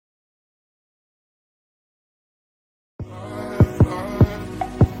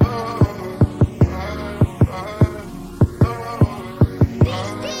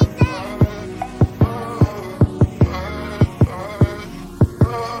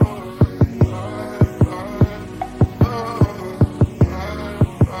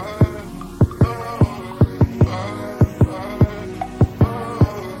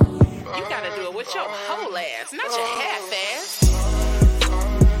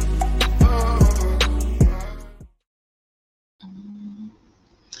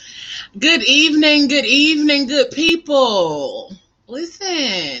Good evening, good people.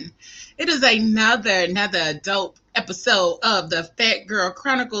 Listen, it is another dope episode of the Fat Girl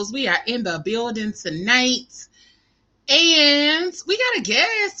Chronicles. We are in the building tonight, and we got a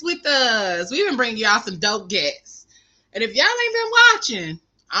guest with us. We've been bringing y'all some dope guests, and if y'all ain't been watching,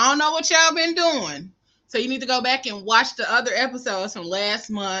 I don't know what y'all been doing. So you need to go back and watch the other episodes from last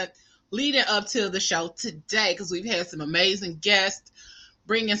month, leading up to the show today, because we've had some amazing guests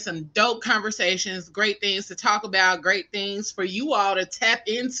bringing some dope conversations, great things to talk about, great things for you all to tap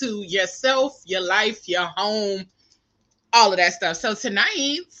into yourself, your life, your home, all of that stuff. So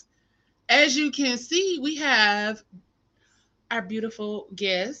tonight, as you can see, we have our beautiful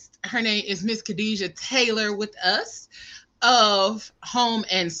guest. Her name is Miss Kadija Taylor with us of Home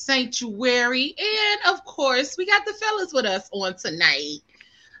and Sanctuary. And of course, we got the fellas with us on tonight.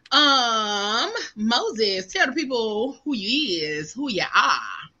 Moses, tell the people who you is, who you are.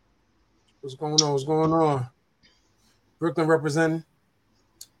 What's going on? What's going on? Brooklyn representing.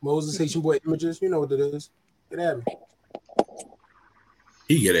 Moses, Haitian Boy Images. You know what it is. Get at me.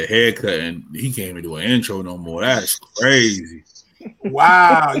 He get a haircut and he can't even do an intro no more. That's crazy.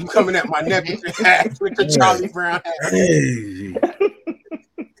 Wow, you coming at my neck with your hat, with the Charlie Brown hat. Crazy.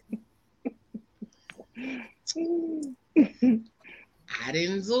 I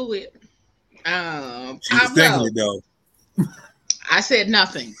didn't do it. She was thinking it though. I said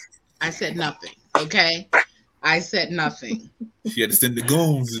nothing. Okay? I said nothing. She had to send the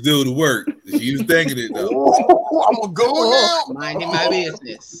goons to do the work. She was thinking it though. Oh, I'm a goon now. Minding my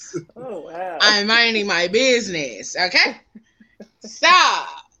business. Oh wow. I'm minding my business. Okay? So,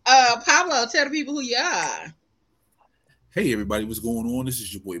 Pablo, tell the people who you are. Hey everybody, what's going on? This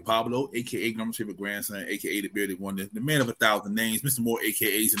is your boy Pablo, aka Grandma's favorite grandson, aka the bearded one, the man of 1,000 names, Mr. Moore,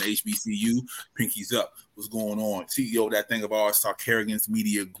 AKAs in the HBCU. Pinkies up. What's going on? CEO of that thing of ours, Tarkarian's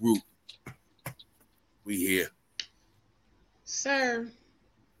Media Group. We here. Sir.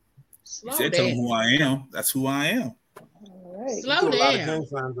 You said tell them who I am. That's who I am. All right. Slow down.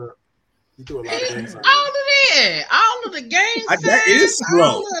 You do a lot of gang signs. All of the gang signs. That is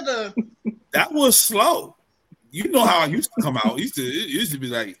slow. That was slow. You know how I used to come out. It used to be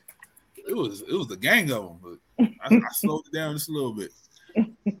like it was the gang of them, but I slowed it down just a little bit.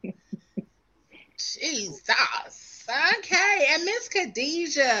 Jesus. Okay, and Miss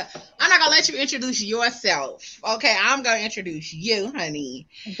Kadija, I'm not gonna let you introduce yourself. Okay, I'm gonna introduce you, honey.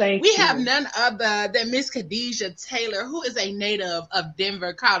 Thank we you. have none other than Miss Kadija Taylor, who is a native of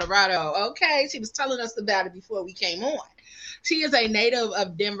Denver, Colorado. Okay, she was telling us about it before we came on. She is a native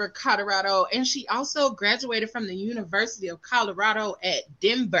of Denver, Colorado, and she also graduated from the University of Colorado at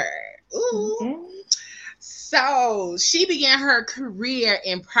Denver. Ooh. Mm-hmm. So she began her career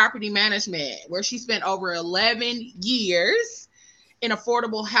in property management, where she spent over 11 years in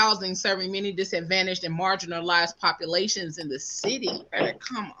affordable housing, serving many disadvantaged and marginalized populations in the city. Better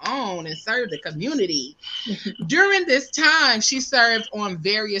come on and serve the community. During this time, she served on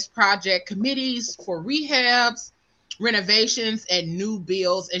various project committees for rehabs, renovations, and new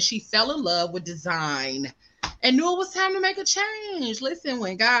builds, and she fell in love with design and knew it was time to make a change. Listen,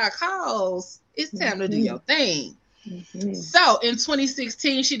 when God calls, it's time to do your thing. Mm-hmm. So in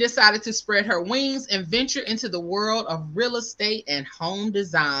 2016, she decided to spread her wings and venture into the world of real estate and home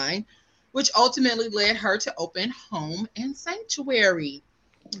design, which ultimately led her to open Home and Sanctuary.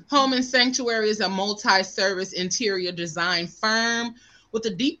 Home and Sanctuary is a multi-service interior design firm with a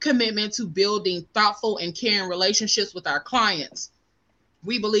deep commitment to building thoughtful and caring relationships with our clients.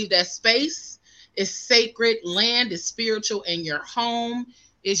 We believe that space is sacred, land is spiritual, and your home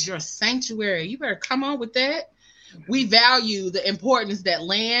is your sanctuary. You better come on with that. We value the importance that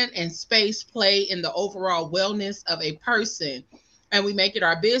land and space play in the overall wellness of a person. And we make it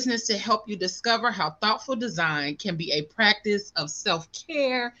our business to help you discover how thoughtful design can be a practice of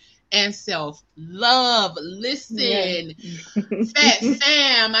self-care and self-love. Listen, Fat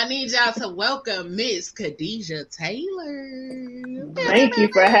Fam, I need y'all to welcome Miss Kadija Taylor. Thank you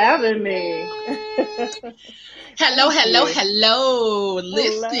for having me. Hello.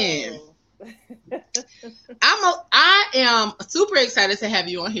 Listen, I am super excited to have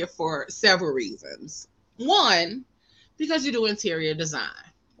you on here for several reasons. One, because you do interior design.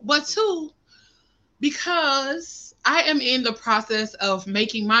 But two, because I am in the process of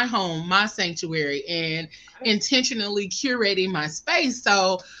making my home my sanctuary and intentionally curating my space.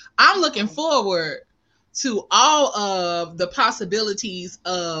 So I'm looking forward to all of the possibilities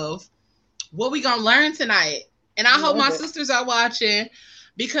of what we gonna learn tonight. And I hope my sisters are watching,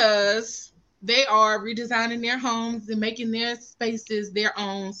 because they are redesigning their homes and making their spaces their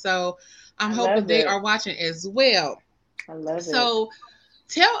own. So I'm hoping they are watching as well. I love it. So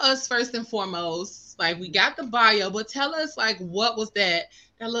tell us first and foremost, like we got the bio, but tell us like what was that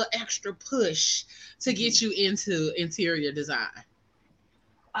little extra push to get you into interior design?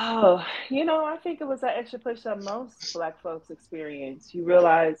 Oh, I think it was that extra push that most Black folks experience. You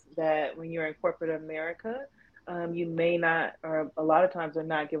realize that when you're in corporate America, you may not, or a lot of times are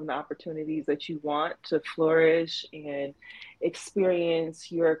not given the opportunities that you want to flourish and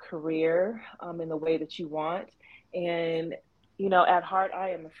experience your career in the way that you want. And, at heart,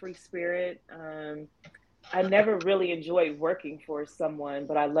 I am a free spirit. I never really enjoyed working for someone,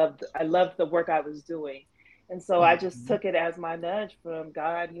 but I loved the work I was doing. And so I just Mhm. took it as my nudge from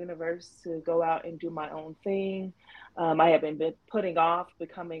God, universe, to go out and do my own thing. I have been putting off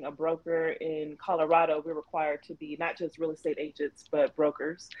becoming a broker in Colorado. We're required to be not just real estate agents, but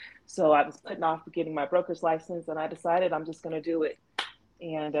brokers. So I was putting off getting my broker's license, and I decided I'm just going to do it.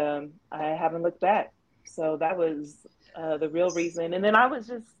 And I haven't looked back. So that was the real reason. And then I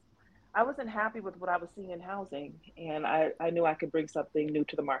wasn't happy with what I was seeing in housing, and I knew I could bring something new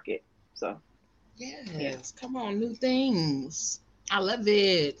to the market. So, yeah. Yes, come on, new things. I love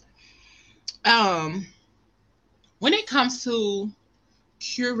it. Um, when it comes to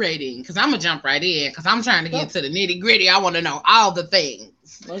curating, because I'm gonna jump right in, because I'm trying to get Go. to the nitty gritty. I want to know all the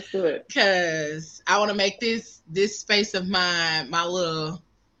things, Let's do it. because I want to make this space of mine my little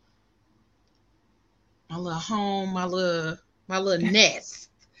home, my little nest.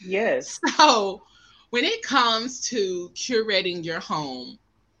 Yes. So, when it comes to curating your home,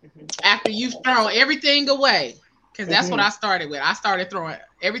 Hmm. after you've thrown everything away, because that's what Hmm. I started with. I started throwing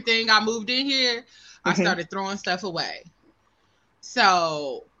everything I moved in here. I Hmm. started throwing stuff away.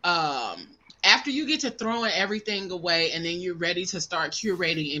 So, after you get to throwing everything away, and then you're ready to start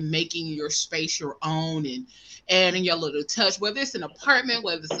curating and making your space your own, and adding your little touch, whether it's an apartment,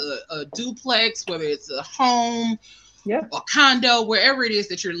 whether it's a duplex, whether it's a home, Yeah. a condo, wherever it is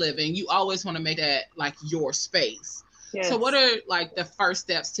that you're living, you always want to make that like your space. So, what Yes. are like the first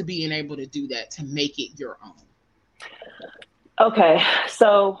steps to being able to do that, to make it your own? Okay.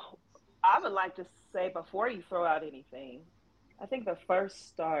 So I would like to say before you throw out anything, I think the first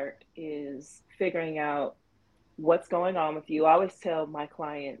start is figuring out what's going on with you. I always tell my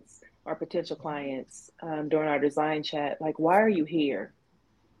clients or potential clients during our design chat, like, why are you here?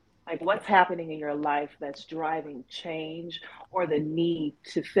 Like, what's happening in your life that's driving change or the need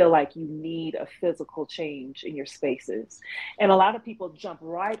to feel like you need a physical change in your spaces? And a lot of people jump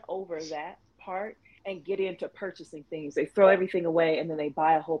right over that part and get into purchasing things. They throw everything away and then they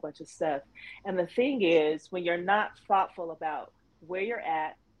buy a whole bunch of stuff. And the thing is, when you're not thoughtful about where you're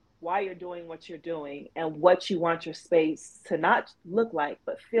at, why you're doing what you're doing, and what you want your space to not look like,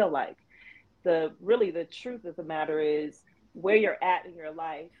 but feel like, the truth of the matter is where you're at in your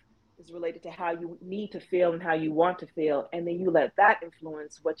life is related to how you need to feel and how you want to feel, and then you let that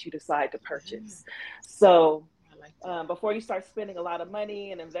influence what you decide to Yeah, purchase. So I like that. before you start spending a lot of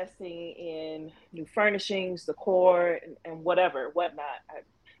money and investing in new furnishings, decor, and whatnot,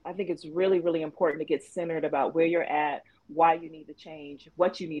 I think it's really, really important to get centered about where you're at, why you need to change,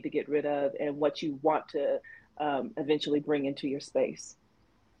 what you need to get rid of, and what you want to eventually bring into your space.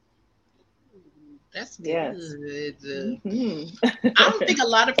 That's Yes. good. Hmm. I don't think a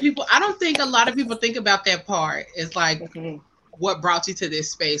lot of people think about that part. It's like Hmm. what brought you to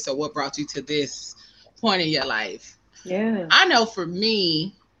this space, or what brought you to this point in your life. Yeah. I know for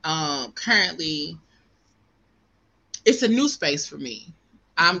me, currently it's a new space for me.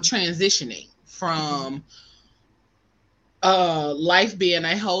 I'm Hmm. transitioning Hmm. from life being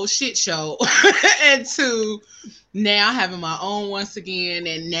a whole shit show and to now having my own once again,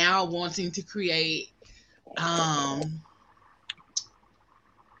 and now wanting to create um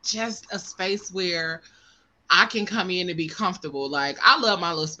just a space where I can come in and be comfortable. Like, I love my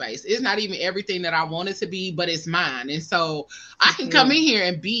little space. It's not even everything that I want it to be, but it's mine. And so I can come in Hmm. here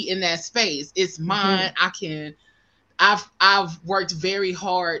and be in that space. It's mine. Hmm. I've worked very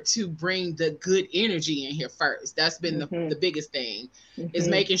hard to bring the good energy in here first. That's been the Hmm. biggest thing, is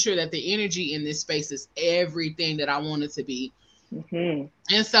Hmm. making sure that the energy in this space is everything that I want it to be. Hmm.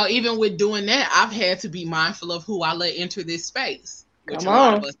 And so even with doing that, I've had to be mindful of who I let enter this space, which Come a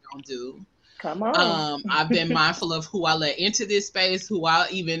lot of on. us don't do. Come on. I've been mindful of who I let into this space, who I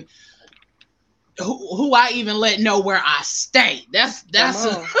even let know where I stay. That's Come that's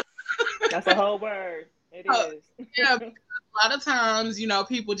a, on. That's a whole word. It is. yeah. A lot of times,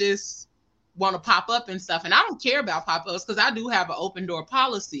 people just want to pop up and stuff, and I don't care about pop ups because I do have an open door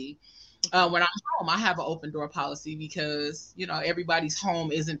policy. Hmm. When I'm home, I have an open door policy because everybody's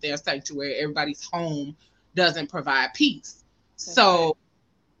home isn't their sanctuary. Everybody's home doesn't provide peace. That's right. So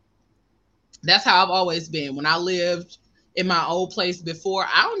that's how I've always been. When I lived in my old place before.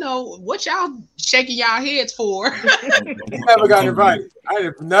 I don't know what y'all shaking y'all heads for. You never got invited. I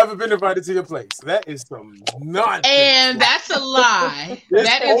have never been invited to your place. That is some nonsense. And that's a lie.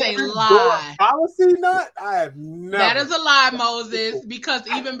 That is a lie. Policy not? I have never. That is a lie, Moses, because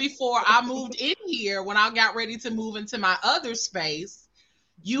even before I moved in here, when I got ready to move into my other space,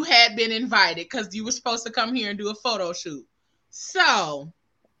 you had been invited because you were supposed to come here and do a photo shoot. So,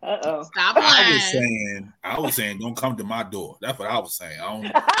 stop lying. I was saying, don't come to my door. That's what I was saying.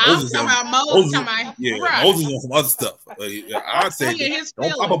 I was talking about Moses. Moses on some other stuff. I said,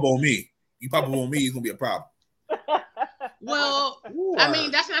 don't pop up on me. You pop up on me, it's gonna be a problem. Well, I mean,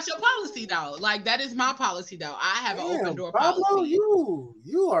 that's not your policy, though. Like, that is my policy, though. I have an open door policy. Pablo,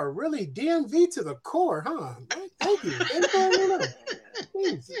 you are really DMV to the core, huh? Thank you.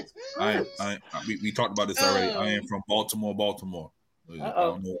 We talked about this already. I am from Baltimore. I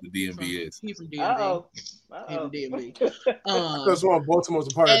don't know what the DMV is. He's from DMV. He's from DMV. That's why Baltimore's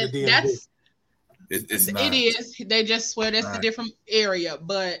a part of the DMV. It is. They just swear that's a different area,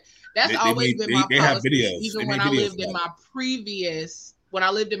 but that's always been my policy. Even when I lived in my previous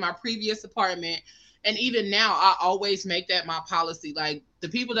apartment, and even now, I always make that my policy. Like, the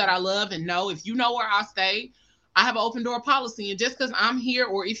people that I love and know, if you know where I stay, I have an open door policy. And just because I'm here,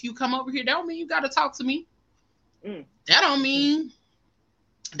 or if you come over here, that don't mean you got to talk to me. That don't mean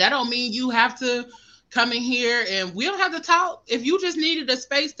you have to come in here and we don't have to talk. If you just needed a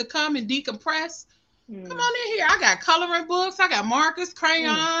space to come and decompress, come on in here. I got coloring books. I got markers,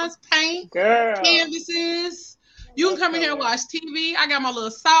 crayons, paint, canvases. You can come in here and watch TV. I got my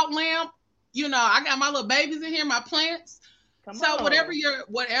little salt lamp. You know, I got my little babies in here, my plants. Whatever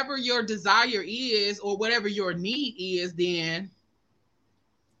your desire is, or whatever your need is, then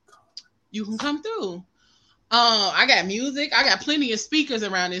you can come through. I got music. I got plenty of speakers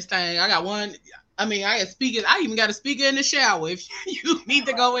around this thing. I got speakers. I even got a speaker in the shower. If you need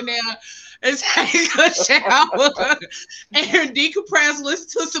to go in there and take a shower and decompress,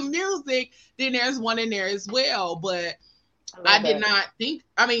 listen to some music, then there's one in there as well. But I did not think,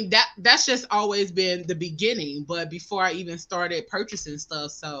 that's just always been the beginning, but before I even started purchasing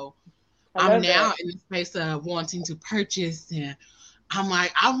stuff. So I'm now in the space of wanting to purchase, and I'm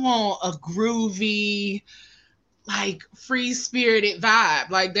like, I want a groovy, like, free-spirited vibe.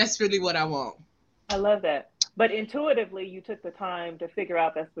 Like, that's really what I want. I love that. But intuitively, you took the time to figure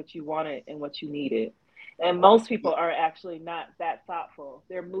out that's what you wanted and what you needed. And most people are actually not that thoughtful.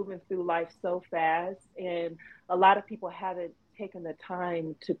 They're moving through life so fast. And a lot of people haven't taken the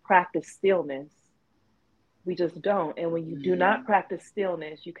time to practice stillness. We just don't. And when you do not practice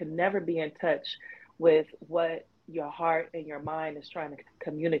stillness, you can never be in touch with what your heart and your mind is trying to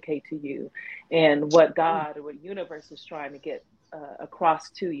communicate to you, and what God or what universe is trying to get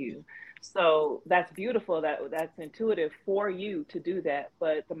across to you. So that's beautiful. That's intuitive for you to do that.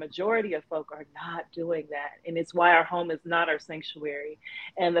 But the majority of folk are not doing that. And it's why our home is not our sanctuary.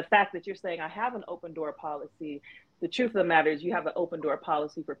 And the fact that you're saying, I have an open door policy, the truth of the matter is you have an open door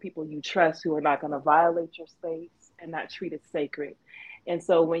policy for people you trust who are not going to violate your space and not treat it sacred. And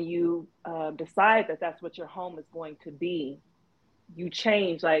so when you decide that that's what your home is going to be, you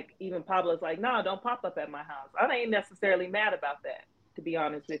change. Like, even Pablo's like, no, don't pop up at my house. I ain't necessarily mad about that, to be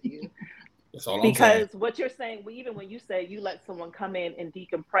honest with you. That's all because what you're saying, even when you say you let someone come in and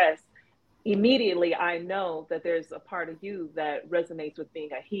decompress, immediately I know that there's a part of you that resonates with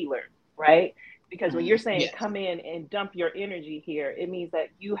being a healer, right? Because when you're saying come in and dump your energy here, it means that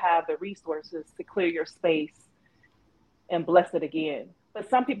you have the resources to clear your space and bless it again. But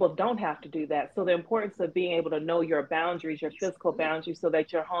some people don't have to do that. So the importance of being able to know your boundaries, your physical boundaries, so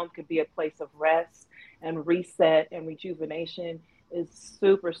that your home can be a place of rest and reset and rejuvenation is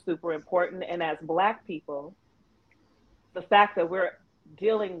super, super important. And as Black people, the fact that we're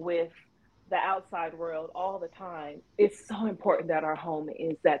dealing with the outside world all the time, it's so important that our home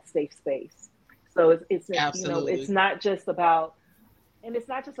is that safe space. So it's it's not just about, and it's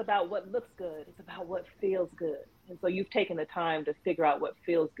not just about what looks good, it's about what feels good. And so you've taken the time to figure out what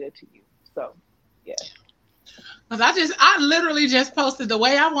feels good to you. So, yeah. Because I literally just posted the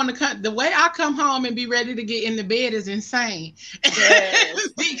way I come home and be ready to get in the bed is insane. Yes.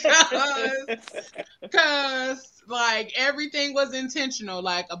 because like everything was intentional,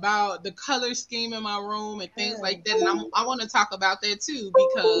 like about the color scheme in my room and things like that. And I want to talk about that too,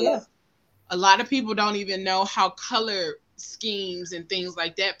 because a lot of people don't even know how color schemes and things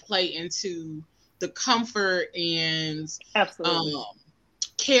like that play into the comfort and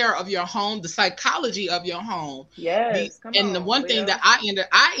care of your home, the psychology of your home. Yes. The one thing that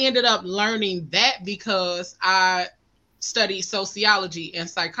I ended up learning that because I studied sociology and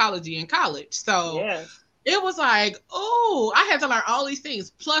psychology in college. So it was like, oh, I had to learn all these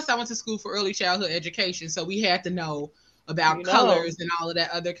things. Plus, I went to school for early childhood education, so we had to know about You know, colors and all of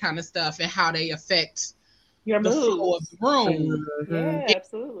that other kind of stuff and how they affect your the flow of the moods. room. Mhm. Yeah,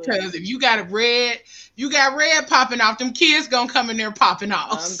 absolutely. Because if you got a red, you got red popping off, them kids gonna come in there popping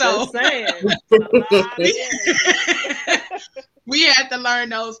off. I'm So just saying, a lot of we energy. we had to learn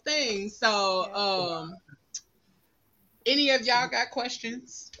those things. So Yeah. any of y'all got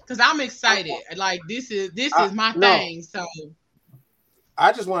questions? Because I'm excited. Like this is my No, thing. So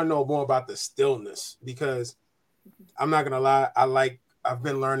I just want to know more about the stillness because I'm not gonna lie. I've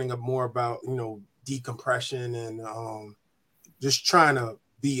been learning more about decompression and just trying to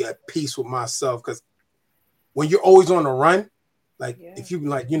be at peace with myself because when you're always on the run, like Yeah. if you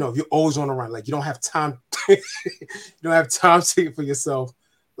like if you're always on the run, like you don't have time, you don't have time to for yourself.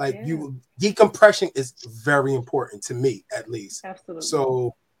 Like Yeah. decompression is very important to me at least. Absolutely.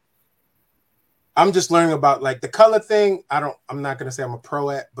 So I'm just learning about like the color thing. I'm not gonna say I'm a pro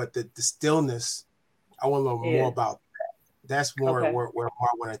at, but the stillness. I want to learn more Is. about. That's more Okay. where I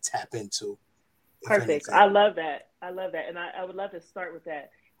want to tap into, if Perfect. anything. I love that. I love that. And I would love to start with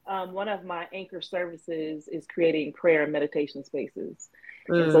that. One of my anchor services is creating prayer and meditation spaces.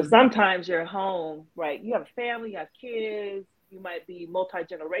 And so sometimes you're home, right? You have a family, you have kids, you might be multi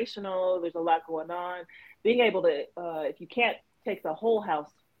generational, there's a lot going on. Being able to, if you can't take the whole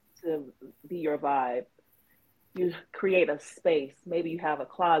house to be your vibe, you create a space. Maybe you have a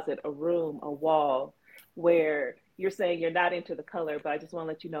closet, a room, a wall where you're saying you're not into the color, but I just want to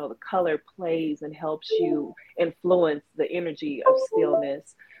let you know the color plays and helps you influence the energy of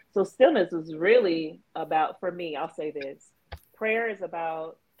stillness. So, stillness is really about, for me, I'll say this, prayer is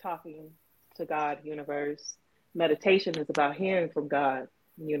about talking to God, universe. Meditation is about hearing from God,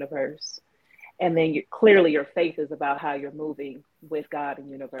 universe. And then clearly your faith is about how you're moving with God and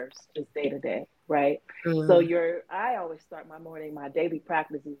universe just day to day, right? So I always start my morning, my daily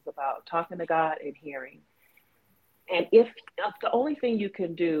practice is about talking to God and hearing. And if the only thing you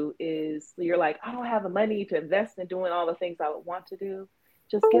can do is you're like, I don't have the money to invest in doing all the things I would want to do,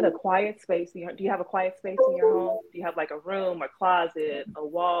 just get a quiet space. Do you have a quiet space in your home? Do you have like a room, a closet, a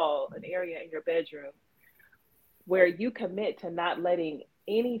wall, an area in your bedroom where you commit to not letting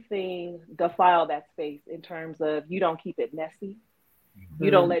anything defile that space in terms of you don't keep it messy.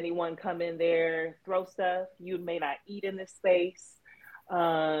 You don't let anyone come in there, throw stuff. You may not eat in this space.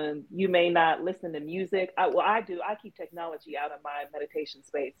 You may not listen to music. I do. I keep technology out of my meditation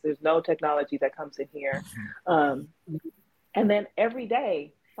space. There's no technology that comes in here. Um, and then every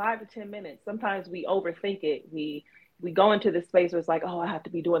day, 5 to 10 minutes. Sometimes we overthink it. We go into this space where it's like, oh, I have to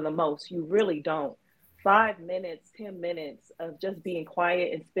be doing the most. You really don't. 5 minutes, 10 minutes of just being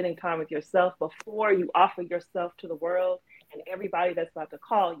quiet and spending time with yourself before you offer yourself to the world and everybody that's about to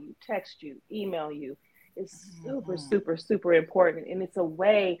call you, text you, email you is super, super, super important. And it's a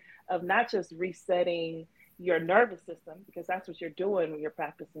way of not just resetting your nervous system, because that's what you're doing when you're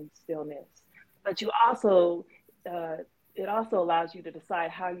practicing stillness, but you also uh, it also allows you to decide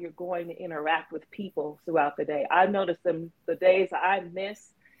how you're going to interact with people throughout the day. I've noticed the days I miss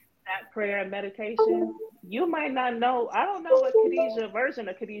that prayer and meditation, you might not know. I don't know what Kadija version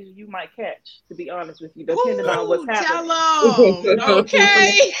of Kadija you might catch, to be honest with you, depending on what's whoo, tell happening. them.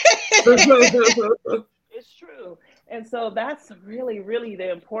 Okay. It's true. And so that's really, really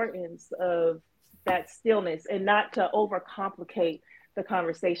the importance of that stillness and not to overcomplicate the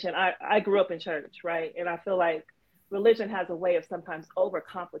conversation. I grew up in church, right? And I feel like religion has a way of sometimes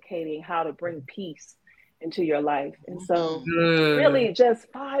overcomplicating how to bring peace into your life. And so, really, just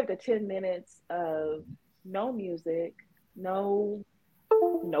 5 to 10 minutes of no music, no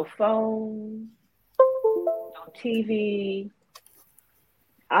phone, no TV.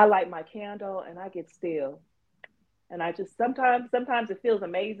 I light my candle and I get still. And I just sometimes it feels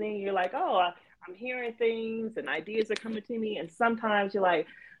amazing. You're like, oh, I'm hearing things and ideas are coming to me. And sometimes you're like,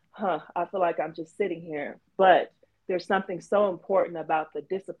 I feel like I'm just sitting here. But there's something so important about the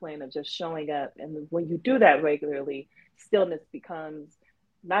discipline of just showing up. And when you do that regularly, stillness becomes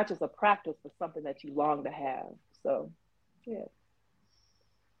not just a practice, but something that you long to have. So, yeah,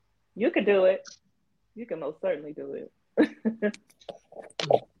 you can do it. You can most certainly do it.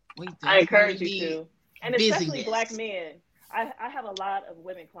 We I definitely encourage you need to, and especially Black busyness. men. I have a lot of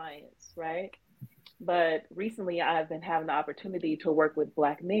women clients, right? But recently I've been having the opportunity to work with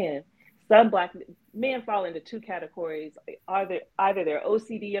Black men. Some Black men fall into two categories. Either they're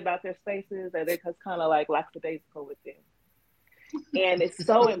OCD about their spaces or they're just kind of like lackadaisical with them. And it's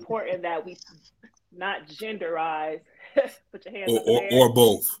so important that we not genderize, put your hands or up in or, the air, or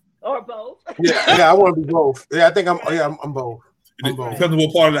both. or both, Yeah, I want to be both. Yeah, I think I'm. right? Yeah, I'm both. Depends on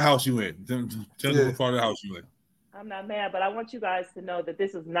what part of the house you in. Depends on what part of the house you in. I'm not mad, but I want you guys to know that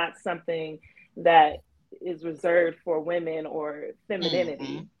this is not something that is reserved for women or femininity.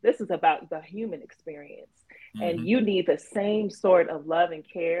 Mm-hmm. This is about the human experience. Mm-hmm. And you need the same sort of love and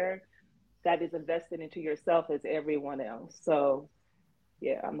care that is invested into yourself as everyone else. So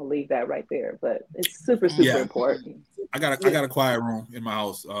yeah, I'm gonna leave that right there. But it's super important. I got a quiet room in my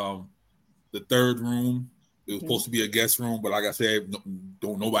house. The third room, it was supposed to be a guest room, but like I said,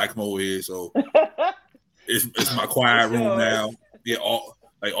 don't nobody come over here, so it's my quiet room now. Yeah, all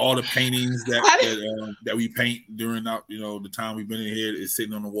the paintings that we paint during the time we've been in here is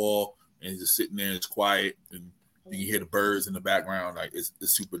sitting on the wall and just sitting there. It's quiet and you can hear the birds in the background. Like it's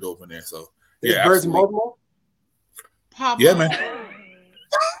super dope in there. So yeah, birds in Baltimore. Pablo. Yeah, man.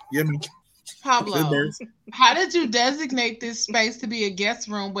 Yeah, man. Pablo, how did you designate this space to be a guest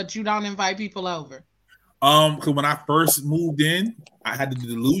room, but you don't invite people over? Because when I first moved in, I had the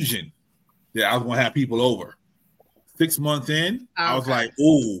delusion that I was gonna have people over. 6 months in, I was like,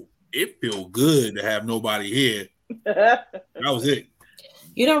 "Oh, it feels good to have nobody here." That was it.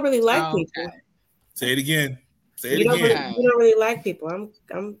 You don't really like people. Say it again. You don't really like people. I'm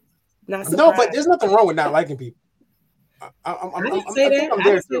not surprised. No, but there's nothing wrong with not liking people. I didn't say that. I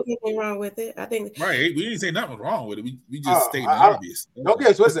didn't say anything wrong with it. I think right. We didn't say nothing wrong with it. We just stated the obvious.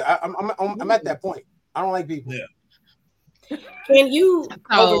 Okay, so listen, I'm at that point. I don't like people. Yeah. Can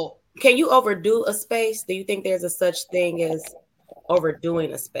you overdo a space? Do you think there's a such thing as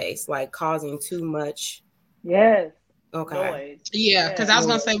overdoing a space, like causing too much? Yes. Okay. Noise. Yeah, because I was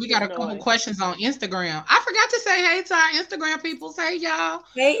gonna say we got a couple questions on Instagram. I forgot to say hey to our Instagram people. Hey y'all.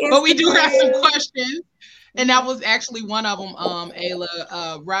 Hey, but we do have some questions. And that was actually one of them,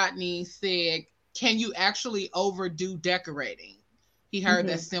 Ayla. Rodney said, can you actually overdo decorating? He heard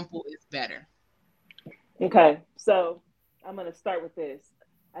that simple is better. Okay, so I'm going to start with this.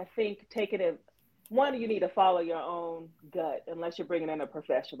 I think you need to follow your own gut unless you're bringing in a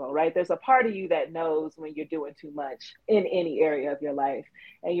professional, right? There's a part of you that knows when you're doing too much in any area of your life.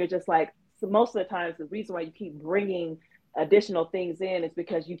 And you're just like, so most of the times, the reason why you keep bringing additional things in is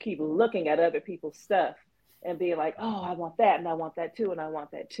because you keep looking at other people's stuff and being like, oh, I want that, and I want that too, and I want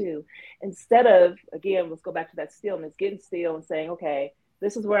that too. Instead of, again, let's go back to that stillness, getting still and saying, okay,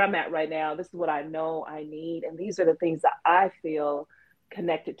 this is where I'm at right now. This is what I know I need. And these are the things that I feel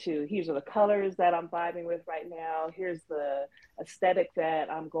connected to. These are the colors that I'm vibing with right now. Here's the aesthetic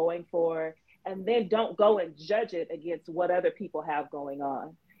that I'm going for. And then don't go and judge it against what other people have going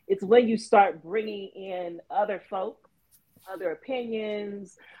on. It's when you start bringing in other folk, other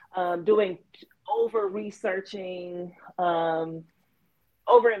opinions, doing over-researching,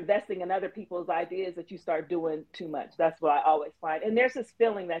 over-investing in other people's ideas that you start doing too much. That's what I always find. And there's this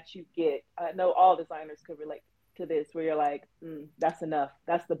feeling that you get. I know all designers could relate to this, where you're like, that's enough.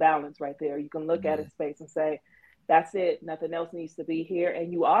 That's the balance right there. You can look at a space and say, that's it. Nothing else needs to be here.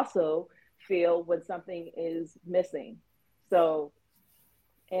 And you also feel when something is missing. So,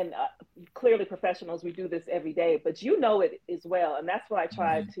 and clearly professionals, we do this every day, but you know it as well. And that's what I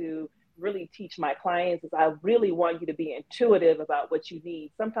try to really teach my clients is I really want you to be intuitive about what you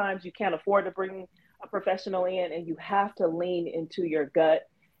need. Sometimes you can't afford to bring a professional in and you have to lean into your gut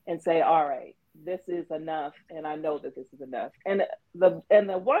and say, all right, this is enough. And I know that this is enough. And the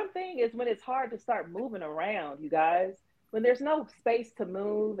one thing is when it's hard to start moving around, you guys, when there's no space to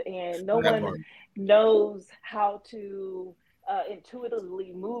move and no one knows how to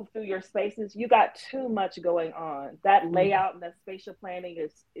intuitively move through your spaces, you got too much going on. That layout and that spatial planning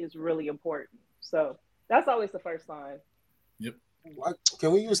is really important. So that's always the first sign. Yep.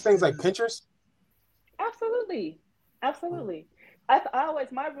 Can we use things like Pinterest? Absolutely. I always,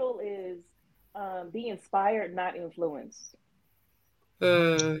 my rule is be inspired, not influenced.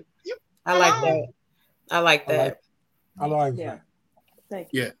 I like that. I like that. Thank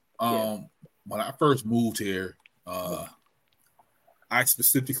you. Yeah. When I first moved here, I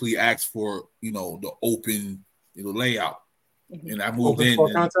specifically asked for, the open, layout. And I moved in.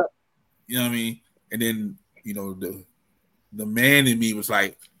 And, you know what I mean? And then, the man in me was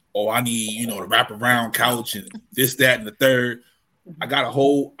like, oh, I need, the wraparound couch and this, that, and the third. I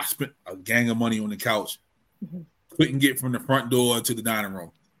spent a gang of money on the couch. Couldn't get from the front door to the dining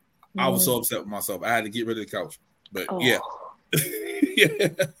room. I was so upset with myself. I had to get rid of the couch. But yeah.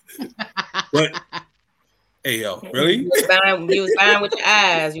 But hey, yo, really? You was buying with your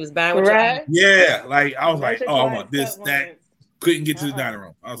eyes. You was buying with your eyes. Yeah, like I was like, oh, I want this, that. Couldn't get to the dining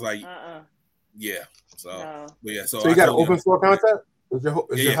room. I was like, yeah. So, but yeah. So you got an open floor concept? Is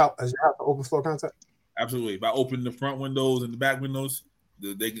your house an open floor concept? Absolutely. If I open the front windows and the back windows,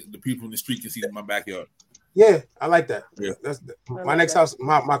 the people in the street can see my backyard. Yeah, I like that. Yeah. That's my next house.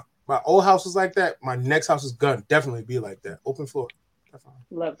 My old house was like that. My next house is gonna definitely be like that. Open floor. Definitely.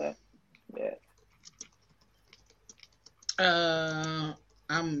 Love that. Yeah.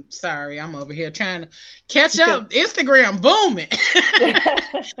 I'm sorry, I'm over here trying to catch up. Instagram booming.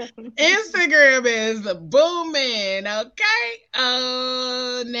 Instagram is booming. Okay.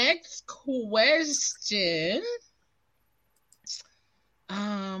 Next question.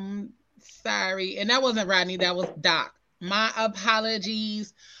 Sorry, and that wasn't Rodney, that was Doc. My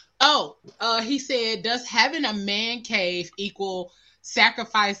apologies. Oh, he said, does having a man cave equal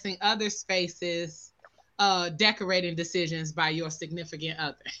sacrificing other spaces, decorating decisions by your significant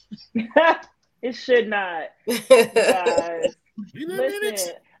other? It should not, guys.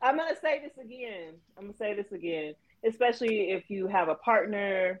 Listen, I'm gonna say this again. Especially if you have a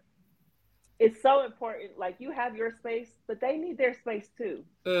partner, it's so important. Like, you have your space, but they need their space too.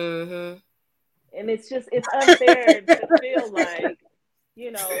 Mm-hmm. And it's unfair to feel like,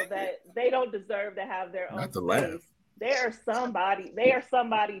 that they don't deserve to have their own space. They are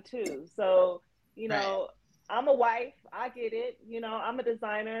somebody too. So, right. I'm a wife. I get it. I'm a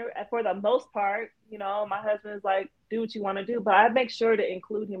designer for the most part. My husband is like, do what you want to do, but I make sure to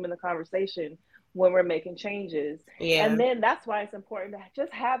include him in the conversation when we're making changes. Yeah. And then that's why it's important to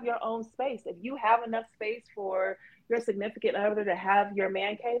just have your own space. If you have enough space for your significant other to have your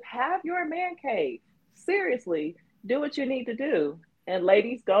man cave, have your man cave. Seriously, do what you need to do. And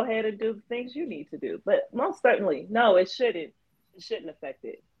ladies, go ahead and do the things you need to do. But most certainly, no, it shouldn't. It shouldn't affect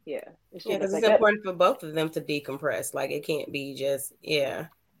it. Yeah. Because it's important for both of them to decompress. Like, it can't be just, It's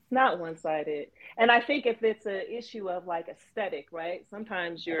not one-sided. And I think if it's an issue of like aesthetic, right?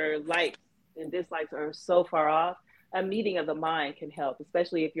 Sometimes your likes and dislikes are so far off. A meeting of the mind can help,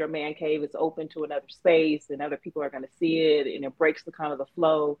 especially if your man cave is open to another space and other people are going to see it, and it breaks the kind of the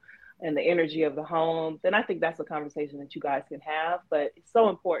flow and the energy of the home. Then I think that's a conversation that you guys can have. But it's so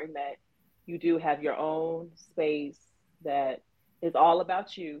important that you do have your own space that is all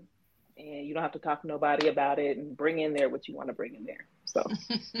about you, and you don't have to talk to nobody about it, and bring in there what you want to bring in there. So,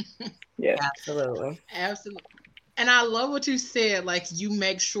 yeah, absolutely. And I love what you said, like, you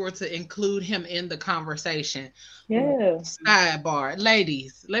make sure to include him in the conversation. Yeah. Sidebar.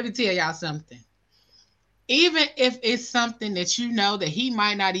 Ladies, let me tell y'all something. Even if it's something that that he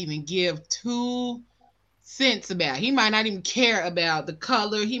might not even give 2 cents about, he might not even care about the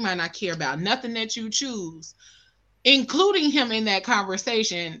color, he might not care about nothing that you choose, including him in that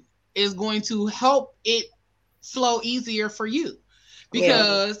conversation is going to help it flow easier for you.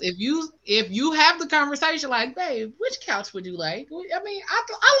 Because if you have the conversation like, babe, which couch would you like? I mean,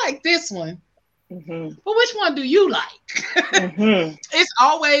 I like this one. Mm-hmm. But which one do you like? Mm-hmm. It's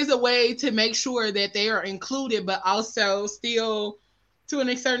always a way to make sure that they are included, but also still, to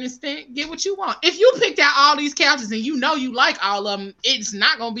a certain extent, get what you want. If you picked out all these couches and you like all of them, it's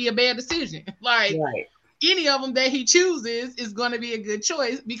not going to be a bad decision. Like, right. Any of them that he chooses is going to be a good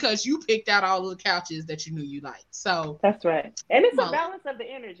choice because you picked out all the couches that you knew you liked. So that's right. And it's a balance of the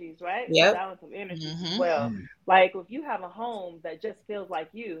energies, right? Yeah. Balance of energies as well. Mm-hmm. Like, if you have a home that just feels like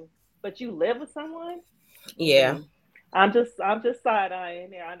you, but you live with someone. Yeah. I'm just side eyeing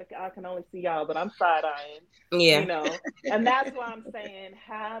there. I can only see y'all, but I'm side eyeing. Yeah. And that's why I'm saying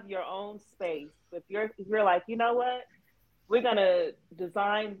have your own space. If you're like, you know what, we're gonna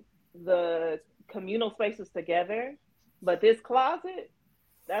design the communal spaces together, but this closet,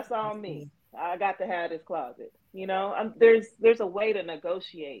 that's all me. I got to have this closet. There's a way to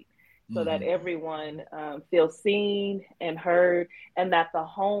negotiate so that everyone feels seen and heard, and that the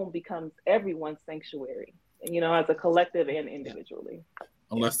home becomes everyone's sanctuary, as a collective and individually.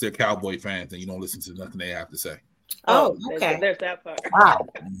 Unless they're Cowboy fans and you don't listen to nothing they have to say. Oh, okay. There's that part.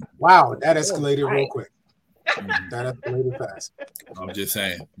 Wow, that escalated real quick. That escalated fast. I'm just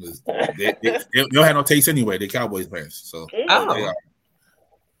saying, they don't have no taste anyway. They're Cowboys fans, so they are.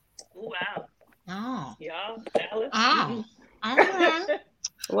 Wow. Oh, y'all, Dallas. Oh, okay.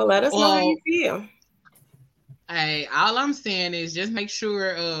 Well, let us know how you feel. Hey, all I'm saying is just make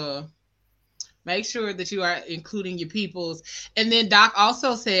sure that you are including your peoples. And then Doc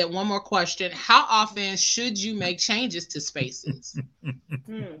also said one more question: how often should you make changes to spaces?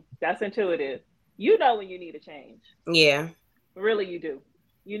 That's intuitive. You know when you need a change. Yeah. Really, you do.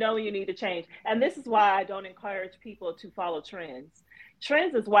 You know when you need to change. And this is why I don't encourage people to follow trends.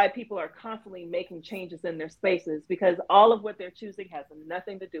 Trends is why people are constantly making changes in their spaces, because all of what they're choosing has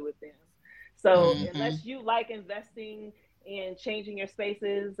nothing to do with them. So unless you like investing in changing your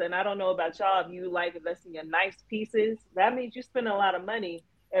spaces, and I don't know about y'all, if you like investing in nice pieces, that means you spend a lot of money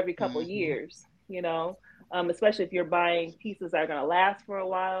every couple of years, especially if you're buying pieces that are going to last for a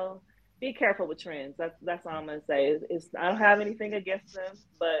while. be careful with trends. That's all I'm gonna say. I don't have anything against them,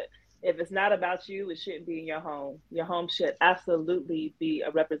 but if it's not about you, it shouldn't be in your home. Your home should absolutely be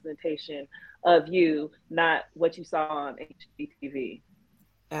a representation of you, not what you saw on HGTV.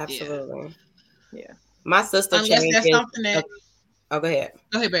 Absolutely. Yeah. My sister Unless changes. that's something that. Oh, go ahead.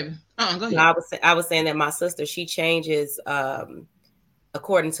 Go ahead, baby. Go ahead. No, I was saying that my sister, she changes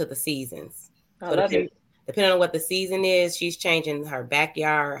according to the seasons. I love it. Depending on what the season is, she's changing her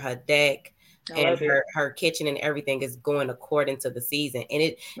backyard, her deck, and her kitchen, and everything is going according to the season. And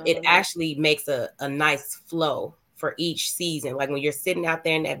it actually makes a nice flow for each season. Like when you're sitting out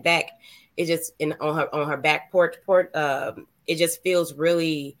there in that back, it just on her back porch, it just feels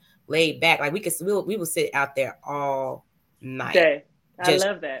really laid back. Like we will sit out there all night. I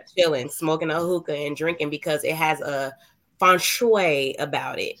love that. Chilling, smoking a hookah and drinking because it has a feng shui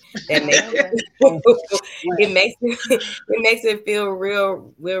about it that makes it makes it feel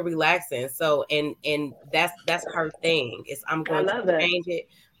real relaxing. So and that's her thing. I'm going to change it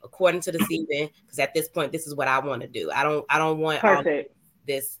according to the season because at this point this is what I want to do. I don't want all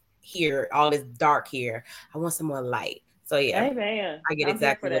this here, all this dark here. I want some more light. So yeah, amen. I get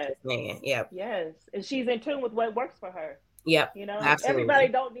exactly what you're saying. Yeah. Yes, and she's in tune with what works for her. Yep. Absolutely. Everybody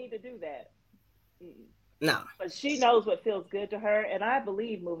don't need to do that. No. But she knows what feels good to her. And I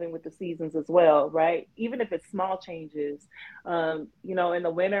believe moving with the seasons as well, right? Even if it's small changes. In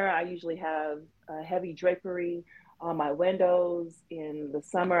the winter, I usually have heavy drapery on my windows. In the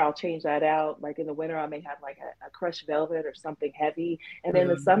summer, I'll change that out. Like in the winter, I may have like a crushed velvet or something heavy. And in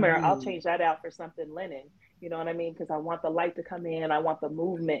the summer, I'll change that out for something linen. You know what I mean? Because I want the light to come in. I want the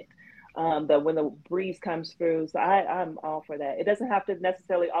movement. When the breeze comes through. So I'm all for that. It doesn't have to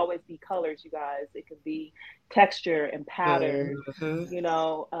necessarily always be colors, you guys. It could be texture and pattern,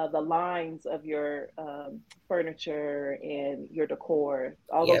 the lines of your furniture and your decor.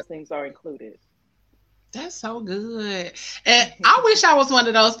 All those things are included. That's so good. And I wish I was one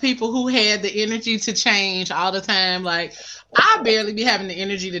of those people who had the energy to change all the time. Like, I barely be having the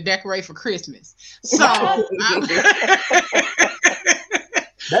energy to decorate for Christmas. So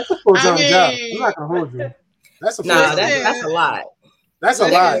that's a full-time job. I'm not gonna hold you. That's a that's a lot. That's a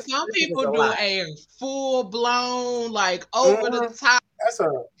lot. Some people do a full-blown, like over the top.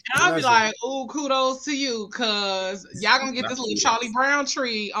 And I'll be like, "Oh, kudos to you, cause y'all gonna get this little Charlie Brown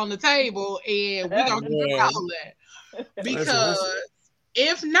tree on the table, and we gonna do all that. Because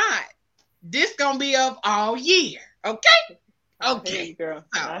if not, this gonna be up all year. Okay." Okay, girl.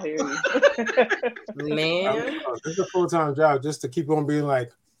 I hear you. Man, it's a full-time job just to keep on being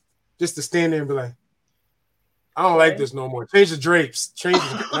like, just to stand there and be like, I don't like this no more. Change the drapes. No.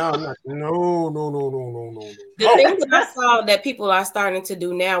 The thing that I saw that people are starting to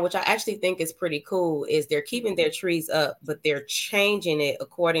do now, which I actually think is pretty cool, is they're keeping their trees up, but they're changing it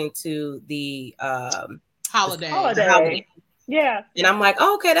according to the holiday. Yeah. And I'm like,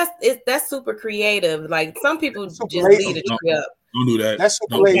 okay, that's super creative. Like some people just leave the tree up. Don't do that. That's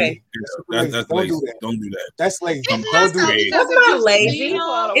super lazy. That's lazy. Don't do that. That's lazy. Don't do that. That's not lazy.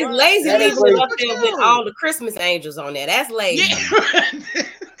 It's lazy leaving it up there with all the Christmas angels on there. That's lazy. Yeah.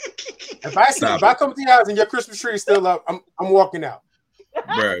 If I come to your house and your Christmas tree is still up, I'm walking out.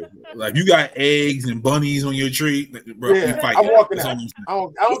 Bro, like you got eggs and bunnies on your tree, bro. Yeah, I'm walking out. I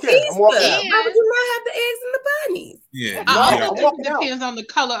don't care. I'm walking out. Why would you not have the eggs and the bunnies? Yeah, I think it depends on the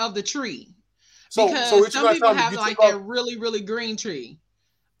color of the tree. Because some people have like that really, really green tree.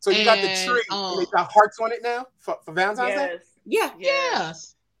 So you got the tree and it got hearts on it now for Valentine's Day? Yeah.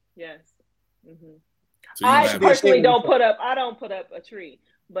 Yes. Mm-hmm. So I personally don't put up a tree,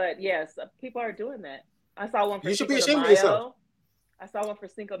 but yes, people are doing that. I saw one for you should Cinco be ashamed de of yourself. I saw one for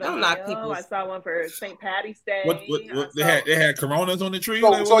Cinco de Mayo. I saw one for St. Patty's Day. What they had Coronas on the tree?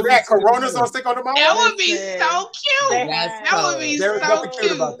 So they had Coronas on Cinco de Mayo? That would be so cute. That would be so cute. There's nothing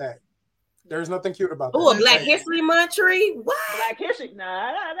cute about that. There's nothing cute about that. Oh, a Black History Month tree? What? Black History?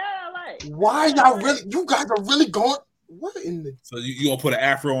 Nah, like. Why you guys are really going? What in the? So you gonna put an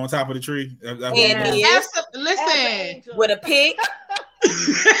afro on top of the tree? Listen, with a pig.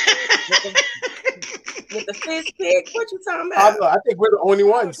 With the fish pick. What you talking about? I think we're the only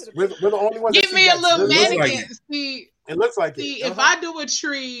ones. We're the only ones. Give me a little mannequin. It looks like it. If I do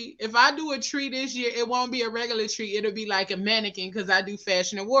a tree this year, it won't be a regular tree. It'll be like a mannequin because I do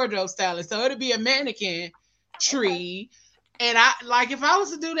fashion and wardrobe styling. So it'll be a mannequin tree. And if I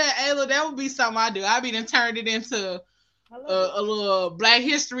was to do that, Ayla, that would be something I do. I'd be then turned it into a little Black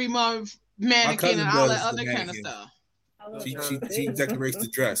History Month mannequin and all that other kind of stuff. She decorates the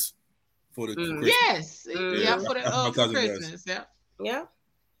dress for the Christmas. Yes. For the Christmas. Yeah.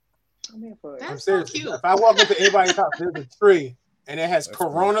 I'm here for it. I'm serious. So cute. If I walk into anybody's house, there's a tree. and it has That's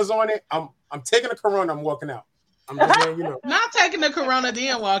Coronas on it, I'm taking a Corona. I'm walking out. I'm just letting you know. Not taking the Corona,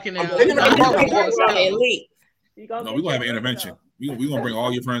 then walking I'm out. taking the No, Corona. I'm just saying. Elite. No, we're gonna have an intervention. We're gonna bring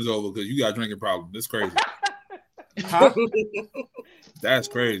all your friends over because you got a drinking problem. That's crazy. Huh? That's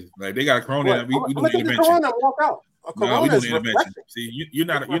crazy. Like they got a Corona. We I'm doing an gonna take the intervention. Corona and walk out. A Nah, Corona we doing is an intervention. refreshing. See, you're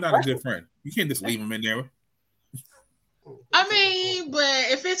not a good friend. You can't just leave them in there. I mean,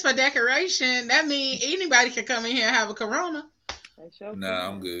 but if it's for decoration, that means anybody can come in here and have a Corona. Nah,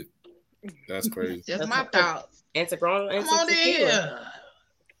 I'm good. That's crazy. Just my thoughts. And some Corona and Come some on in tequila. here.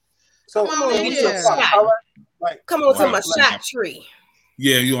 So Come on in here. Like, Come on to Wow. my shot tree.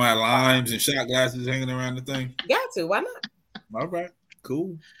 Yeah, you gonna have limes and shot glasses hanging around the thing. Got to. Why not? All right,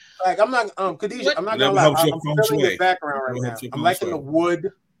 cool. like I'm not Kadija, I'm not Whatever gonna lie. helps your I'm feng feeling shui. the background right Whatever now. helps your I'm feng liking shui. the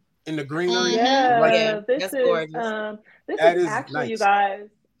wood and the greenery. Yeah, Like, this That's is gorgeous. That is is actually, nice. you guys.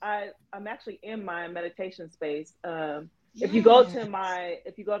 I'm actually in my meditation space. If you go to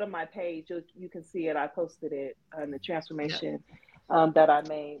my page, you can see it. I posted it on the transformation that I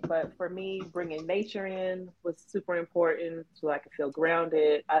made. But for me, bringing nature in was super important so I could feel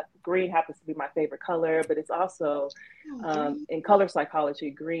grounded. Green happens to be my favorite color, but it's also in color psychology,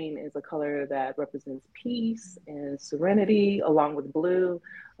 green is a color that represents peace and serenity, along with blue.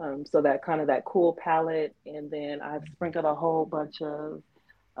 So that kind of that cool palette. And then I've sprinkled a whole bunch of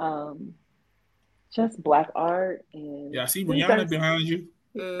just black art. And Yeah, I see Rihanna behind you.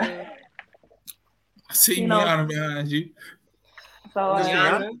 I see Rihanna behind you. So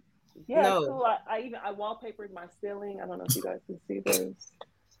Rihanna? yeah, No. it's cool. I wallpapered my ceiling. I don't know if you guys can see this,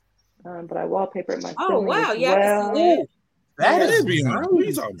 but I wallpapered my ceiling. Oh wow, as yeah, I can see well. that. that is Rihanna. What are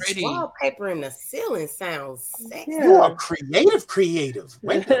you talking about? Pretty. Wallpaper in the ceiling sounds sexy. You are creative.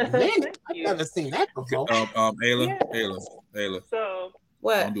 Wait a minute. Thank I've you. never seen that before. Ayla. So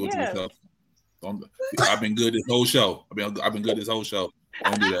What? Don't do it to Yeah. yourself. I've been good this whole show. I've been good this whole show.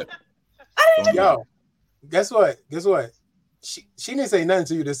 Don't do that. Don't do that. Yo, guess what? She didn't say nothing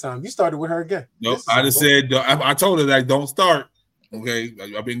to you this time. You started with her again. No, This is I just some said I told her that don't start. Okay,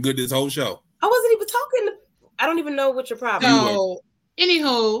 I've been good this whole show. I wasn't even talking. I don't even know what your problem. So,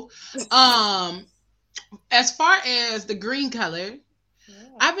 anywho, as far as the green color,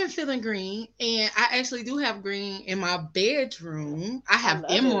 I've been feeling green, and I actually do have green in my bedroom. I have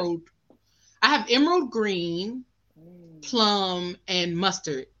emerald. I have emerald green, plum, and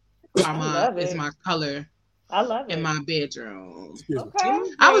mustard. Is my color. I love it in my bedroom. Okay.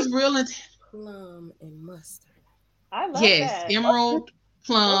 I was real into Plum and mustard. I love yes, that. emerald,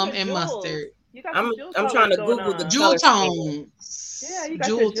 plum, Those are and jewels. mustard. You got I'm jewel trying to colors Google going the on. Jewel color scheme. tones. Yeah, you got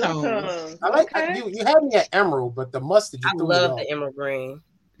jewel your jewel tones. tones. I like Okay. you had me at emerald, but the mustard you I threw me love off. the emerald green.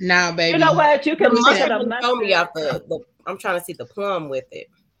 Nah, baby. You know what? You The can think mustard of the wouldn't throw me off mustard. the. I'm trying to see the plum with it.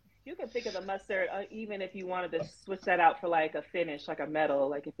 You can think of the mustard even if you wanted to switch that out for like a finish, like a metal,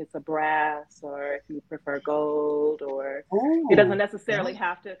 like if it's a brass or if you prefer gold, or it doesn't necessarily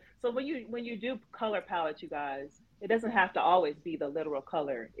have to. So when you do color palettes, you guys, it doesn't have to always be the literal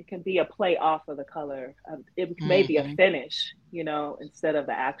color. It can be a play off of the color. It may be a finish, instead of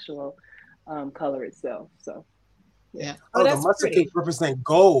the actual color itself. So yeah. Oh, the that's mustard pretty. cake represent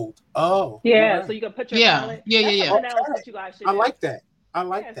gold. Oh, yeah. right. So you can put your Yeah. palette. Yeah, That's yeah, yeah. something else that you guys should I do. like that. I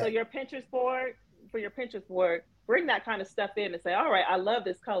like Yeah, that. so your Pinterest board, bring that kind of stuff in and say, all right, I love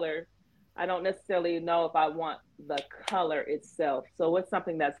this color. I don't necessarily know if I want the color itself. So what's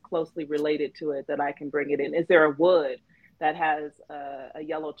something that's closely related to it that I can bring it in? Is there a wood that has a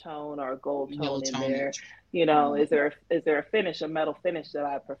yellow tone or a gold tone in there? Is there a finish, a metal finish that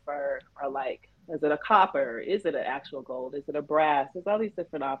I prefer or like? Is it a copper? Is it an actual gold? Is it a brass? There's all these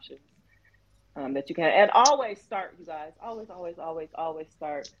different options that you can. And always start, you guys. Always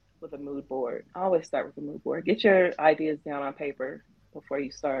start with a mood board. Always start with a mood board. Get your ideas down on paper before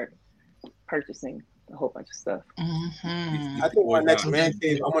you start purchasing a whole bunch of stuff. Mm-hmm. I think my next man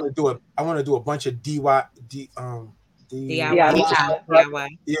cave, I want to do a bunch of DIY. DIY.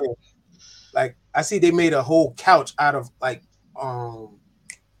 Yeah, like I see they made a whole couch out of like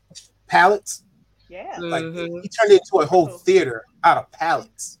pallets. Yeah, Like he turned it into a whole theater out of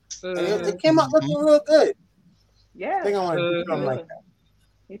pallets, and it came out looking real good. Yeah, I think I want to do something like that.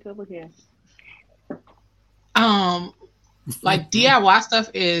 Me too. Look here. Like DIY stuff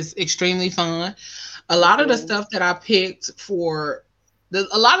is extremely fun. A lot of the stuff that I picked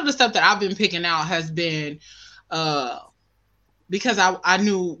a lot of the stuff that I've been picking out has been because I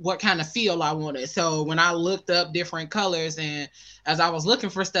knew what kind of feel I wanted. So when I looked up different colors and as I was looking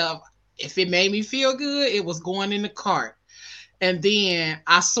for stuff, if it made me feel good, it was going in the cart. And then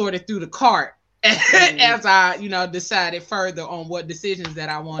I sorted through the cart as I, decided further on what decisions that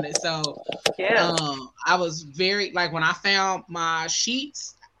I wanted. So, I was very, like, when I found my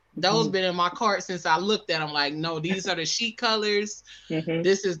sheets, those been in my cart since I looked at them. Like, no, these are the sheet colors.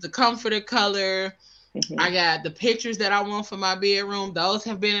 This is the comforter color. I got the pictures that I want for my bedroom. Those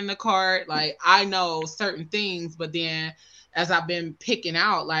have been in the cart. Like, I know certain things, but then as I've been picking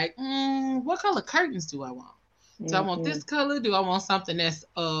out, like, what color curtains do I want? Do I want this color? Do I want something that's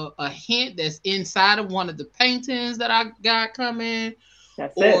a hint that's inside of one of the paintings that I got coming?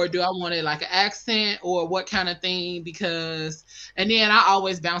 Or do I want it like an accent or what kind of thing? Because, and then I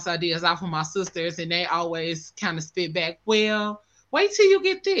always bounce ideas off of my sisters and they always kind of spit back, well, wait till you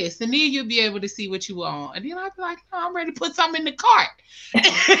get this and then you'll be able to see what you want. And then I'll be like, no, I'm ready to put something in the cart.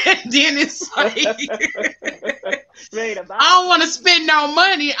 Then it's like, I don't want to spend no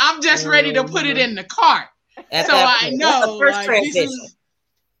money. I'm just ready to put it in the cart. So I know, like, this is,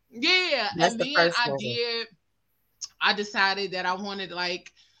 That's and the then first I decided that I wanted,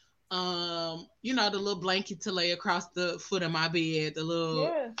 like, the little blanket to lay across the foot of my bed, the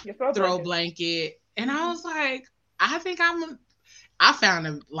little throw blanket. And I was like, I think I found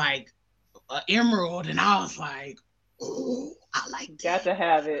an emerald, and I was like, oh, I like that. Got to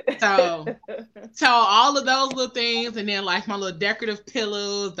have it. So all of those little things, and then like my little decorative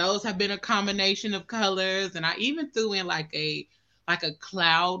pillows, those have been a combination of colors, and I even threw in like a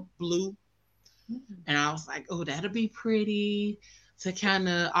cloud blue, and I was like, oh, that'll be pretty to kind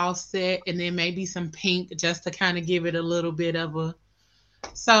of offset, and then maybe some pink just to kind of give it a little bit of a.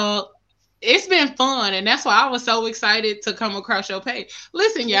 So it's been fun, and that's why I was so excited to come across your page.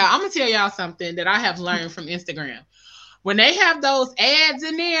 Listen, y'all, I'm gonna tell y'all something that I have learned from Instagram. When they have those ads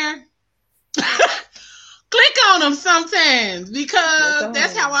in there, click on them sometimes, because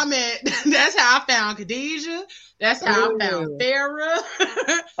that's how I met. That's how I found Kadija. That's how I found Farrah.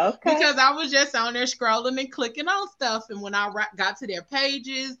 Because I was just on there scrolling and clicking on stuff, and when I got to their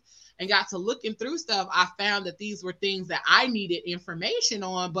pages and got to looking through stuff, I found that these were things that I needed information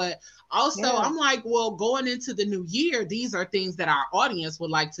on. But also, I'm like, well, going into the new year, these are things that our audience would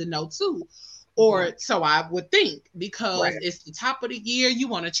like to know too. Or so I would think, because it's the top of the year. You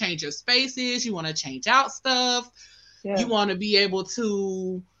want to change your spaces. You want to change out stuff. You want to be able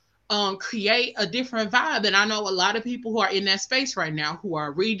to create a different vibe. And I know a lot of people who are in that space right now, who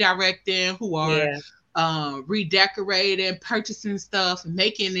are redirecting, who are redecorating, purchasing stuff,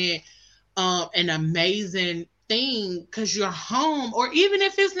 making it an amazing thing, because your home, or even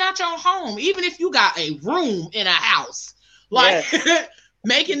if it's not your home, even if you got a room in a house, like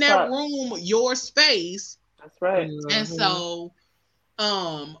making that room your space. That's right. And so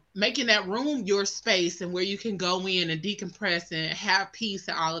making that room your space, and where you can go in and decompress and have peace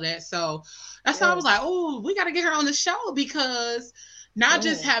and all of that. So that's why I was like, oh, we got to get her on the show, because not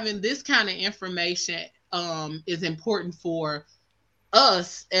just having this kind of information is important for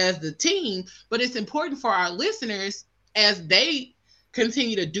us as the team, but it's important for our listeners as they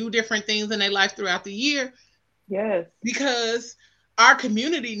continue to do different things in their life throughout the year. Yes. Because our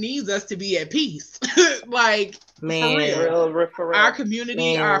community needs us to be at peace. Like, Man. for real. Our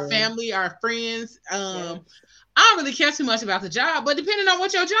community, our family, our friends. I don't really care too much about the job, but depending on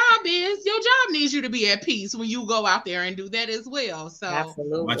what your job is, your job needs you to be at peace when you go out there and do that as well. So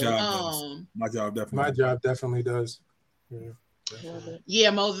absolutely, my job definitely does. Yeah,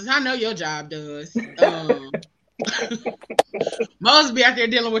 Moses, I know your job does. Moses be out there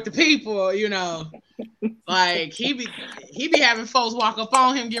dealing with the people, like he be having folks walk up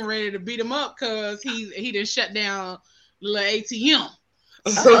on him getting ready to beat him up because he done shut down the little ATM.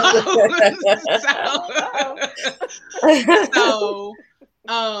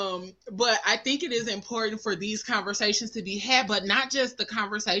 But I think it is important for these conversations to be had, but not just the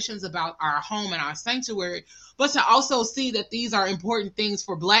conversations about our home and our sanctuary, but to also see that these are important things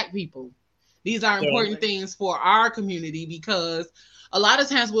for Black people. These are important things for our community, because a lot of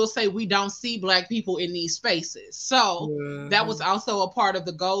times we'll say we don't see Black people in these spaces. So that was also a part of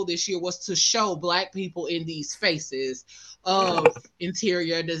the goal this year, was to show Black people in these spaces of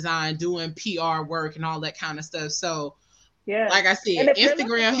interior design, doing PR work and all that kind of stuff. So like I said,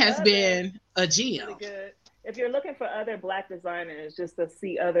 Instagram has been a gem. Really good. If you're looking for other Black designers, just to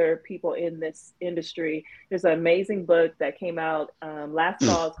see other people in this industry, there's an amazing book that came out last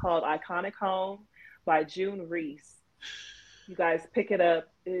fall. It's called Iconic Home by June Reese. You guys pick it up.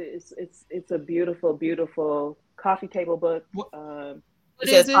 It's a beautiful, beautiful coffee table book. What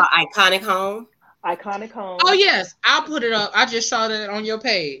is it? Iconic Home. Iconic Home. Oh yes, I'll put it up. I just saw that on your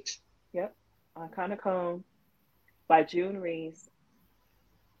page. Yep, Iconic Home by June Reese.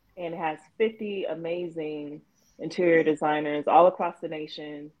 And has 50 amazing interior designers all across the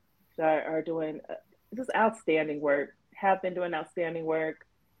nation. It's that are doing just outstanding work, have been doing outstanding work.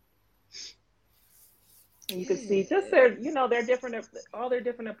 And you can see just their, their different, all their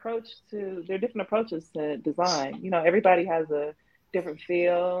different approaches to design. Everybody has a different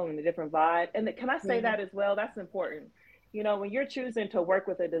feel and a different vibe. And can I say that as well? That's important. When you're choosing to work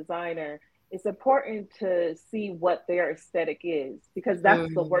with a designer, it's important to see what their aesthetic is, because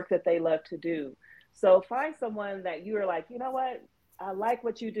that's the work that they love to do. So find someone that you're like, you know what, I like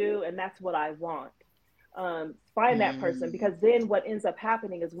what you do, and that's what I want. Find that person, because then what ends up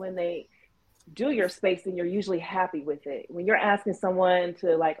happening is when they do your space, and you're usually happy with it. When you're asking someone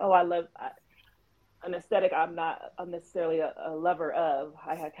to like, oh, I love an aesthetic I'm necessarily a lover of,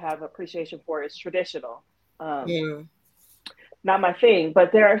 I have appreciation for, is traditional. Not my thing,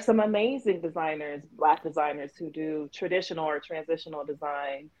 but there are some amazing designers, Black designers, who do traditional or transitional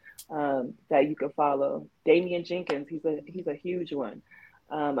design that you can follow. Damian Jenkins, he's a huge one,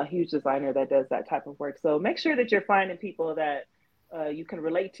 a huge designer that does that type of work. So make sure that you're finding people that you can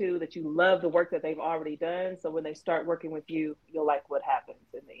relate to, that you love the work that they've already done. So when they start working with you, you'll like what happens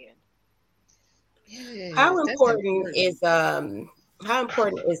in the end. Yes, how important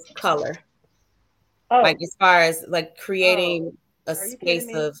is color? Oh, like as far as like creating a space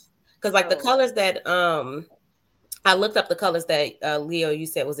of, because like the colors that I looked up the colors that Leo, you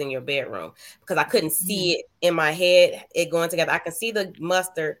said was in your bedroom, because I couldn't see it in my head, it going together. I can see the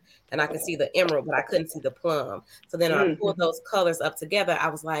mustard and I can see the emerald, but I couldn't see the plum. So then I pulled those colors up together. I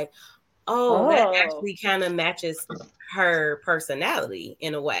was like, that actually kind of matches her personality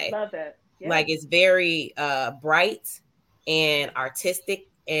in a way. Love it. Yeah. Like it's very bright and artistic,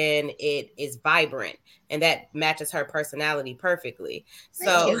 and it is vibrant, and that matches her personality perfectly.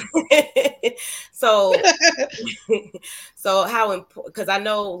 So so how important, because I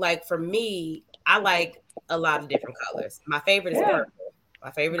know, like for me, I like a lot of different colors. My favorite is purple.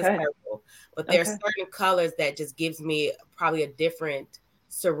 Is purple, but there's certain colors that just gives me probably a different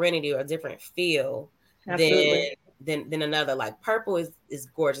serenity or a different feel than another. Like purple is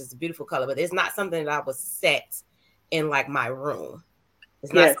gorgeous, it's a beautiful color, but it's not something that I was set in like my room.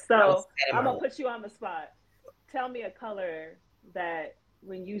 So I'm gonna put you on the spot. Tell me a color that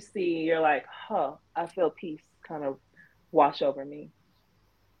when you see, you're like, I feel peace kind of wash over me.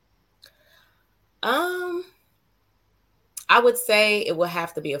 I would say it would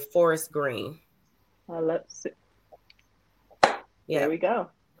have to be a forest green. Let's see. There we go.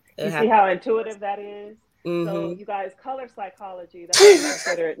 You see how intuitive that is? So you guys, color psychology, that's what I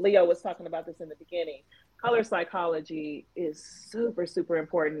consider. Leo was talking about this in the beginning. Color psychology is super, super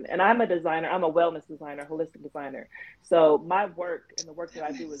important. And I'm a designer. I'm a wellness designer, holistic designer. So my work and the work that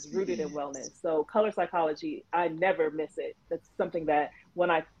I do is rooted in wellness. So color psychology, I never miss it. That's something that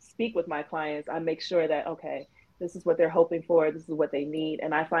when I speak with my clients, I make sure that, okay, this is what they're hoping for. This is what they need.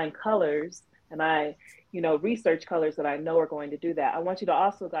 And I find colors, and I, research colors that I know are going to do that. I want you to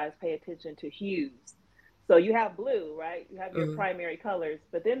also, guys, pay attention to hues. So you have blue, right? You have your primary colors,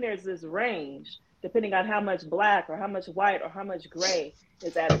 but then there's this range, depending on how much black or how much white or how much gray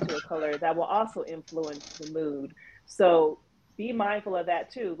is added to a color, that will also influence the mood. So be mindful of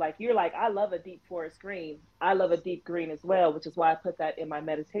that too. Like you're like, I love a deep forest green. I love a deep green as well, which is why I put that in my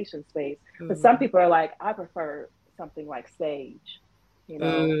meditation space. But some people are like, I prefer something like sage. You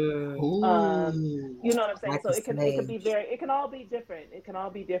know what I'm saying? So it can all be different. It can all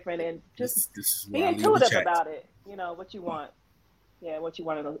be different, and just be intuitive about it. What you want. Yeah, what you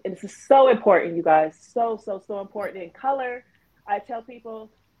want to know. And this is so important, you guys. So important. And color, I tell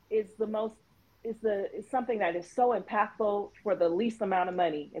people, is something that is so impactful for the least amount of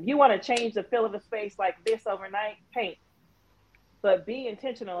money. If you want to change the feel of a space like this overnight, paint. But be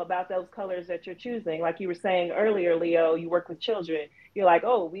intentional about those colors that you're choosing. Like you were saying earlier, Leo, you work with children. You're like,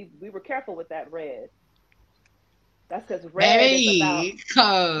 we were careful with that red. That's because red is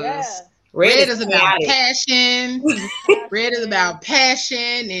about passion. Red is about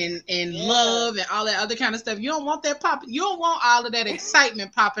passion and love and all that other kind of stuff. You don't want that popping. You don't want all of that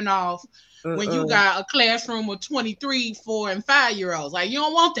excitement popping off when you got a classroom of 23, 4, and 5-year-olds. Like you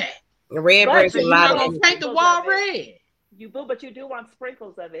don't want that. Red brings a lot of paint the wall red. But you do want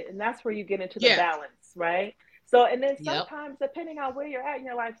sprinkles of it, and that's where you get into the balance, right? So, and then sometimes, depending on where you're at in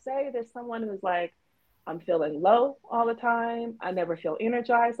your life, say there's someone who's like, I'm feeling low all the time. I never feel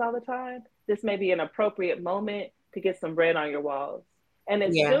energized all the time. This may be an appropriate moment to get some red on your walls. And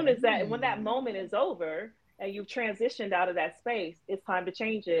as soon as when that moment is over and you've transitioned out of that space, it's time to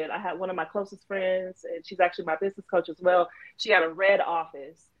change it. I had one of my closest friends, and she's actually my business coach as well. She had a red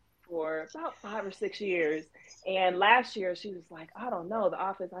office for about 5 or 6 years. And last year she was like, I don't know, the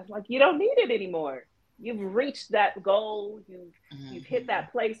office. I was like, you don't need it anymore. you've reached that goal. You've hit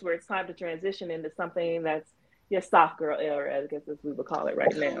that place where it's time to transition into something that's your soft girl era, I guess as we would call it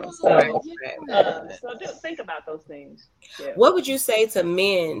right now. So, so just think about those things. Yeah. What would you say to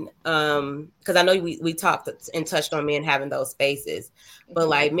men? Because I know we talked and touched on men having those spaces, but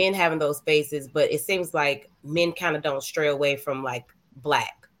like men having those spaces, but it seems like men kind of don't stray away from like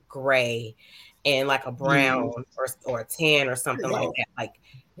black, gray, and like a brown or a tan or something like that. Like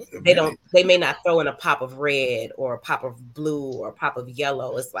they may not throw in a pop of red or a pop of blue or a pop of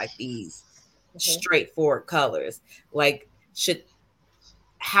yellow. It's like these straightforward colors. Like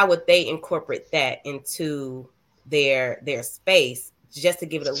how would they incorporate that into their space just to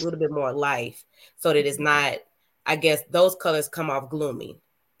give it a little bit more life so that it's not, I guess those colors come off gloomy,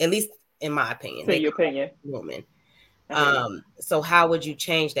 at least in my opinion. In your opinion. Gloomy. So how would you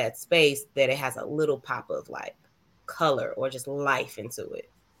change that space that it has a little pop of like color or just life into it?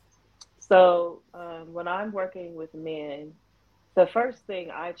 So when I'm working with men, the first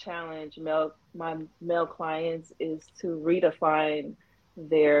thing I challenge my male clients is to redefine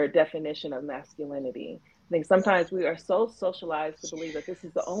their definition of masculinity. I think sometimes we are so socialized to believe that this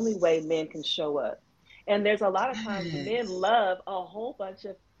is the only way men can show up. And there's a lot of times men love a whole bunch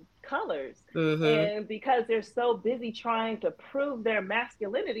of colors. And because they're so busy trying to prove their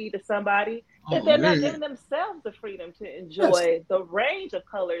masculinity to somebody, that they're not giving themselves the freedom to enjoy the range of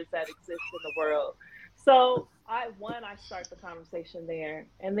colors that exist in the world. So I start the conversation there.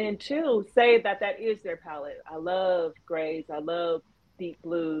 And then two, say that is their palette. I love grays. I love deep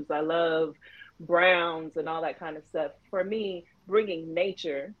blues. I love browns and all that kind of stuff. For me, bringing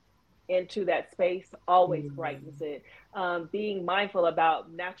nature into that space always brightens it. Being mindful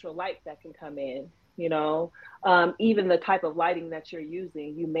about natural light that can come in, even the type of lighting that you're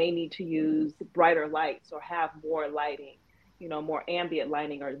using, you may need to use brighter lights or have more lighting, more ambient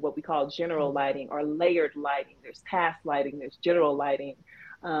lighting or what we call general lighting or layered lighting. There's task lighting, there's general lighting,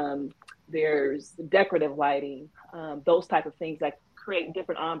 there's decorative lighting, those type of things that create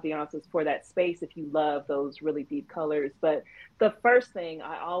different ambiances for that space if you love those really deep colors. But the first thing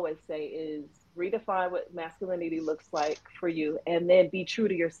I always say is redefine what masculinity looks like for you, and then be true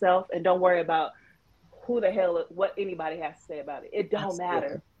to yourself and don't worry about what anybody has to say about it. It don't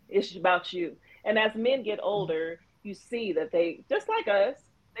matter. It's about you. And as men get older, you see that they, just like us,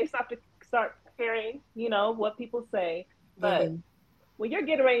 they start caring, what people say. But when you're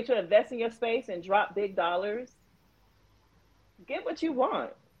getting ready to invest in your space and drop big dollars, get what you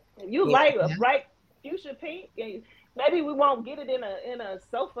want. If you like a bright fuchsia pink, maybe we won't get it in a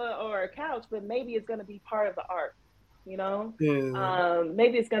sofa or a couch, but maybe it's going to be part of the art.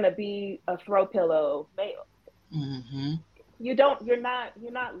 Maybe it's going to be a throw pillow. You're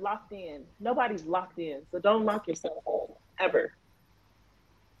not locked in. Nobody's locked in, so don't lock yourself in ever.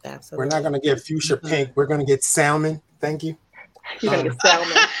 Absolutely. We're not going to get fuchsia pink. We're going to get salmon. Thank you. You're going to get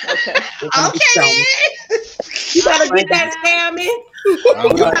salmon. Okay. Okay. You better get that salmon.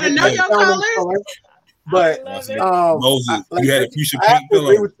 You gotta know your colors. But Moses, like, you had a fuchsia pink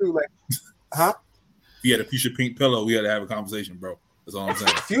pillow. With you, huh? If you had a fuchsia pink pillow, we had to have a conversation, bro. That's all I'm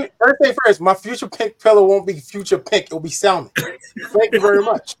saying. First thing first, my fuchsia pink pillow won't be fuchsia pink. It'll be salmon. Thank you very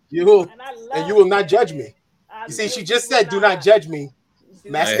much. You will not judge me. You see, she just said, "Do not judge me."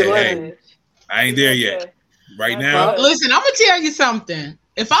 Masculinity. Hey. I ain't there yet. Right now. Listen, I'm gonna tell you something.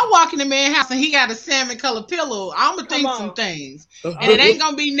 If I walk in the man's house and he got a salmon colored pillow, I'm gonna think some things, and it ain't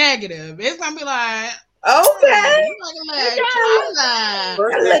gonna be negative. It's gonna be like, okay.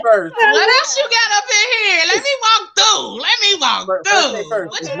 First. What else you got up in here? Let me walk through.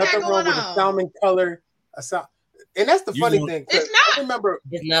 First. There's nothing wrong with a salmon color. And that's the funny thing. It's not. I remember,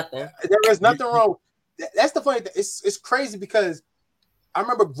 it's nothing. There is nothing wrong. That's the funny thing. It's crazy because I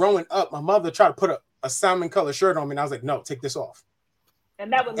remember growing up, my mother tried to put a salmon color shirt on me, and I was like, "No, take this off." And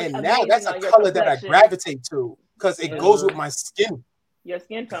now that's a color that I gravitate to because it goes with my skin. Your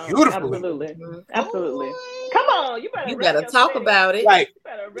skin tone. Beautifully. Absolutely. Come on, you better talk about it. Like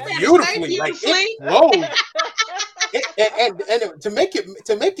beautifully. Like it glows. and to make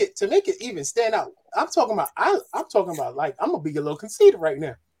it even stand out, I'm talking about like I'm gonna be a little conceited right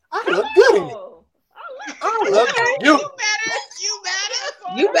now. I look good in it. I look good.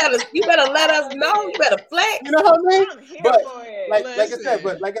 You better let us know. You better flex. You know what I mean?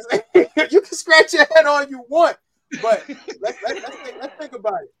 But like I said, you can scratch your head all you want. But let's think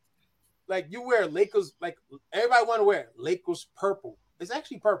about it. Like you wear Lakers, like everybody want to wear Lakers purple. It's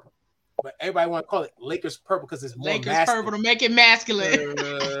actually purple, but everybody want to call it Lakers purple because it's more Lakers masculine. purple to make it masculine.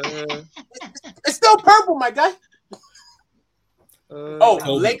 It's still purple, my guy.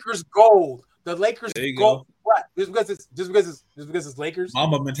 Lakers gold. The Lakers gold. What? Just because it's Lakers.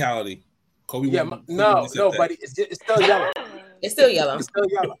 Mamba mentality. Kobe Yeah, won't no, accept that. buddy. It's still yellow. It's still yellow. It's still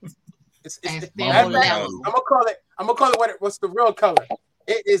yellow. It's And matter still of fact, yellow. I'm gonna call it what's the real color?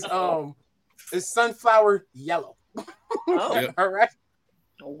 It is it's sunflower yellow. Oh, All right.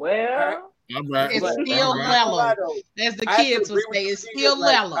 well, All right. It's But still I'm not gonna lie, yellow. though. As the I have to kids would agree with say, you, it's Kadija, still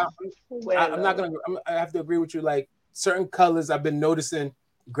like, yellow. I'm not gonna. I have to agree with you. Like certain colors, I've been noticing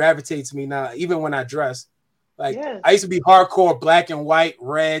gravitate to me now, even when I dress. Like Yes. I used to be hardcore black and white,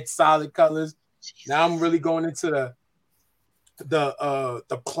 red, solid colors. Now I'm really going into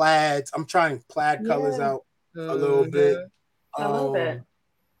the plaids. I'm trying plaid colors Yeah. out a little bit. I love that.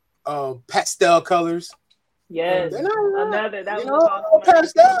 Pastel colors. Yes. They're not, Another that you was know, across my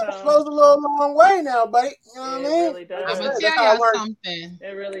pastel comfort goes a little long way now, buddy. You know what I It mean? really does. I'm gonna That's tell how I y'all learned. something.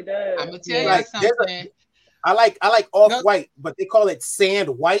 It really does. I'm gonna tell Yeah. y'all something. I like off white, but they call it sand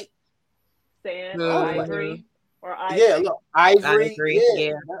white. Sand, Mhm. ivory, or ivory. Yeah, look, ivory.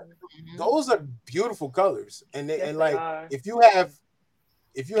 Yeah. Mhm. Those are beautiful colors, and Yes, and they like are. if you have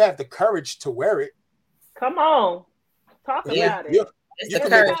the courage to wear it, Come on, talk you, about you, it. It's you the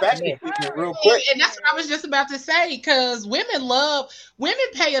can make a courage. fashion Yeah. statement real quick. And that's what I was just about to say, because women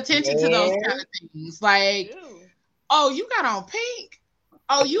pay attention to those kind of things. Like, Ew. oh, you got on pink.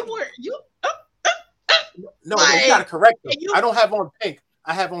 Oh, you were you No, like, you gotta correct them. you- I don't have on pink.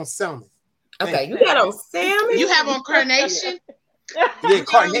 I have on salmon. Okay, you got on salmon. you have on carnation. Yeah,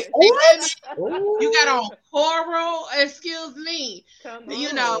 carnation. You got on coral. Excuse me. Come You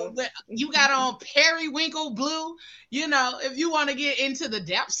on. know, you got on periwinkle blue. You know, if you want to get into the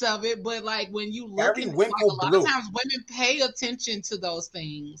depths of it, but like when you look at, like, Periwinkle a lot blue. of times women pay attention to those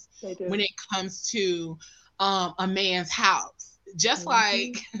things They do. when it comes to a man's house, just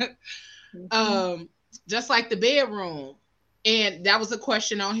like just like the bedroom. And that was a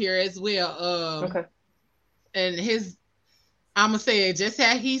question on here as well. Okay. And I'm gonna say it just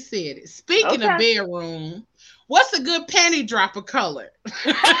how he said it. Speaking of Okay. bedroom, what's a good panty dropper color?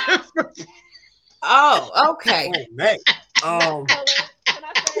 Oh, okay. Oh man. Color. Can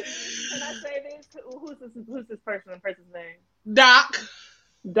I say this? Who's this person's name? Doc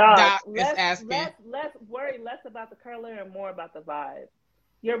Doc. is asking. Let's worry less about the color and more about the vibe.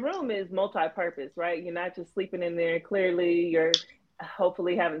 Your room is multi-purpose, right? You're not just sleeping in there. Clearly, you're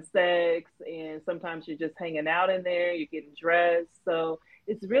hopefully having sex, and sometimes you're just hanging out in there. You're getting dressed. So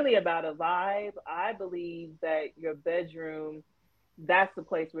it's really about a vibe. I believe that your bedroom, that's the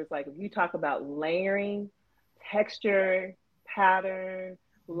place where it's like, if you talk about layering, texture, pattern,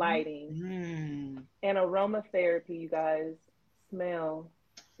 lighting, and aromatherapy, you guys, smell.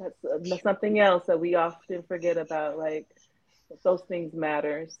 That's something else that we often forget about. Like, those things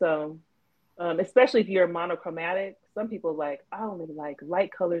matter. So especially if you're monochromatic, some people like, I only like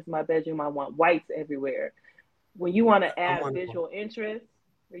light colors in my bedroom. I want whites everywhere. When you want to add visual interest,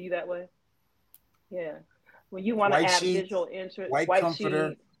 are you that way? Yeah. When you want to add visual interest, white comforter,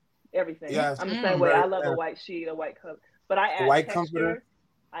 sheet, everything. Yes. I'm the same way. I love a white sheet, a white cover, but I add texture. Comforter.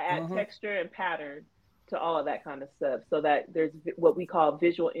 I add texture and pattern to all of that kind of stuff, so that there's what we call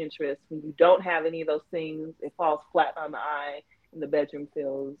visual interest. When you don't have any of those things, it falls flat on the eye, and the bedroom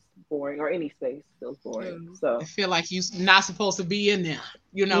feels boring, or any space feels boring. So I feel like you're not supposed to be in there.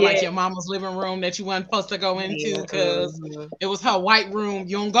 You know, like your mama's living room that you weren't supposed to go into because it was her white room.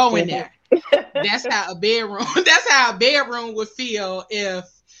 You don't go in there. That's how a bedroom. That's how a bedroom would feel if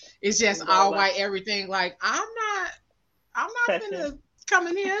it's just all white, everything. Like, I'm not gonna come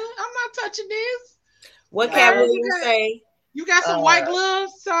in here. I'm not touching this. What Cat Williams say? You got some white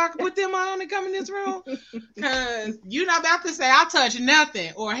gloves so I can put them on and come in this room? Because you're not about to say I touched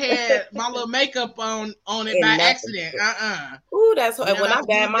nothing or had my little makeup on it by accident. Ooh, that's when I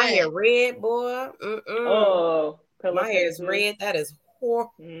dyed my hair red, boy. Oh, my hair is red. That is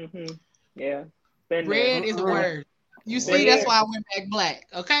horrible. Yeah. Red is the word. You see, that's why I went back black.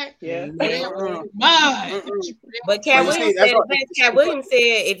 Okay. Yeah. But Cat Williams said, Cat Williams said,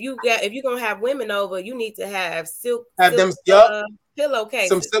 if you're gonna have women over, you need to have them pillowcases,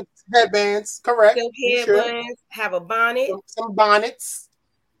 some silk headbands. Correct. Silk headbands. Have a bonnet. Some bonnets.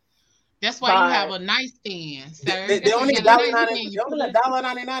 That's why you have a nightstand, sir. They only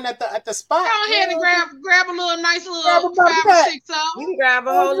 $1.99 at the spot. Go ahead and grab a little nice little 5 or 6 of them. You can grab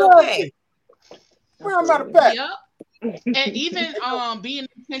a whole little pack. Where I'm out of pack. Yep. And even being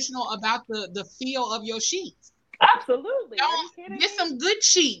intentional about the feel of your sheets. Absolutely. Don't get some good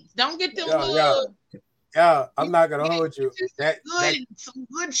sheets. Don't get them Yeah, I'm not gonna hold you. Some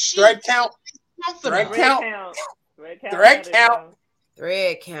good sheets. Thread count,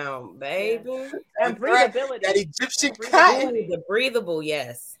 baby. And breathability. That Egyptian cotton. The breathable,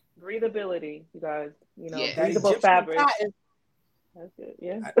 yes. Breathability, you guys. You know, yes. breathable fabric. That's it.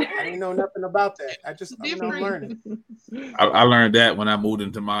 Yeah. I didn't know nothing about that. I'm learning. I learned that when I moved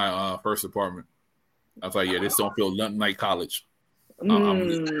into my first apartment. I was like, yeah, this don't feel nothing like college. Now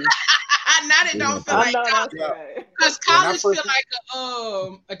it don't feel like college. Because college feel like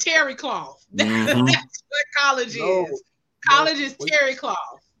a terry cloth. That's what college is. College is terry cloth.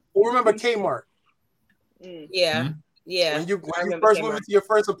 Who remember Kmart? Yeah. Yeah. When you first move into your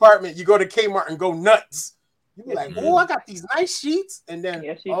first apartment, you go to Kmart and go nuts. You be like, oh, I got these nice sheets. And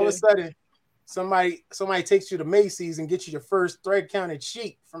then all of a sudden, somebody takes you to Macy's and gets you your first thread counted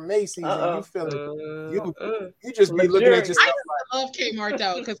sheet from Macy's, and you feel it. You just be looking at yourself. I love Kmart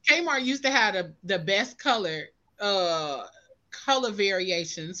though, because Kmart used to have the best color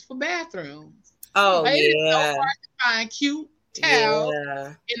variations for bathrooms. Oh, like, it's so hard to find cute towels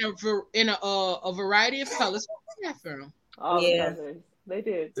in a variety of colors for the bathroom. All the colors. They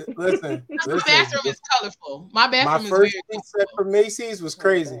did. Listen, my bathroom is colorful. My bathroom is very colorful. My first set for Macy's was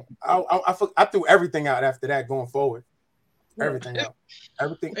crazy. I threw everything out after that going forward. Everything out.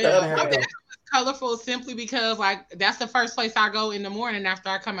 Everything. My bathroom is colorful simply because like that's the first place I go in the morning after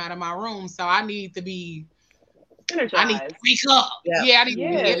I come out of my room. So I need to be energized. I need to wake up. Yeah, I need to be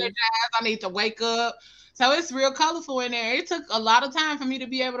energized. I need to wake up. So it's real colorful in there. It took a lot of time for me to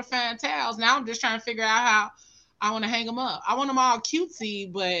be able to find towels. Now I'm just trying to figure out how I want to hang them up. I want them all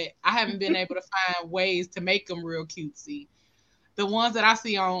cutesy, but I haven't been able to find ways to make them real cutesy. The ones that I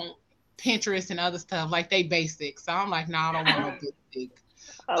see on Pinterest and other stuff, like they basic. So I'm like, no, I don't want no basic.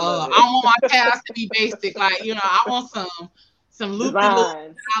 I don't want my towels to be basic. Like, I want some loopy and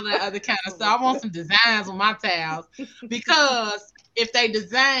all that other kind of stuff. I want some designs on my towels because if they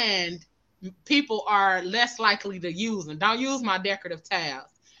designed, people are less likely to use them. Don't use my decorative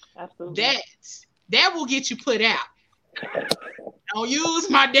towels. Absolutely. That will get you put out. Don't use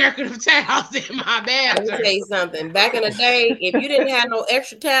my decorative towels in my bathroom. Let me tell you something. Back in the day, if you didn't have no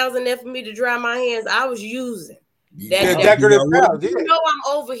extra towels in there for me to dry my hands, I was using that decorative towel. You know I'm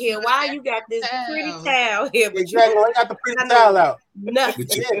over here. Why you got this pretty towel here? But exactly. I got the pretty towel out. Nothing.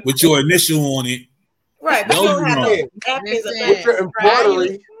 With your initial on it. Right. But you don't have no napkins with your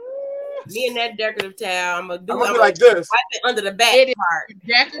embroidery. Me and that decorative towel, I'm gonna be like this. Wipe it under the back part.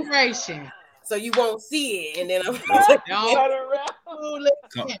 Decoration. So you won't see it, and then I'm come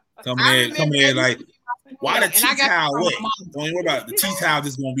in like, why the tea towel wet? Don't worry about it. The tea towel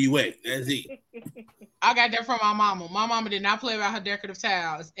just gonna be wet. That's it. I got that from my mama. My mama did not play about her decorative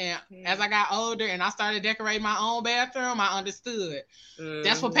towels, and as I got older and I started decorating my own bathroom, I understood.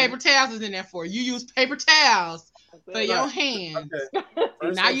 That's what paper towels is in there for. You use paper towels for your hands. Okay.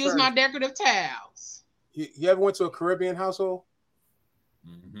 And I use my decorative towels. You ever went to a Caribbean household?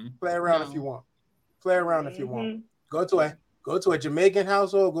 Mm-hmm. Play around if you want. Play around if you want. Go to a Jamaican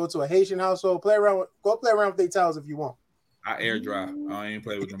household. Go to a Haitian household. Play around with their towels if you want. I air dry. I ain't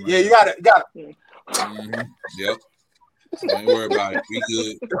play with them. Yeah, you got it. Mm-hmm. Yep. Don't worry about it. We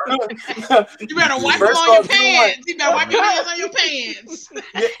good. You better wipe them on your pants. You better wipe your hands on your pants.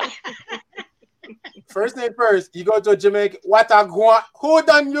 First thing first, you go to a Jamaican. Who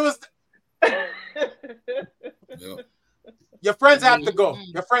done used? Yep. Your friends have to go.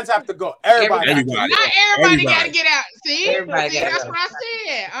 Everybody. Not everybody got to get out. See, that's what I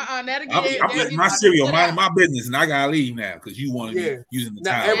said. That'll get my cereal, my business, and I gotta leave now because you want to be using the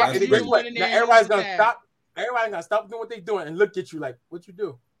towel. Everybody's gonna stop. Everybody's gonna stop doing what they're doing and look at you like, "What you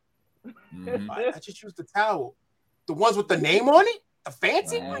do?" Mm-hmm. I just use the towel, the ones with the name on it, the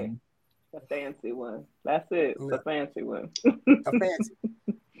fancy one. The fancy one. That's it. The fancy one. The fancy.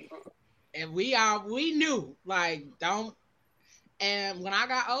 And we knew like don't. And when I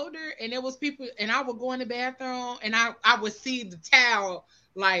got older, and there was people, and I would go in the bathroom, and I would see the towel,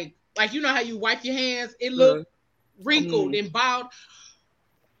 like you know how you wipe your hands, it looked wrinkled and bald.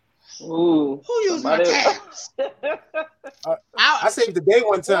 Ooh, who used my towels? I saved the day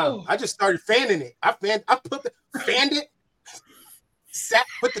one time. Ooh. I just started fanning it. fanned it,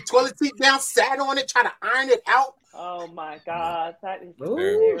 put the toilet seat down, sat on it, tried to iron it out. Oh my God, that is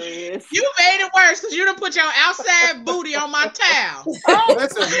hilarious. You made it worse because you done put your outside booty on my towel.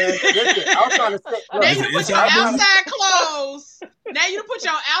 Listen, man. I was trying to say. Now you done put your outside clothes. Now you done put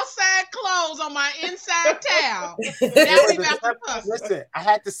your outside clothes on my inside towel. Now we about to cuss. Listen, I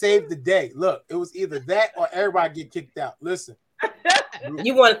had to save the day. Look, it was either that or everybody get kicked out. Listen.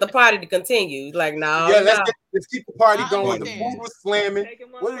 You wanted the party to continue. Like, no. Yeah, let's keep the party going. The food was slamming.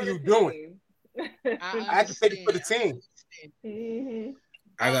 What are you doing? I had to take it for the team. Mm-hmm.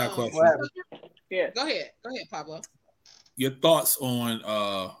 I got a question. Yeah. Go ahead, Pablo. Your thoughts on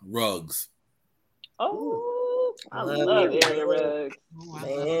rugs? Oh, I love area rugs.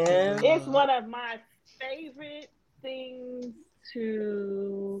 Man. It's one of my favorite things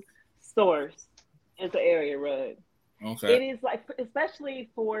to source is the area rug. Okay. It is like, especially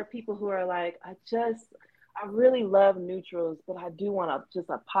for people who are like, I really love neutrals, but I do want just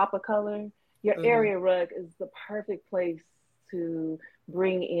a pop of color. Your area rug is the perfect place to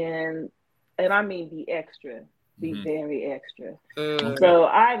bring in, and I mean be extra, be very extra. So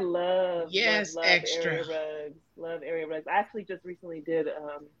I love extra. area rugs. Love area rugs. I actually just recently did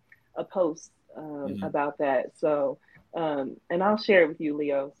a post about that. So, and I'll share it with you,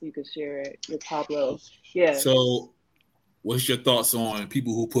 Leo, so you can share it with Pablo. Yeah. So, what's your thoughts on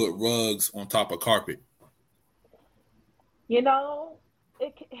people who put rugs on top of carpet? You know,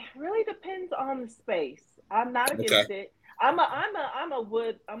 it really depends on the space. I'm not against it. I'm a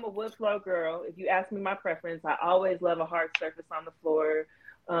wood floor girl. If you ask me my preference, I always love a hard surface on the floor,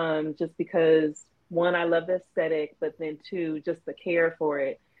 just because one, I love the aesthetic, but then two, just the care for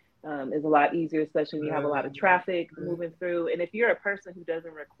it is a lot easier, especially when you have a lot of traffic moving through. And if you're a person who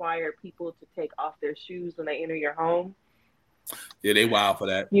doesn't require people to take off their shoes when they enter your home, yeah, they wild for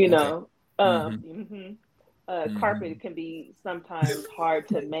that. You know, carpet can be sometimes hard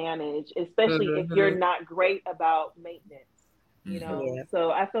to manage, especially if you're not great about maintenance. You know, so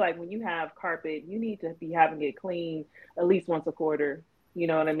I feel like when you have carpet, you need to be having it clean at least once a quarter. You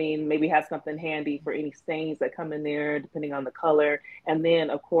know what I mean? Maybe have something handy for any stains that come in there, depending on the color. And then,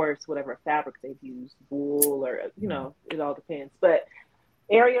 of course, whatever fabric they've used, wool or, you know, it all depends. But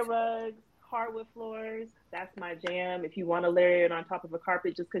area rugs, hardwood floors, that's my jam. If you want to layer it on top of a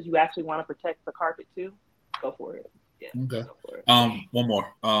carpet just because you actually want to protect the carpet too, go for it. Yeah. Okay. One more.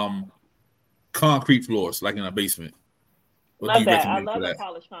 Concrete floors, like in a basement. Love that. I love a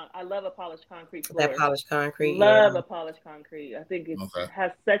polished concrete floor. That polished concrete. Love a polished concrete. I think it has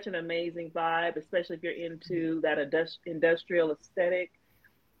such an amazing vibe, especially if you're into that industrial aesthetic.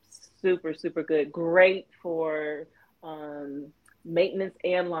 Super, super good. Great for maintenance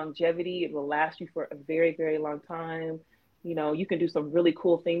and longevity. It will last you for a very, very long time. You know, you can do some really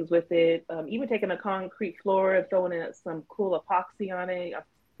cool things with it. Even taking a concrete floor and throwing in some cool epoxy on it. I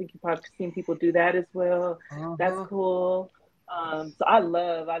think you've probably seen people do that as well. That's cool. So I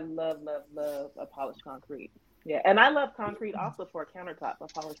love a polished concrete. Yeah, and I love concrete also for a countertop. A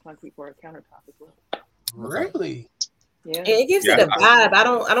polished concrete for a countertop as well. Really? Yeah. And it gives it a vibe. I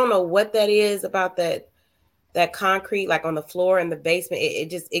don't know what that is about that concrete, like on the floor in the basement.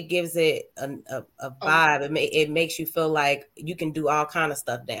 It gives it a vibe. It makes you feel like you can do all kind of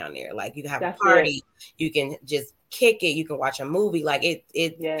stuff down there. Like you can have a party, you can just kick it, you can watch a movie. Like it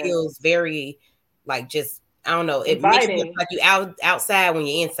feels very like just. I don't know. It makes you look like you outside when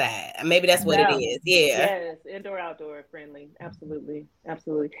you're inside. Maybe that's what it is. Yeah. Yes, indoor, outdoor friendly. Absolutely,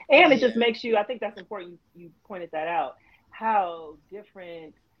 absolutely. And it just makes you. I think that's important. You pointed that out. How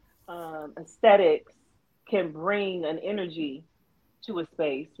different aesthetics can bring an energy to a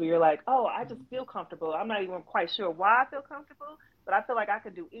space where you're like, oh, I just feel comfortable. I'm not even quite sure why I feel comfortable, but I feel like I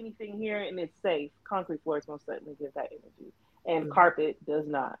can do anything here and it's safe. Concrete floors most certainly give that energy, and carpet does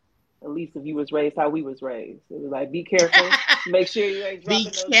not. At least if you was raised how we was raised. It was like, be careful. Make sure you ain't dropping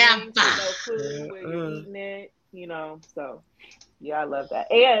no things with no food where you're eating it. You know, so yeah, I love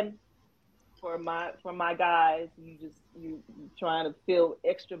that. And for my guys, you trying to feel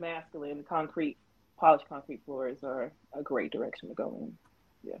extra masculine. Polished concrete floors are a great direction to go in.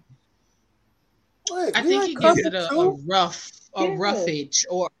 Yeah. Wait, I think he gives it a roughage or roughness.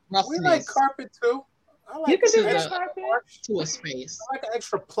 We like carpet too. I like you can do extra carpet to a space. I like an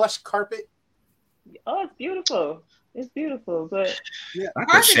extra plush carpet. Oh, it's beautiful. It's beautiful, but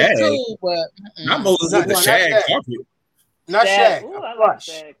carpet is cool, but not Moses with the shag carpet. Not shag. Ooh, I like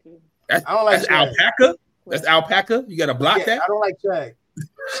shag too. I don't like shag. Alpaca. That's alpaca. You got to block that. I don't like shag.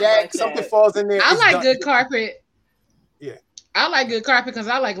 Shag, something falls in there. I like good carpet. Yeah, I like good carpet because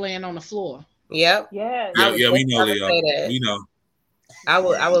I like laying on the floor. Yep. Yeah. Yeah, we know, Leo. We know. I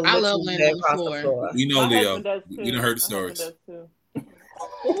would. I love laying on the floor. We know, Leo. You done heard the stories.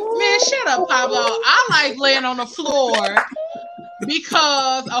 Man, shut up, Pablo. I like laying on the floor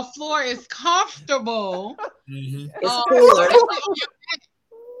because a floor is comfortable. It's cooler.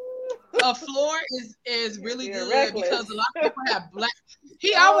 A floor is really good because a lot of people have black.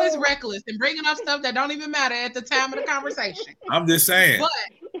 He always reckless and bringing up stuff that don't even matter at the time of the conversation. I'm just saying.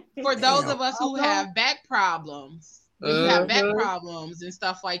 But for those of us who have back problems, you have back problems and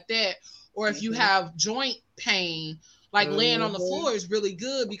stuff like that, or if you have joint pain, like laying on the floor is really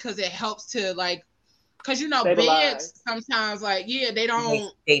good because it helps to because beds sometimes they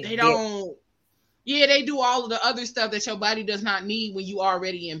don't Yeah, they do all of the other stuff that your body does not need when you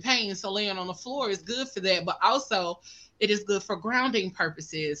already in pain. So laying on the floor is good for that, but also it is good for grounding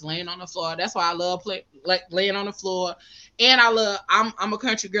purposes. Laying on the floor. That's why I love laying on the floor. And I'm a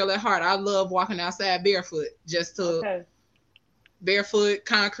country girl at heart. I love walking outside barefoot, just to barefoot,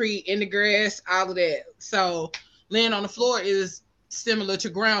 concrete, in the grass, all of that. So laying on the floor is similar to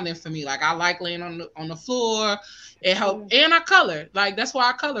grounding for me. Like I like laying on the floor. It helps, and I color. Like that's why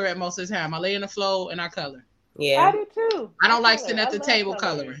I color at most of the time. I lay in the floor and I color. Yeah, I do too. I don't like sitting at the table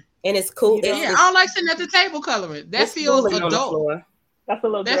coloring. And it's cool. Yeah, I don't like sitting at the table coloring. That feels adult. That's a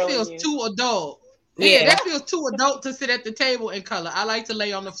little. That feels too adult. Yeah, that feels too adult to sit at the table and color. I like to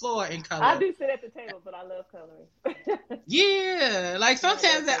lay on the floor and color. I do sit at the table, but I love coloring. Yeah, like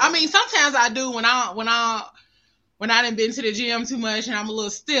sometimes sometimes I do when I done been to the gym too much and I'm a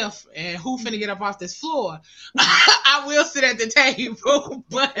little stiff and who finna get up off this floor, I will sit at the table.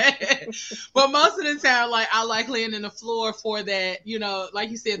 But most of the time, like I like laying in the floor for that, you know,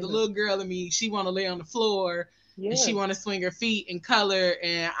 like you said, the little girl in me, she wanna lay on the floor and she wanna swing her feet and color,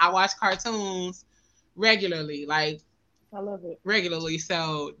 and I watch cartoons regularly, like I love it. Regularly.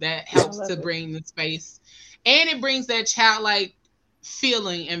 So that helps to bring the space. And it brings that childlike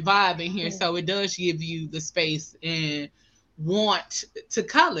feeling and vibe in here. So it does give you the space and want to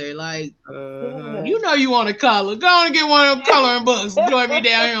color. Like, you know, you want to color. Go on and get one of them coloring books. Join me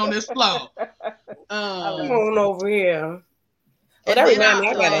down here on this floor. Come on over here. Oh, that reminds me,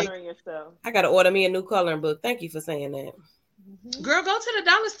 I gotta order me a new coloring book. Thank you for saying that. Girl, go to the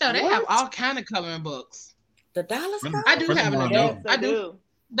dollar store. They have all kind of coloring books. The dollar store? I do have an adult. I do.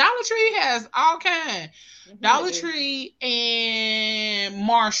 Dollar Tree has all kind. Dollar Tree and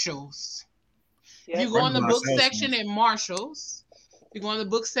Marshalls. You go in the book section in Marshalls. You go in the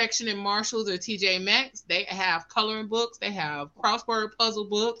book section in Marshalls or TJ Maxx. They have coloring books. They have crossword puzzle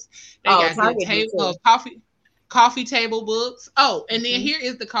books. They got good coffee table books. Oh, and then here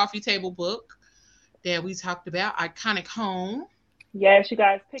is the coffee table book that we talked about, Iconic Home. Yes, you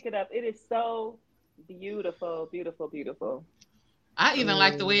guys pick it up. It is so beautiful, beautiful, beautiful. I even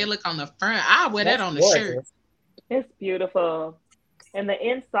like the way it look on the front. I wear that on the shirt. It's beautiful. And the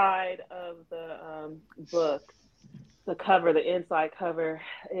inside of the book, the inside cover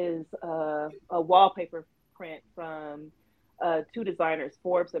is a wallpaper print from two designers,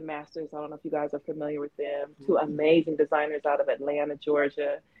 Forbes and Masters. I don't know if you guys are familiar with them. Two amazing designers out of Atlanta,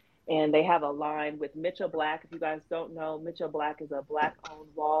 Georgia. And they have a line with Mitchell Black. If you guys don't know, Mitchell Black is a Black-owned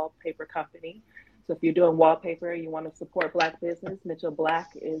wallpaper company. So if you're doing wallpaper, you want to support Black business, Mitchell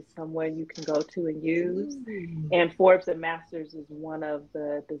Black is somewhere you can go to and use. And Forbes and Masters is one of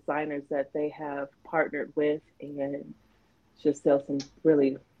the designers that they have partnered with and just sells some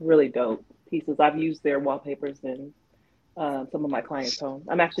really, really dope pieces. I've used their wallpapers in some of my clients' homes.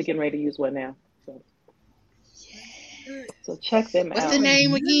 I'm actually getting ready to use one now. So check them out. What's the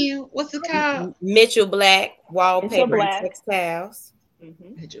name again? What's it called? Mitchell Black Wallpaper and Textiles.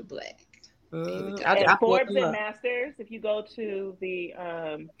 Mitchell Black. And Forbes and Masters, if you go to the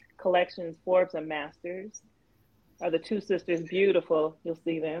collections, Forbes and Masters are the two sisters. Beautiful. You'll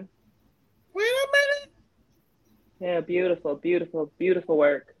see them. Wait a minute. Yeah, beautiful, beautiful, beautiful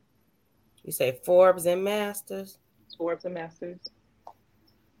work. You say Forbes and Masters? Forbes and Masters.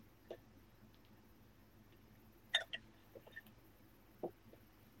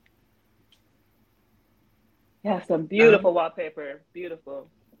 Yeah, some beautiful wallpaper. Beautiful.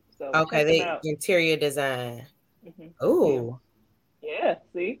 So okay, the interior design. Ooh. Yeah,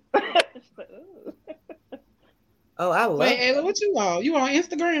 see? Oh, I love it. Ayla, what you on? You on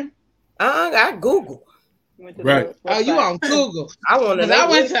Instagram? I Google. Right. Oh, you on Google? I want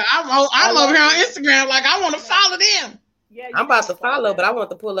to. I'm over here on Instagram. Like I want to follow them. Yeah, I'm about to follow, but I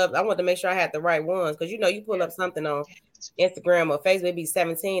want to pull up. I want to make sure I had the right ones because you pull up something on Instagram or Facebook, it'd be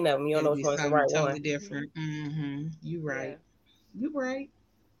 17 of them. You don't know which one's the right totally one. Different. You right. Yeah. You right.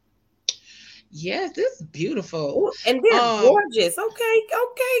 Yes, this is beautiful. Ooh, and they're gorgeous.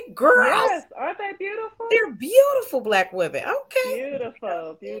 Okay, girls. Yes, aren't they beautiful? They're beautiful Black women. Okay.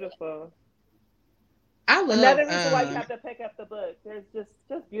 Beautiful. I love another reason why you have to pick up the book. There's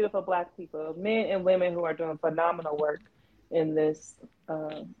just beautiful Black people, men and women who are doing phenomenal work in this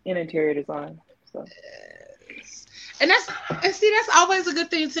in interior design. So. And that's always a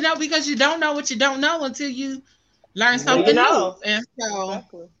good thing to know because you don't know what you don't know until you learn something new. And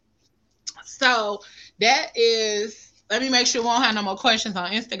so that is. Let me make sure we won't have no more questions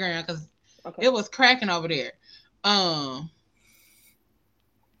on Instagram because it was cracking over there.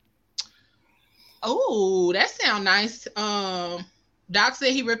 Oh, that sounds nice. Doc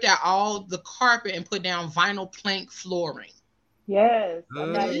said he ripped out all the carpet and put down vinyl plank flooring. Yes,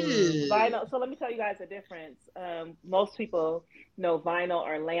 Ooh. vinyl. So let me tell you guys the difference. Most people know vinyl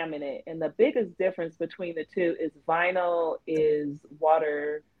or laminate, and the biggest difference between the two is vinyl is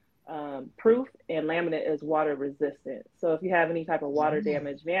water proof and laminate is water resistant. So if you have any type of water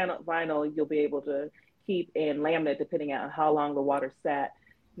damage, vinyl you'll be able to keep, and laminate, depending on how long the water sat,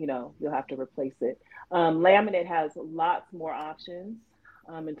 you'll have to replace it. Laminate has lots more options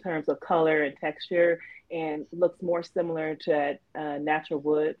in terms of color and texture, and looks more similar to natural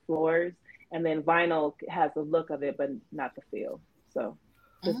wood floors. And then vinyl has the look of it, but not the feel. So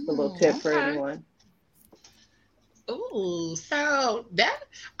just a little tip for Okay. anyone. Ooh, so that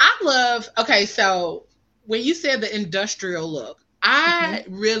I love. Okay, so when you said the industrial look, Mm-hmm. I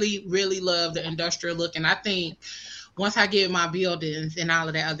really, really love the industrial look, and I think once I get my buildings and all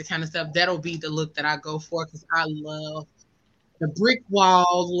of that other kind of stuff, that'll be the look that I go for because I love the brick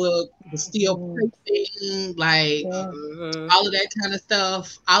wall look, the steel Mm-hmm. piping, like Yeah. all of that kind of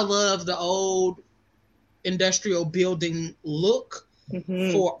stuff. I love the old industrial building look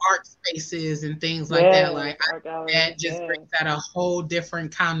Mm-hmm. for art spaces and things like that. Yes. Like Art galleries. that just Yeah. brings out a whole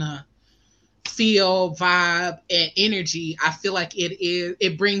different kind of feel, vibe, and energy. I feel like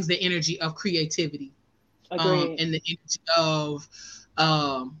it brings the energy of creativity, Agreed. and the energy of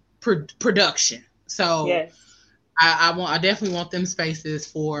production. So Yes. I definitely want them spaces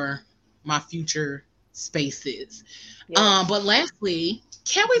for my future spaces. Yes. But lastly,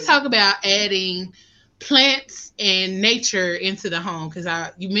 can we Mm-hmm. talk about adding plants and nature into the home? Because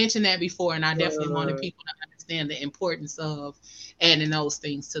you mentioned that before, and I definitely wanted people to understand the importance of adding those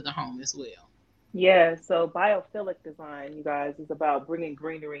things to the home as well. Yeah, so biophilic design, you guys, is about bringing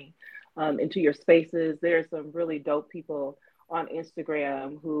greenery into your spaces. There's some really dope people on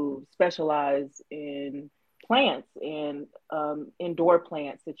Instagram who specialize in plants and indoor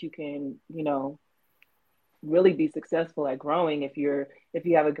plants that you can, really be successful at growing if you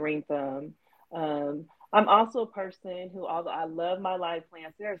have a green thumb. I'm also a person who, although I love my live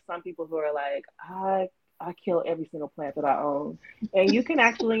plants, there are some people who are like, I kill every single plant that I own. And you can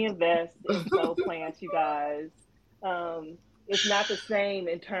actually invest in soul plants, you guys. It's not the same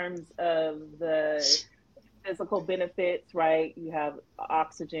in terms of the physical benefits, right? You have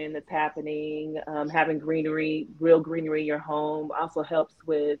oxygen that's happening, having greenery, real greenery in your home also helps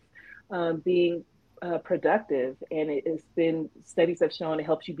with being productive. And it's been, studies have shown it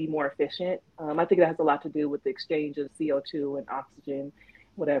helps you be more efficient. I think that has a lot to do with the exchange of CO2 and oxygen,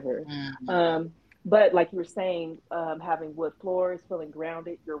 whatever. Mm. But like you were saying, having wood floors, feeling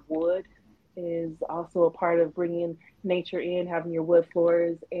grounded, your wood is also a part of bringing nature in, having your wood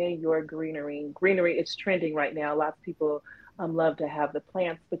floors and your greenery. Greenery is trending right now. Lots of people love to have the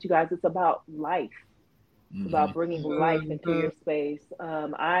plants, but you guys, it's about life. It's Mm-hmm. about bringing life into your space.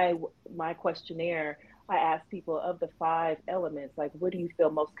 My questionnaire, I asked people of the 5 elements, like, what do you feel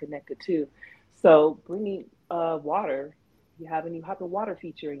most connected to? So bringing water, you have a water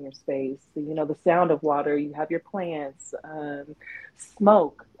feature in your space. So, the sound of water. You have your plants,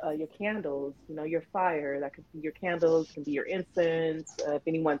 smoke, your candles. Your fire. That could be your candles, can be your incense. If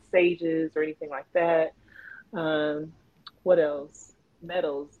anyone sages or anything like that. Um, what else?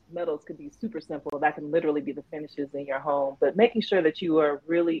 Metals could be super simple. That can literally be the finishes in your home. But making sure that you are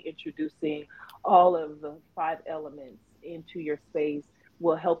really introducing all of the 5 elements into your space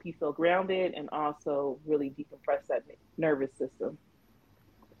will help you feel grounded and also really decompress that nervous system.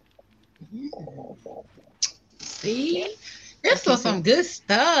 Yeah. See, this was some good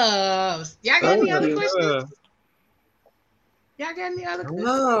stuff. Y'all got any Thank other you. questions? Y'all got any other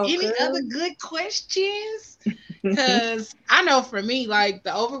good questions? Because I know for me, like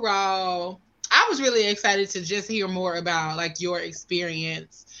the overall, I was really excited to just hear more about like your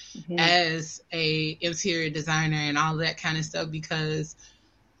experience Mhm. as a interior designer and all that kind of stuff. Because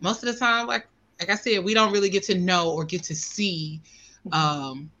most of the time, like I said, we don't really get to know or get to see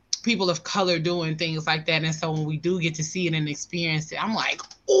um, people of color doing things like that. And so when we do get to see it and experience it, I'm like,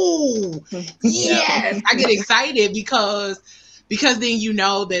 oh yes, I get excited because then you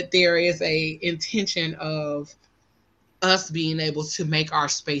know that there is a intention of us being able to make our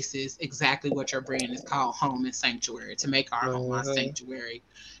spaces exactly what your brand is called, home and sanctuary, to make our home our sanctuary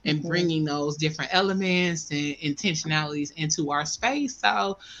and Mhm. bringing those different elements and intentionalities into our space.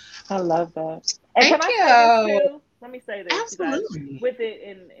 So I love that. And can thank I say this you. too? Let me say this, you guys, Absolutely. with it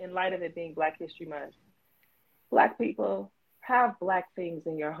in light of it being Black History Month. Black people, have Black things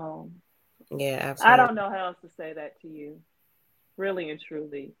in your home. Yeah, I absolutely. don't know how else to say that to you. Really and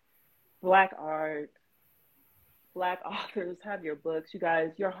truly. Black art, Black authors, have your books. You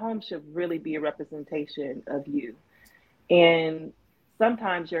guys, your home should really be a representation of you. And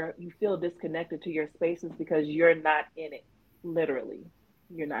sometimes you feel disconnected to your spaces because you're not in it. literally.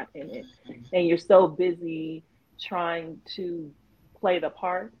 You're not in it. And you're so busy trying to play the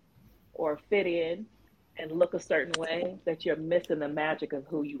part or fit in and look a certain way that you're missing the magic of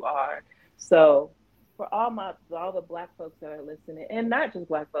who you are. So for all the Black folks that are listening, and not just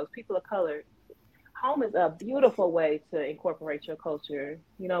Black folks, people of color, home is a beautiful way to incorporate your culture.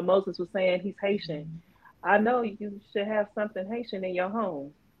 You know, Moses was saying he's Haitian. I know you should have something Haitian in your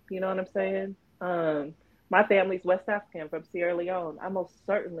home. You know what I'm saying? My family's West African from Sierra Leone. I most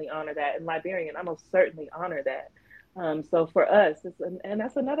certainly honor that. And Liberian, I most certainly honor that. So for us, and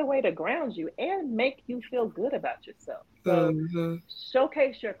that's another way to ground you and make you feel good about yourself. So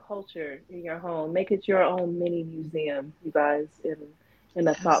showcase your culture in your home. Make it your own mini museum, you guys, in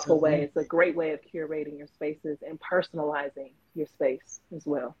a thoughtful way. It's a great way of curating your spaces and personalizing your space as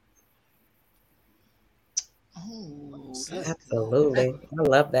well. Oh, absolutely. I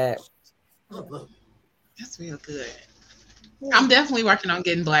love that. That's real good. I'm definitely working on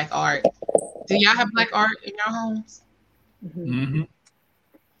getting Black art. Do y'all have Black art in your homes? Mm-hmm.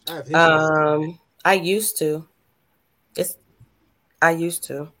 I used to. I used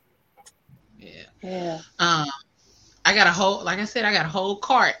to. Yeah. I got a whole, like I said, I got a whole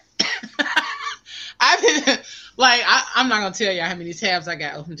cart. I've been like, I'm not gonna tell y'all how many tabs I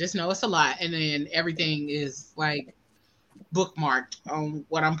got open. Just know it's a lot, and then everything is like bookmarked on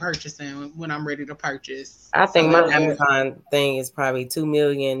what I'm purchasing when I'm ready to purchase. I think my Amazon thing is probably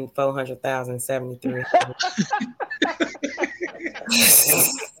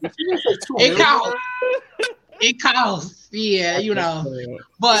 2,400,073. It costs, yeah, you know.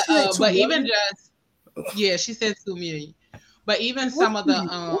 But even just, yeah, she said 2 million. But even some of the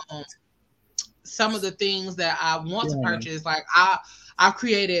things that I want to purchase, like I've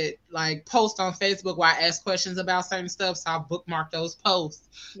created like posts on Facebook where I ask questions about certain stuff, so I bookmark those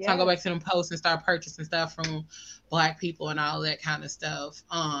posts. So I go back to them posts and start purchasing stuff from Black people and all that kind of stuff.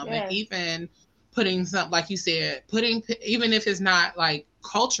 And even putting something, like you said, even if it's not like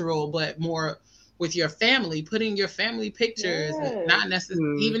cultural, but more with your family, putting your family pictures, not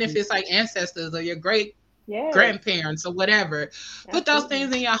necessarily, even if it's like ancestors or your great grandparents or whatever. Put those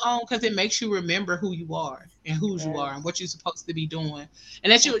things in your home because it makes you remember who you are and whose you are and what you're supposed to be doing,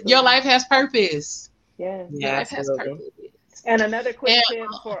 and that your life has purpose. Your life has purpose. And another quick tip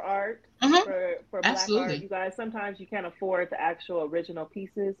for art, for Black art, you guys, sometimes you can't afford the actual original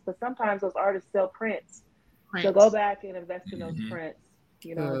pieces, but sometimes those artists sell prints. So go back and invest in those prints.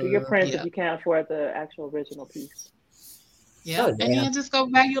 You know, do your prints if you can't afford the actual original piece. Yeah, and then just go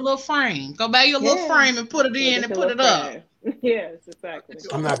buy your little frame. Go buy your little frame and put it in and put it up. Yes, exactly.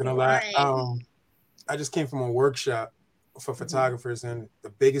 I'm not gonna lie. I just came from a workshop for photographers, and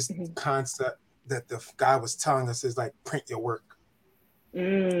the biggest concept that the guy was telling us is like print your work.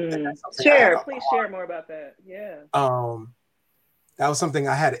 Please share more about that. Yeah. That was something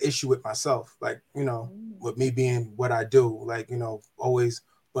I had an issue with myself, like, you know, with me being what I do, like, you know, always.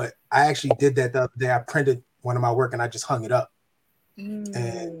 But I actually did that the other day. I printed one of my work and I just hung it up. And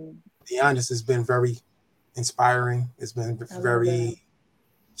to be honest, it's been very inspiring. It's been very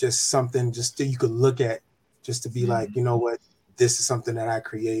just something just that you could look at, just to be like, you know what, this is something that I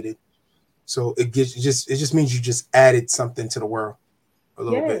created. So it just means you just added something to the world a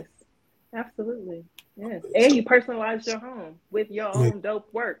little bit. Absolutely. Yes. And you personalize your home with your own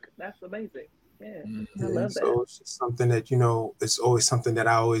dope work. That's amazing. Yeah. I love that. So it's just something that, you know, it's always something that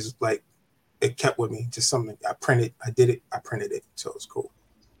I always like, it kept with me. Just something I printed, I did it, I printed it. So it's cool.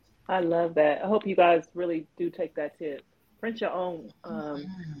 I love that. I hope you guys really do take that tip. Print your own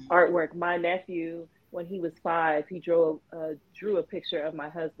artwork. My nephew, when he was 5, he drew a picture of my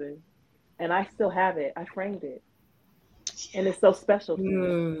husband, and I still have it. I framed it. And it's so special to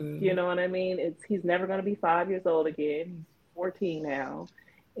me. You know what I mean? He's never going to be 5 years old again. He's 14 now.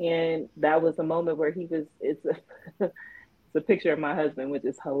 And that was a moment where it's a picture of my husband, which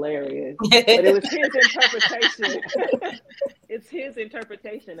is hilarious. But it was his interpretation. It's his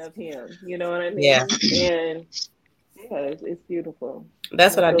interpretation of him. You know what I mean? Yeah. And it's beautiful.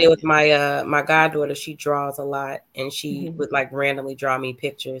 That's what I did with my goddaughter. She draws a lot, and she would like randomly draw me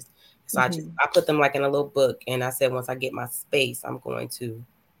pictures. So I put them like in a little book, and I said once I get my space, I'm going to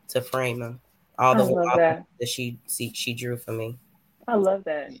frame them. All that she drew for me. I love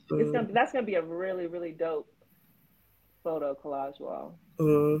that. That's gonna be a really, really dope photo collage wall.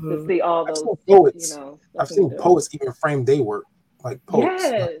 To see all those poets. You know, I've seen poets even frame their work, like poets.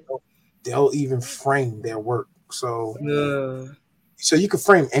 Like, they'll even frame their work. So you can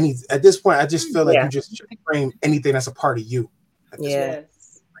frame any. At this point, I just feel like you just should frame anything that's a part of you. Yes.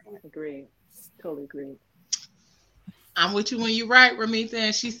 Agreed. Totally agreed. I'm with you when you're right, Ramita.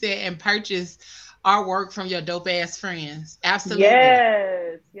 And she said, and purchase artwork from your dope ass friends. Absolutely.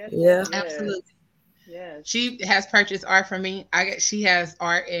 Yes. Yeah. Absolutely. Yes. She has purchased art from me. She has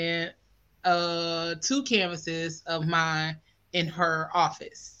art in 2 canvases of mine in her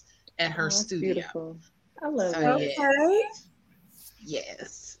office at her studio. Beautiful. I love So that. Okay.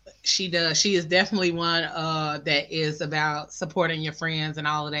 yes, she does. She is definitely one that is about supporting your friends and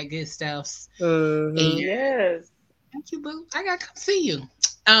all of that good stuff. Mm-hmm. And Yes. thank you, boo. I gotta come see you.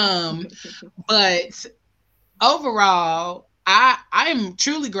 But overall, I am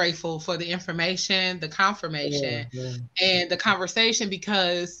truly grateful for the information, the confirmation, and the conversation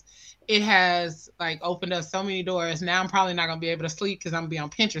because it has like opened up so many doors. Now I'm probably not gonna be able to sleep because I'm gonna be on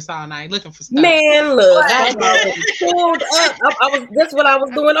Pinterest all night looking for stuff. Man, look, I'm already pulled up. That's what I was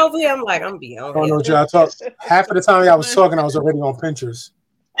doing over here. I'm like, I'm be on. I don't know what y'all talk. Half of the time y'all was talking, I was already on Pinterest.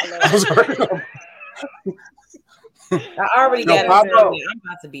 I was already on. I already got it. I'm about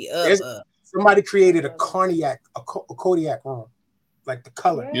to be up. Somebody created a Kodiak room, like the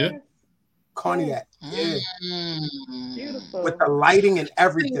color. Yeah. Cognac. Yeah. Beautiful. With the lighting and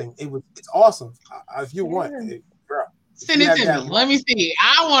everything. It's awesome. If you want, girl. Send it to me. Let me see it.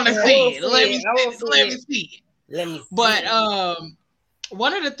 I want to see it. Let me see it. But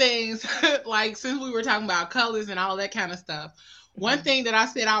one of the things, like since we were talking about colors and all that kind of stuff, one thing that I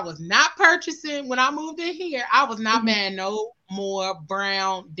said I was not purchasing when I moved in here, I was not buying no more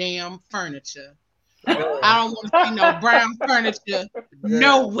brown damn furniture. I don't want to see no brown furniture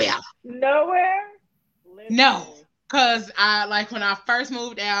nowhere. Nowhere? No. Cause I like when I first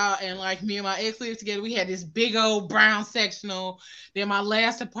moved out and like me and my ex lived together, we had this big old brown sectional. Then my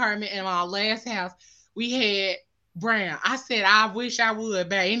last apartment and my last house, we had brown. I said I wish I would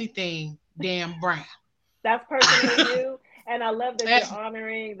buy anything damn brown. That's personally you. And I love that you're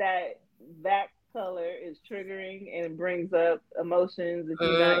honoring that color is triggering and brings up emotions that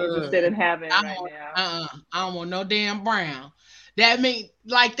you're not interested in having right now. I don't want no damn brown. That mean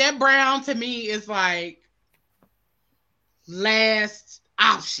like that brown to me is like last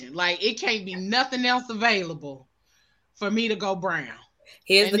option. Like it can't be nothing else available for me to go brown.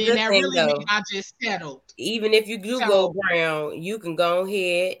 Here's the good thing really though. I just settled. Even if you do go brown, you can go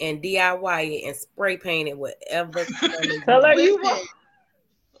ahead and DIY it and spray paint it whatever color you want.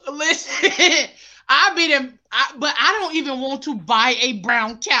 Listen, but I don't even want to buy a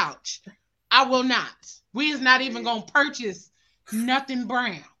brown couch. I will not. We is not even gonna purchase nothing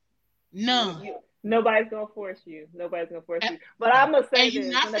brown. None. Nobody's gonna force you. But I'm gonna say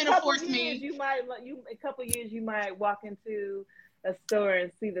this: not in a couple force me. A couple years, you might walk into a store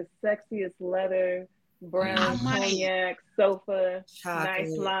and see the sexiest leather brown cognac sofa,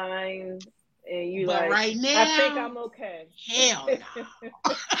 nice lines. And you but like, right now, I think I'm okay. Hell no.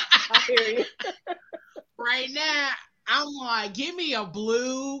 I hear you. Right now, I'm like, give me a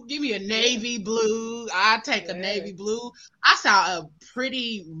blue, give me a navy blue. I'll take a navy blue. I saw a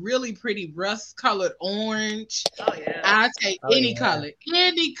really pretty rust-colored orange. Oh yeah. I'll take any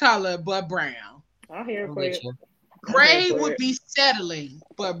color but brown. I'll hear it for you. Gray would be settling,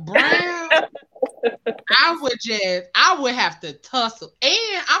 but brown, I would have to tussle.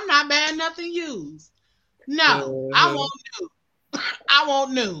 And I'm not buying nothing used. No, I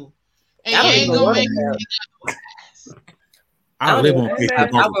want new. And you ain't gonna make me I live on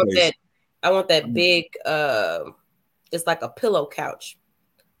Facebook Marketplace. I want that big it's like a pillow couch.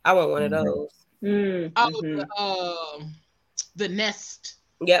 I want one of those. The Nest.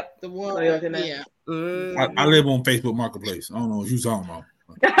 Yep. The one. Yeah. I live on Facebook Marketplace. I don't know what you're talking about.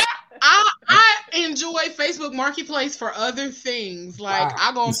 I enjoy Facebook Marketplace for other things. Like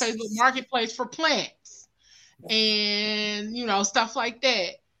I go on Facebook Marketplace for plants and stuff like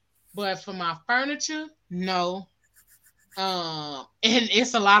that. But for my furniture, no. And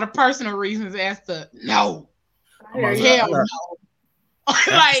it's a lot of personal reasons as to no. Hell no.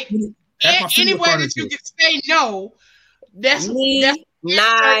 Like any way that you can say no, that's nay.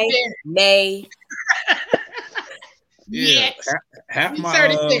 Yeah. Half my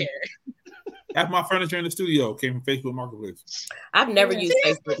furniture in the studio came from Facebook Marketplace. I've never used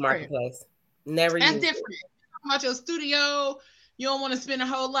Facebook Marketplace. Never used it. That's different. About your studio, you don't want to spend a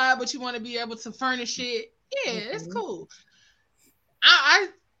whole lot, but you want to be able to furnish it. Yeah, it's cool. I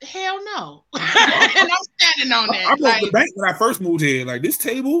hell no. And I'm standing on that. I broke the bank when I first moved here. Like this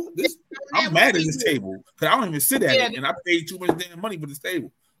table, I'm mad at this table because I don't even sit at it, and I paid too much damn money for this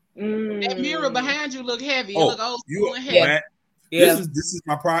table. That mirror behind you look heavy. It look old school and heavy. Yeah. This is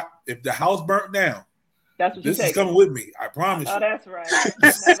my pride. If the house burnt down, that's what this is coming with me. I promise you. Oh, that's right.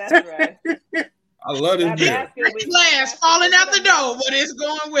 That's right. I love this mirror. Glass falling out the door, but it's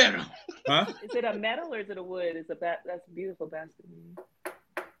going with them. Huh? Is it a metal or is it a wood? That's a beautiful basket.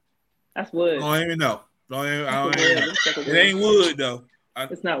 That's wood. Don't even know. It ain't wood though.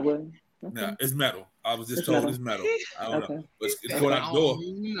 It's not wood. Okay. No, it's metal. I was just told it's metal. I don't know. It's going out the door.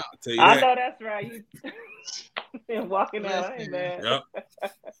 I'll tell you I know that's right. You walking out, ain't man.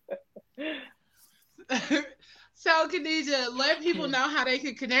 Yep. So, Kadija, let people know how they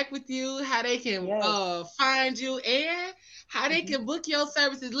can connect with you, how they can find you, and how they can book your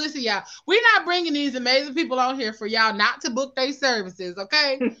services. Listen, y'all, we're not bringing these amazing people on here for y'all not to book their services,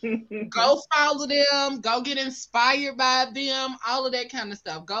 okay? Go follow them. Go get inspired by them, all of that kind of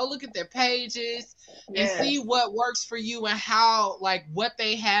stuff. Go look at their pages and see what works for you and how, like, what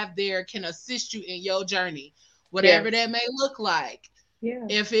they have there can assist you in your journey, whatever that may look like. Yeah.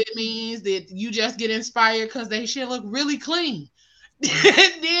 If it means that you just get inspired because they should look really clean,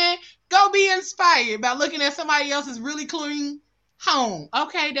 then go be inspired by looking at somebody else's really clean home.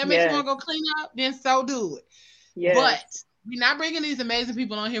 Okay, that makes you want to go clean up, then so do it. Yes. But we're not bringing these amazing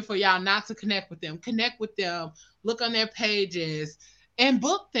people on here for y'all not to connect with them. Connect with them, look on their pages, and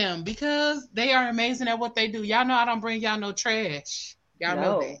book them because they are amazing at what they do. Y'all know I don't bring y'all no trash. Y'all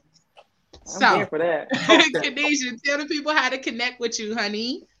know that. I'm here for that. Kadija, tell the people how to connect with you,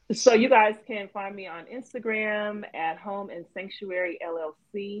 honey. So you guys can find me on Instagram at Home and Sanctuary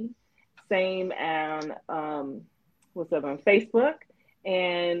LLC. Same on on Facebook.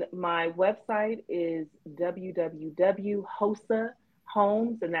 And my website is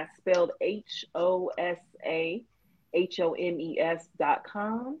www.hosahomes, and that's spelled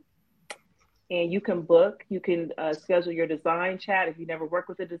HOSAHOMES.com. And you can book, you can schedule your design chat if you never worked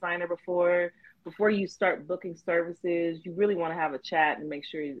with a designer before. Before you start booking services, you really want to have a chat and make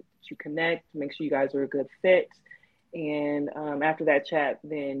sure that you connect, make sure you guys are a good fit. And after that chat,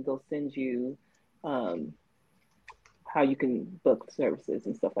 then they'll send you how you can book services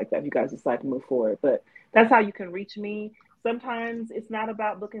and stuff like that if you guys decide to move forward. But that's how you can reach me. Sometimes it's not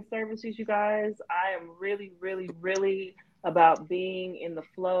about booking services, you guys. I am really, really, really about being in the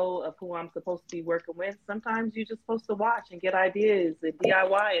flow of who I'm supposed to be working with. Sometimes you're just supposed to watch and get ideas and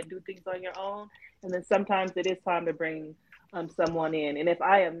DIY and do things on your own. And then sometimes it is time to bring someone in. And if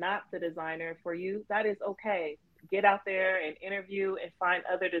I am not the designer for you, that is okay. Get out there and interview and find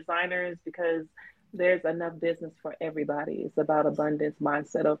other designers because there's enough business for everybody. It's about abundance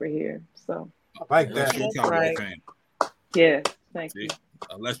mindset over here. So I like that. Cowboy fan. Yeah, thank you.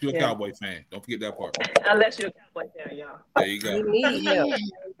 Unless you're a Cowboy fan. Don't forget that part. Unless you're a Cowboy fan, y'all. There you go. You need help.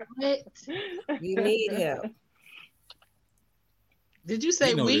 You need help. Did you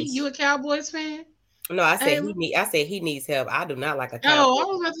say we? You a Cowboys fan? No, I said he needs help. I do not like a Cowboys. Oh, I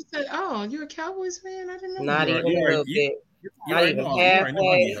was about to say, you're a Cowboys fan? I didn't know. Not even a little bit. Not even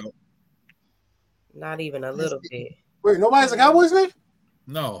halfway. Not even a little bit. Wait, nobody's a Cowboys fan?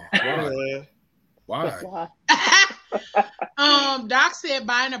 No. Why? Doc said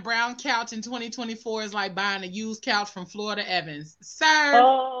buying a brown couch in 2024 is like buying a used couch from Florida Evans.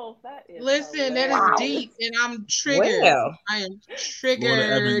 Sir, that is listen, that is deep, and I'm triggered. Well, I am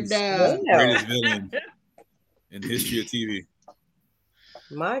triggered. Greatest villain in the history of TV.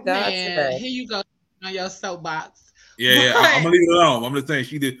 My God, man, here you go on your soapbox. Yeah, I'm gonna leave it alone. I'm just saying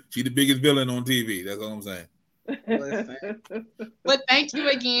she the biggest villain on TV. That's all I'm saying. Listen. But thank you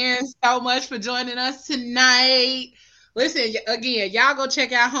again so much for joining us tonight. Listen, again, y'all go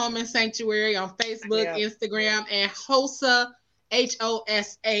check out Home and Sanctuary on Facebook, Instagram, and HOSA,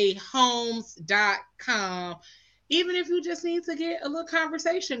 HOSA homes.com. Even if you just need to get a little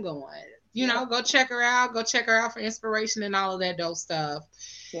conversation going, you know, go check her out. Go check her out for inspiration and all of that dope stuff.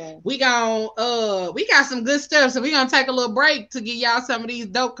 Yeah. We got some good stuff, so we're gonna take a little break to give y'all some of these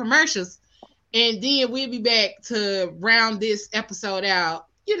dope commercials. And then we'll be back to round this episode out,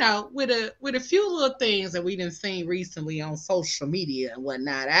 you know, with a few little things that we done seen recently on social media and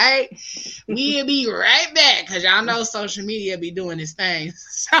whatnot, all right? We'll be right back because y'all know social media be doing this thing.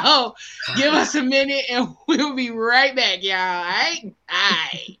 So give us a minute and we'll be right back, y'all, all right?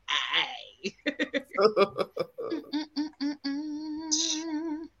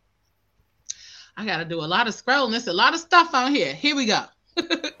 I got to do a lot of scrolling. There's a lot of stuff on here. Here we go.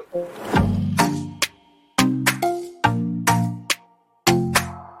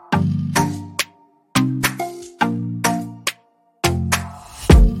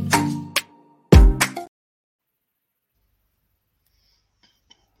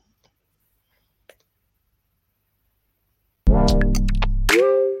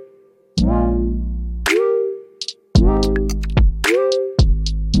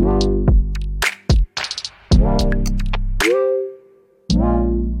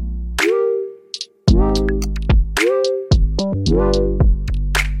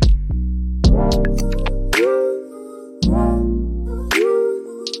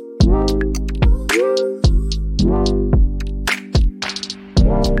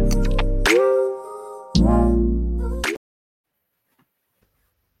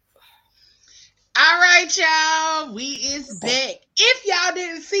 right, y'all. We is back. If y'all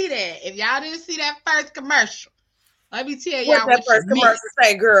didn't see that first commercial, let me tell y'all what that first commercial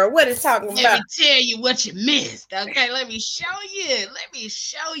say, girl. What it's talking about? Let me tell you what you missed. Okay, let me show you.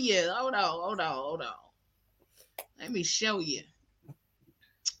 Hold on. Let me show you.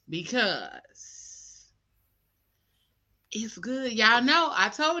 Because it's good. Y'all know, I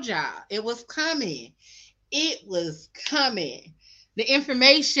told y'all it was coming. The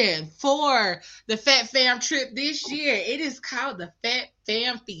information for the Fat Fam trip this year, it is called the Fat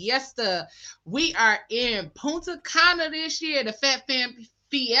Fam Fiesta. We are in Punta Cana this year, the Fat Fam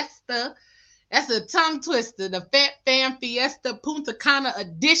Fiesta. That's a tongue twister. The Fat Fam Fiesta Punta Cana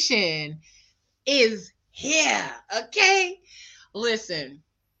edition is here, okay? Listen,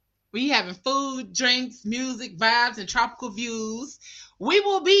 we having food, drinks, music, vibes, and tropical views. We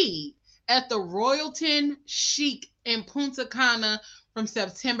will be at the Royalton Chic in Punta Cana from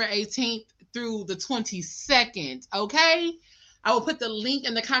September 18th through the 22nd, okay? I will put the link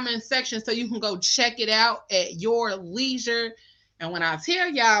in the comment section so you can go check it out at your leisure. And when I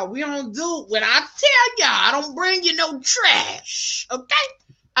tell y'all, I don't bring you no trash, okay?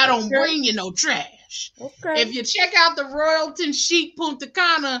 I don't bring you no trash. Okay. If you check out the Royalton Chic Punta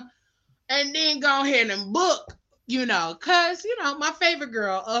Cana and then go ahead and book, because, my favorite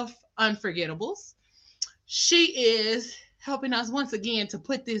girl of Unforgettables, she is helping us once again to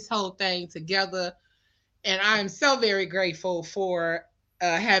put this whole thing together. And I am so very grateful for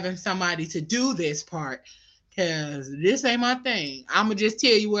having somebody to do this part, because this ain't my thing. I'm going to just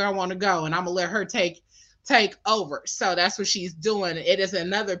tell you where I want to go, and I'm going to let her take over. So that's what she's doing. It is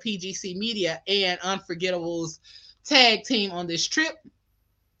another PGC Media and Unforgettables tag team on this trip.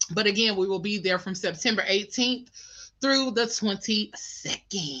 But again, we will be there from September 18th through the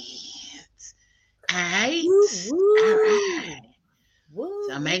 22nd. All right. All right.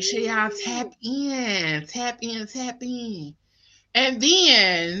 So make sure y'all tap in. And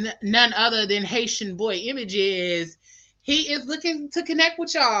then none other than Haitian Boy Images. He is looking to connect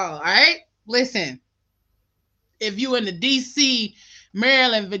with y'all. All right. Listen, if you in the DC,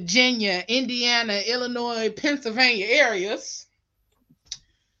 Maryland, Virginia, Indiana, Illinois, Pennsylvania areas,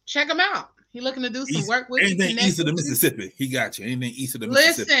 check him out. He looking to do some work with you. Anything east of the Mississippi, he got you. Anything east of the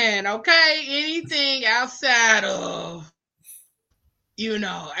Mississippi. Listen, okay? Anything outside of,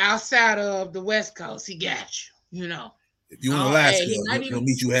 outside of the West Coast, he got you, If you in Alaska, he'll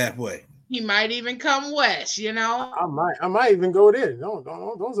meet you halfway. He might even come west, I might even go there.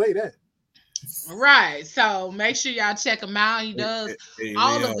 Don't say that. Right. So make sure y'all check him out. He does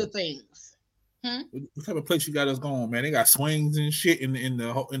all of the things. What type of place you got us going, man? They got swings and shit in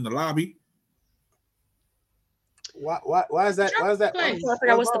the lobby. Why is that? Why is that? I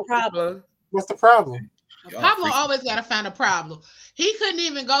forgot what's the problem. What's the problem? Pablo always got to find a problem. He couldn't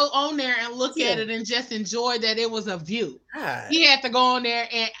even go on there and look at it and just enjoy that it was a view. God. He had to go on there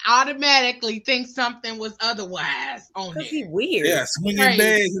and automatically think something was otherwise on there. He weird. Yeah, swinging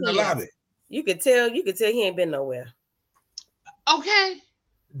bags in the lobby. You could tell he ain't been nowhere. Okay.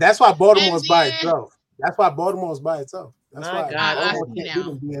 That's why Baltimore's by itself. That's why I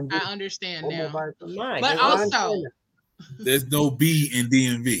understand now. But also, there's no B in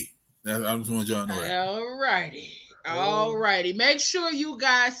DMV. I just want y'all to know that. All righty. Make sure you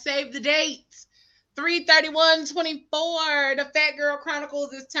guys save the dates. 3/31/24. The Fat Girl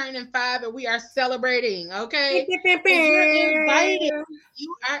Chronicles is turning 5, and we are celebrating. Okay, you're invited.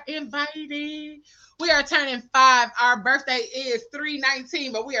 You are invited. We are turning 5. Our birthday is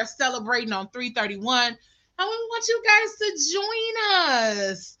 3/19, but we are celebrating on 3/31. And we want you guys to join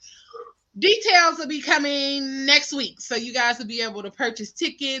us. Details will be coming next week, so you guys will be able to purchase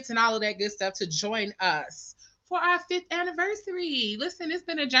tickets and all of that good stuff to join us for our 5th anniversary. Listen, it's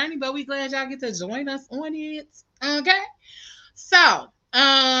been a journey, but we glad y'all get to join us on it. Okay, so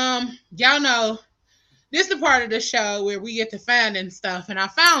y'all know this is the part of the show where we get to finding stuff, and I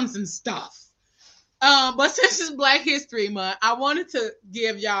found some stuff. But since it's Black History Month, I wanted to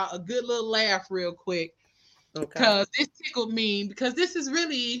give y'all a good little laugh real quick. Because this tickled me, because this is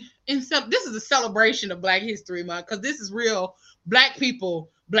really this is a celebration of Black History Month, because this is real Black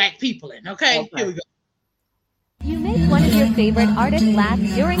peopling. Okay, here we go. You make one of your favorite artists laugh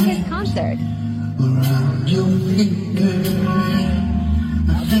during his concert. You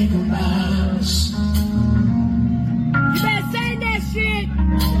better say that shit.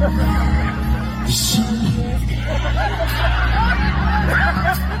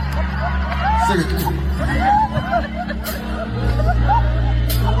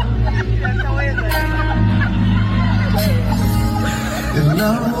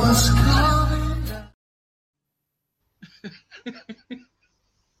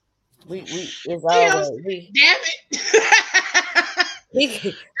 It's Damn, always damn it. we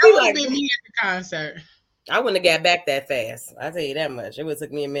That would have like been me at the concert. I wouldn't have got back that fast. I tell you that much. It would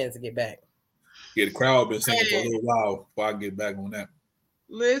took me a minute to get back. Yeah, the crowd been singing for a little while before I get back on that.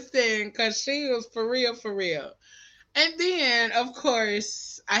 Listen, because she was for real, for real. And then, of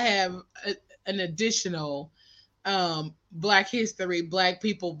course, I have an additional Black history, Black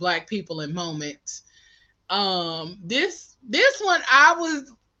people in moments. This one I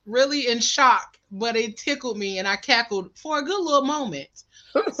was really in shock, but it tickled me and I cackled for a good little moment.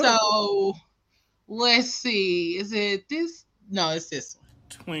 So let's see. Is it this? No, it's this one.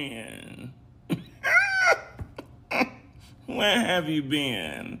 Twin. Where have you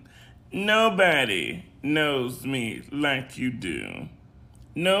been? Nobody knows me like you do.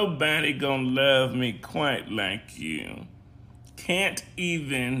 Nobody gonna love me quite like you. Can't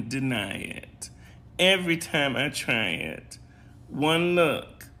even deny it. Every time I try it, one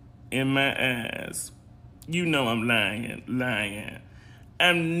look in my eyes, you know I'm lying.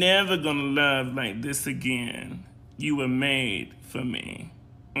 I'm never gonna love like this again. You were made for me.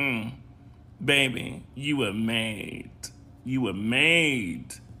 Baby, you were made. You were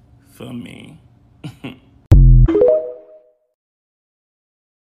made for me.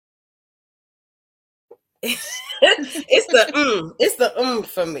 It's the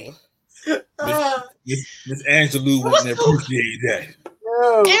for me. Miss Angelou wouldn't appreciate that.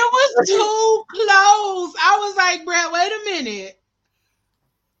 It was too close. I was like, Brad, wait a minute.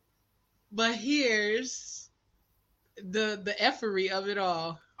 But here's the effery of it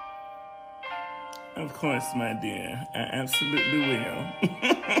all. Of course, my dear, I absolutely will.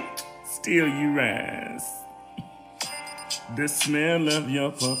 Still you rise. The smell of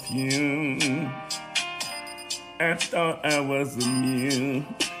your perfume, I thought I was immune.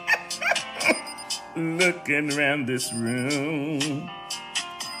 Looking around this room,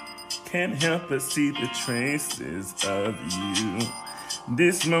 can't help but see the traces of you.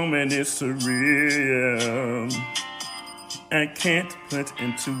 This moment is surreal. I can't put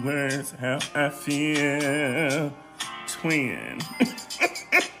into words how I feel. Twin.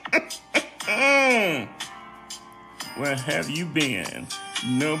 Where have you been?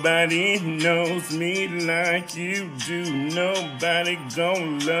 Nobody knows me like you do. Nobody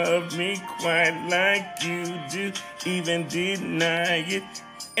gon' love me quite like you do. Even deny it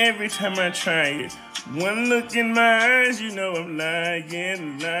every time I try it. One look in my eyes, you know I'm lying.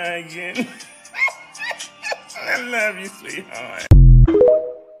 I love you, sweetheart.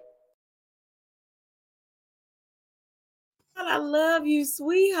 I love you,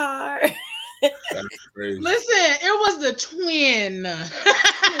 sweetheart. That's crazy. Listen, it was the twin.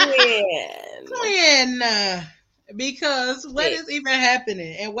 Twin. Because what is even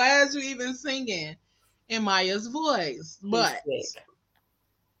happening? And why is you even singing in Maya's voice? But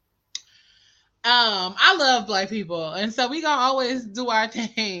I love Black people. And so we gonna always do our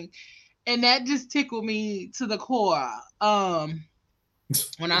thing. And that just tickled me to the core. When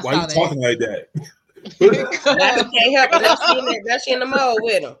I Why saw you that. talking like that? I can't help it. That's she in the mode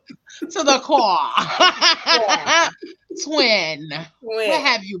with him. To the core. Twin. Where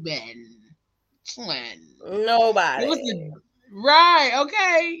have you been? Twin. Nobody. It was right,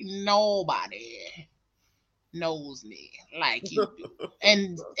 okay. Nobody knows me like you do.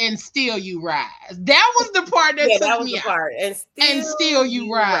 And still you rise. That was the part that took me out. And still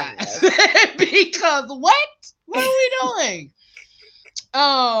you rise. Because what? What are we doing?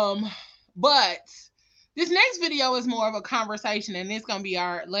 But this next video is more of a conversation, and it's gonna be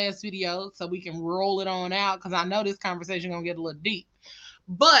our last video, so we can roll it on out because I know this conversation gonna get a little deep.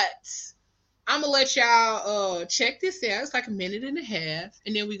 But I'm gonna let y'all check this out. It's like a minute and a half,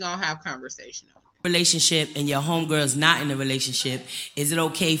 and then we're gonna have conversation on it. Relationship and your homegirl's not in a relationship, is it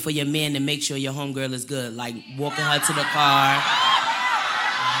okay for your man to make sure your homegirl is good? Like walking her to the car.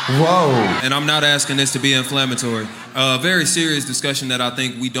 Whoa. And I'm not asking this to be inflammatory. A very serious discussion that I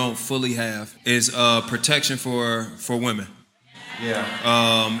think we don't fully have is protection for women. Yeah.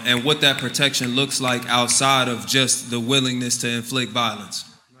 And what that protection looks like outside of just the willingness to inflict violence.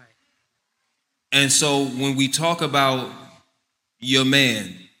 Right. And so when we talk about your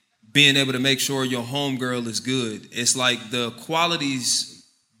man being able to make sure your homegirl is good, it's like the qualities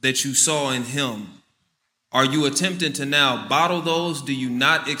that you saw in him. Are you attempting to now bottle those? Do you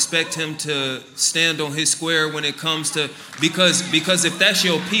not expect him to stand on his square when it comes to, because if that's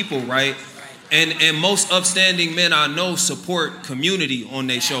your people, right? And most upstanding men I know support community on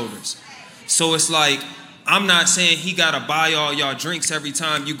their shoulders. So it's like, I'm not saying he gotta buy all y'all drinks every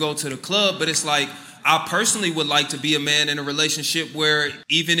time you go to the club, but it's like, I personally would like to be a man in a relationship where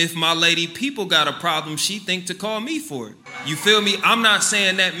even if my lady people got a problem, she think to call me for it. You feel me? I'm not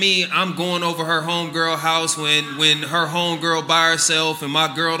saying that I'm going over her homegirl house when her homegirl by herself and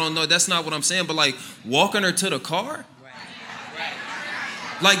my girl don't know. That's not what I'm saying. But like walking her to the car,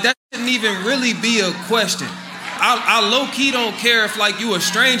 like that shouldn't even really be a question. I low key don't care if like you a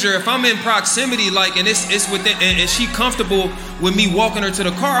stranger. If I'm in proximity, like and it's within and she comfortable with me walking her to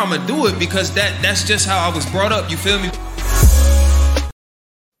the car, I'ma do it because that's just how I was brought up. You feel me?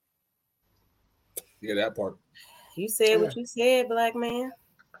 Yeah, that part. You said what you said, black man.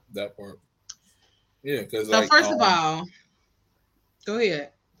 That part. Yeah, because so first of all, go ahead,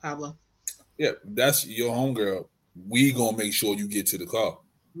 Pablo. Yeah, that's your homegirl. We gonna make sure you get to the car.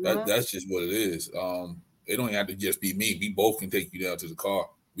 That's just what it is. It don't have to just be me. We both can take you down to the car.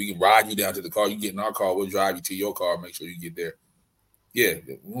 We can ride you down to the car. You get in our car. We'll drive you to your car. Make sure you get there. Yeah,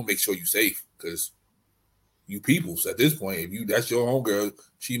 we want to make sure you're safe because you peoples at this point. If that's your homegirl,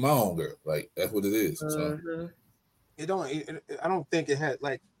 she my homegirl. Like that's what it is. So. I don't think it had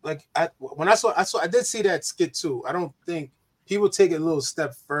I did see that skit too. I don't think people take it a little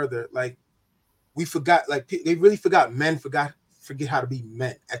step further. Like we forgot. Like they really forgot. Men forget how to be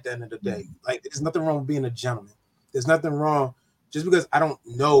men at the end of the day. Like there's nothing wrong with being a gentleman. There's nothing wrong just because I don't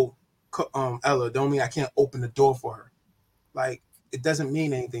know Ella don't mean I can't open the door for her. Like it doesn't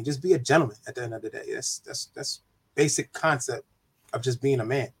mean anything. Just be a gentleman at the end of the day. That's basic concept of just being a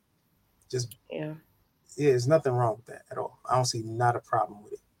man. Just yeah, there's nothing wrong with that at all. I don't see not a problem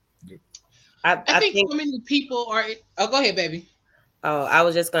with it. I think so many people are. Oh, go ahead, baby. Oh, I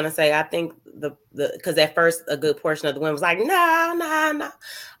was just gonna say, I think the because at first a good portion of the women was like, no.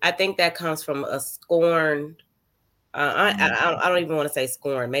 I think that comes from a scorn. I don't even want to say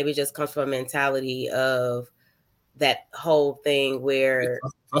scorn. Maybe it just comes from a mentality of that whole thing where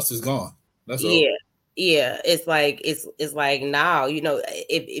trust is gone. That's all. Yeah. It's like now,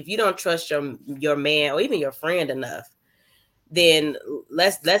 if you don't trust your man or even your friend enough, then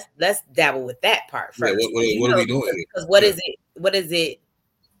let's dabble with that part first. Yeah, what are we doing here? Because what is it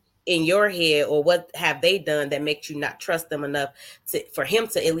in your head, or what have they done that makes you not trust them enough for him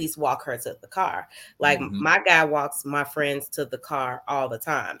to at least walk her to the car? Like my guy walks my friends to the car all the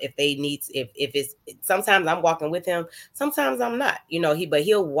time. If they need, if it's sometimes I'm walking with him, sometimes I'm not. But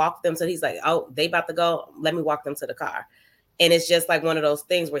he'll walk them. So he's like, oh, they about to go. Let me walk them to the car. And it's just like one of those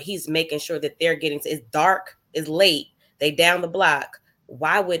things where he's making sure that they're getting to. It's dark. It's late. They down the block.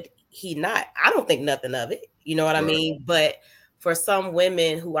 Why would he not? I don't think nothing of it. You know what I mean? But for some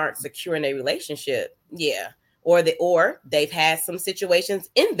women who aren't secure in a relationship, or they've had some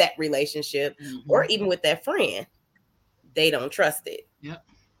situations in that relationship, or even with that friend, they don't trust it.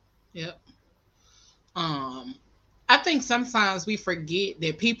 Yep. I think sometimes we forget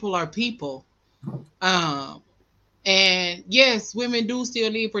that people are people. And yes, women do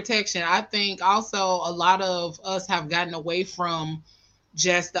still need protection. I think also a lot of us have gotten away from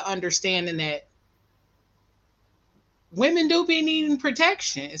just the understanding that women do be needing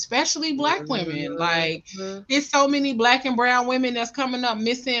protection, especially Black women. Like there's so many Black and brown women that's coming up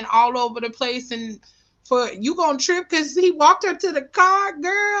missing all over the place, and for you gonna trip because he walked her to the car,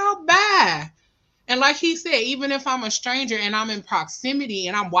 girl, bye. And like he said, even if I'm a stranger and I'm in proximity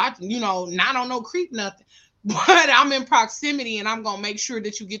and I'm watching, not on no creep nothing, but I'm in proximity and I'm gonna make sure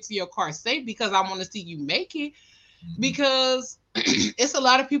that you get to your car safe because I want to see you make it. Because it's a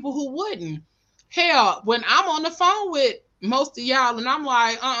lot of people who wouldn't. Hell, when I'm on the phone with most of y'all and I'm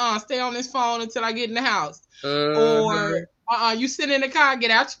like, stay on this phone until I get in the house. Or you sit in the car,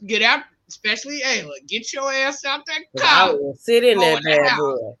 get out, especially Ayla, get your ass out that car. I will sit in that bad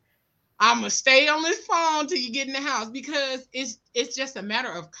boy. I'm gonna stay on this phone till you get in the house because it's just a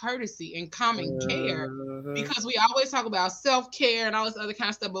matter of courtesy and common care. Because we always talk about self-care and all this other kind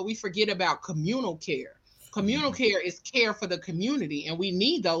of stuff, but we forget about communal care. Communal care is care for the community, and we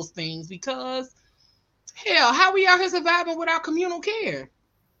need those things because hell, how we out here surviving without communal care?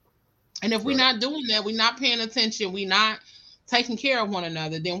 And if we're not doing that, we're not paying attention, we're not taking care of one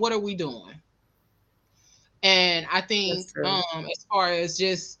another, then what are we doing? And I think as far as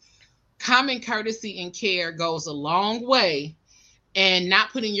just common courtesy and care goes a long way, and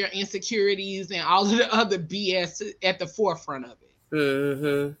not putting your insecurities and all of the other BS at the forefront of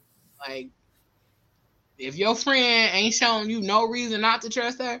it. Like, if your friend ain't showing you no reason not to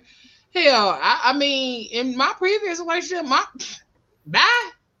trust her, hell, I mean, in my previous relationship, bye.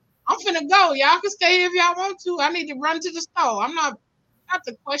 I'm finna go. Y'all can stay here if y'all want to. I need to run to the store. I'm not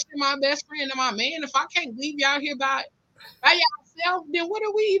to question my best friend and my man. If I can't leave y'all here by yourself, then what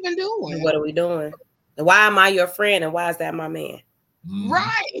are we even doing? What are we doing? Why am I your friend and why is that my man?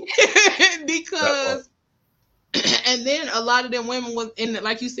 Right. Because and then a lot of them women was in the,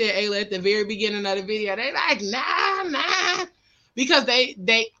 like you said, Ayla, at the very beginning of the video, they like, nah, because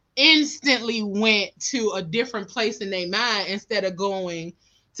they instantly went to a different place in their mind instead of going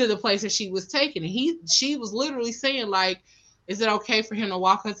to the place that she was taking. And she was literally saying, like, is it okay for him to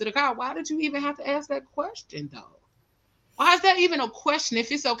walk her to the car? Why did you even have to ask that question, though? Why is that even a question if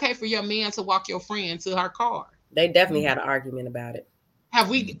it's okay for your man to walk your friend to her car? They definitely had an argument about it. Have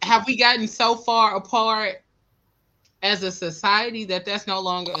we gotten so far apart as a society that that's no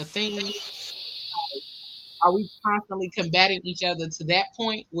longer a thing? Are we constantly combating each other to that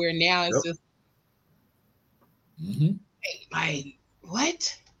point where now it's just like,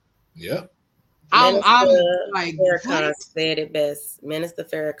 what? Yeah. I'm like, Farrakhan said it best. Minister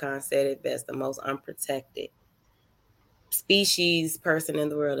Farrakhan said it best. The most unprotected species person in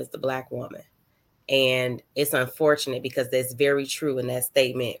the world is the Black woman. And it's unfortunate because that's very true in that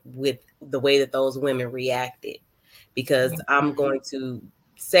statement with the way that those women reacted. Because I'm going to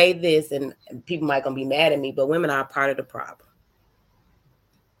say this, and people might gonna be mad at me, but women are part of the problem.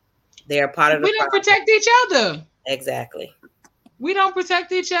 They are part of the problem. We don't protect each other. Exactly. We don't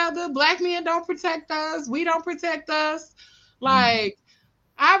protect each other. Black men don't protect us. We don't protect us. Like,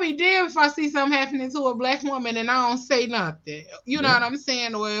 I'll be damned if I see something happening to a Black woman and I don't say nothing. You know what I'm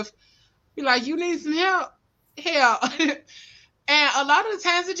saying? Or if you're like, you need some help. And a lot of the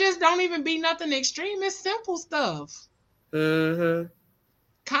times it just don't even be nothing extreme. It's simple stuff. Common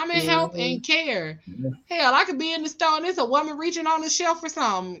help and care. Hell, I could be in the store and there's a woman reaching on the shelf or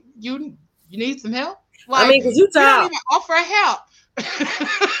something. You need some help? Like, I mean, because you don't even offer help.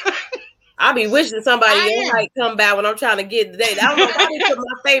 I be wishing somebody might come by when I'm trying to get the date. I don't know why they put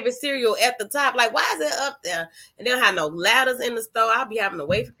my favorite cereal at the top. Like, why is it up there? And they don't have no ladders in the store. I'll be having to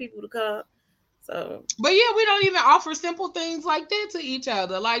wait for people to come. So, but yeah, we don't even offer simple things like that to each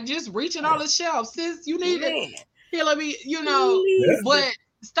other. Like just reaching on the shelf, sis, you need it. Here, let me, but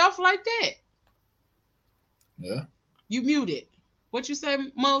stuff like that. Yeah. You muted. What you say,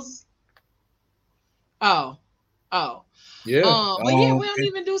 Moses? Oh. Yeah. But yeah, we don't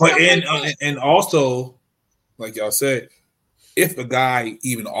even do stuff like that. And also, like y'all said, if a guy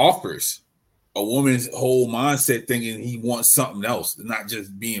even offers, a woman's whole mindset thinking he wants something else, not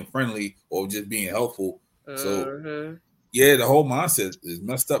just being friendly or just being helpful. So yeah, the whole mindset is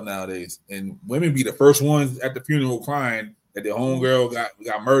messed up nowadays. And women be the first ones at the funeral crying that their homegirl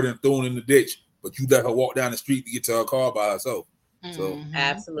got murdered and thrown in the ditch, but you let her walk down the street to get to her car by herself. So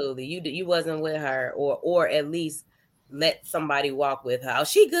absolutely, you wasn't with her, or at least let somebody walk with her. Oh,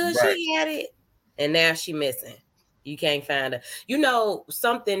 she good, she had it, and now she missing. You can't find her. You know,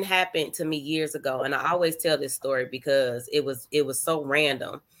 something happened to me years ago, and I always tell this story because it was so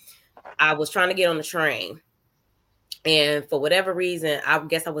random. I was trying to get on the train, and for whatever reason, I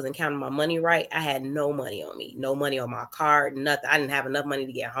guess I wasn't counting my money right. I had no money on me, no money on my card, nothing. I didn't have enough money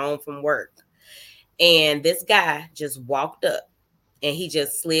to get home from work. And this guy just walked up, and he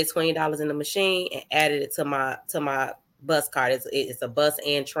just slid $20 in the machine and added it to my bus card. It's a bus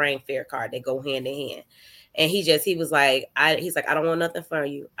and train fare card. They go hand in hand. And he was like, he's like, I don't want nothing from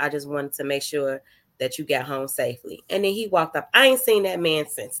you. I just wanted to make sure that you got home safely. And then he walked up. I ain't seen that man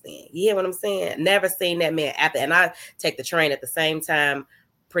since then. You hear what I'm saying? Never seen that man after. And I take the train at the same time,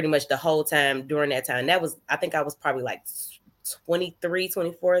 pretty much the whole time during that time. I think I was probably like 23,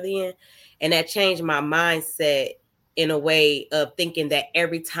 24 then. And that changed my mindset in a way of thinking that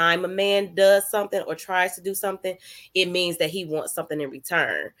every time a man does something or tries to do something, it means that he wants something in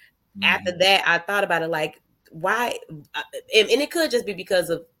return. After that, I thought about it like, why? And it could just be because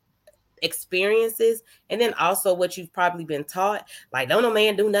of experiences. And then also what you've probably been taught, like, don't no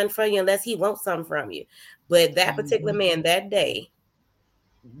man do nothing for you unless he wants something from you. But that particular man that day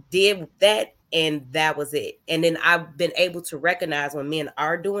did that, and that was it. And then I've been able to recognize when men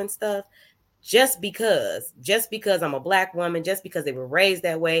are doing stuff just because I'm a Black woman, just because they were raised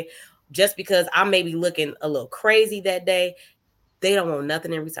that way, just because I may be looking a little crazy that day, they don't want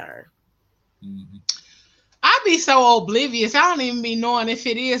nothing in return. I be so oblivious. I don't even be knowing if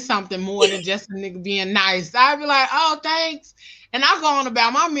it is something more than just a nigga being nice. I be like, oh, thanks. And I go on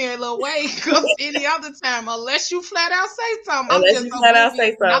about my merry little way because any other time, unless you flat out say something, I'm just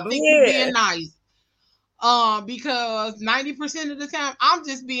oblivious. I think you're being nice. Because 90% of the time, I'm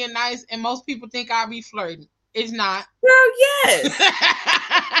just being nice, and most people think I'll be flirting. It's not. Girl, yes. Like,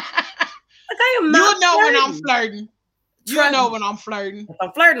 I am not. You'll know when I'm flirting. You know when I'm flirting. If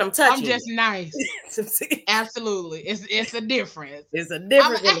I'm flirting, I'm touching. I'm just nice. Absolutely. It's a difference. It's a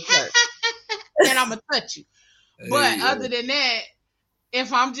difference in the flirt. And I'm going to touch you. But other than that,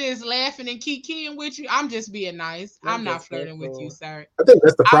 if I'm just laughing and kikiing with you, I'm just being nice. I'm not flirting with you, sir. I think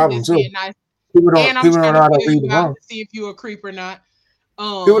that's the I'm problem just too. being nice. People And I'm don't trying know to how to feel read you the out room. to see if you're a creep or not.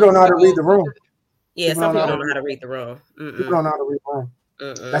 People don't know how to read the room. Yeah, some people don't know how to read the room. People don't know how to read the room.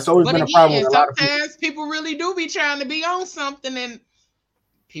 Mm-mm. That's always been a problem with a lot of people. Sometimes people really do be trying to be on something, and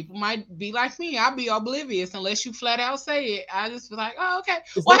people might be like me. I'll be oblivious unless you flat out say it. I just be like, oh, okay.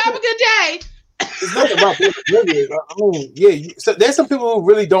 Well, have a good day. It's not about being oblivious. I mean, yeah. So there's some people who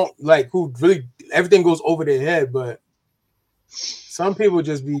really don't like, who really everything goes over their head, but some people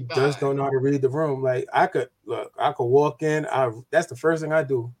just don't know how to read the room. Like I could walk in. That's the first thing I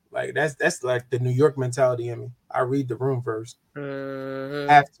do. Like that's like the New York mentality in me. I read the room first. Mm-hmm.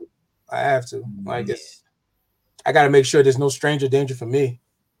 I have to. Like I got to make sure there's no stranger danger for me.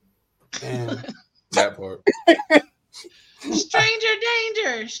 And that part. Stranger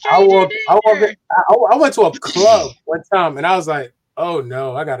danger. I went to a club one time and I was like, oh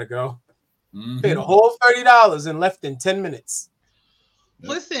no, I gotta go. Paid a whole $30 and left in 10 minutes.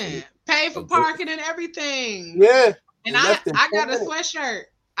 Listen, pay for parking and everything. Yeah. And I got a sweatshirt.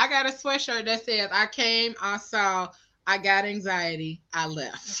 I got a sweatshirt that says, I came, I saw, I got anxiety, I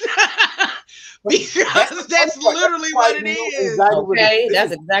left. Because that's literally what it is. Okay,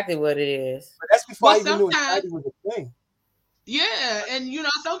 that's exactly what it is. But that's before I even knew anxiety was a thing. Yeah, and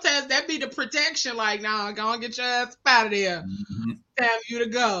sometimes that be the protection, like, nah, go and get your ass out of there. Time you to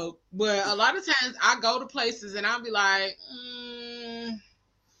go. But a lot of times I go to places and I'll be like,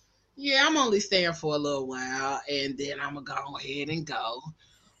 yeah, I'm only staying for a little while and then I'm gonna go ahead and go.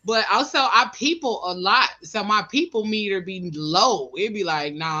 But also I people a lot. So my people meter be low. It'd be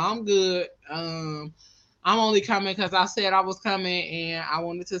like, nah, I'm good. I'm only coming because I said I was coming and I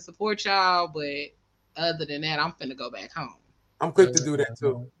wanted to support y'all. But other than that, I'm finna go back home. I'm quick to do that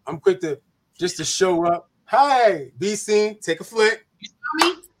too. I'm quick to just to show up. Hi, be seen, take a flick. You saw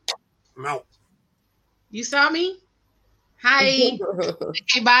me? I'm out. You saw me? Hi.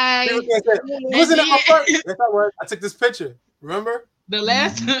 Okay, bye. Wasn't it my first? Yes, I was. I took this picture. Remember? The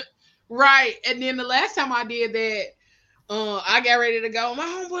last right. And then the last time I did that, I got ready to go. My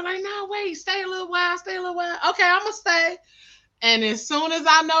homeboy like, no, wait, stay a little while. Okay, I'm gonna stay. And as soon as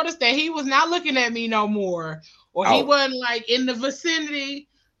I noticed that he was not looking at me no more, or he wasn't like in the vicinity,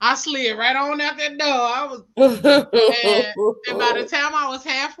 I slid right on out that door. I was, and by the time I was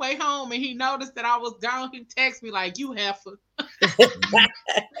halfway home and he noticed that I was gone, he texted me like, "You heifer."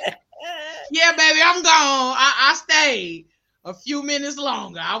 Yeah, baby, I'm gone. I stayed a few minutes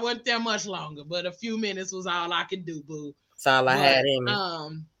longer. I wasn't there much longer, but a few minutes was all I could do, boo. That's all I had in me.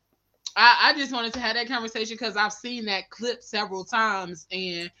 I just wanted to have that conversation because I've seen that clip several times,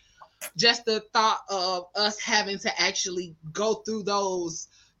 and just the thought of us having to actually go through those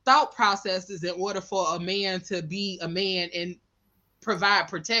thought processes in order for a man to be a man and provide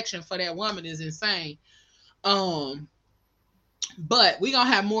protection for that woman is insane. But we're gonna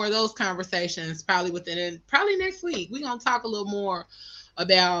have more of those conversations probably next week. We're gonna talk a little more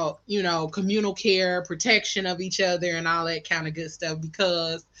about communal care, protection of each other, and all that kind of good stuff,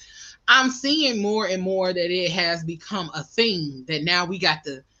 because I'm seeing more and more that it has become a thing that now we got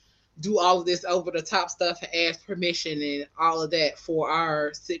to do all of this over the top stuff and ask permission and all of that for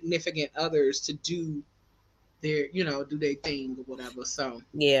our significant others to do their, do their thing or whatever. So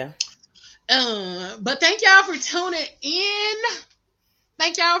yeah. But thank y'all for tuning in.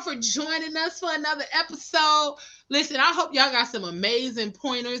 Thank y'all for joining us for another episode. Listen, I hope y'all got some amazing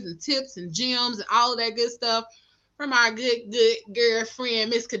pointers and tips and gems and all of that good stuff from our good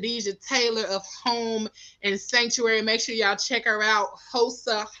girlfriend, Miss Kadija Taylor of Home and Sanctuary. Make sure y'all check her out,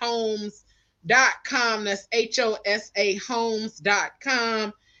 hosahomes.com. That's HOSA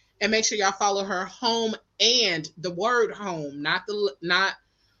homes.com. And make sure y'all follow her, Home and the word home, not the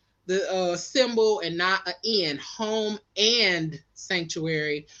symbol and not an N, Home and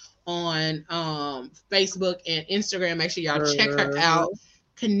Sanctuary on Facebook and Instagram. Make sure y'all check her out,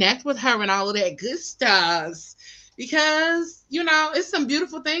 connect with her and all of that good stuff, because it's some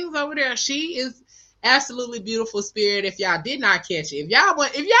beautiful things over there. She is absolutely beautiful spirit. If y'all did not catch it, if y'all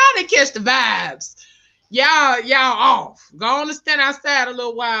didn't catch the vibes, y'all off. Go on and stand outside a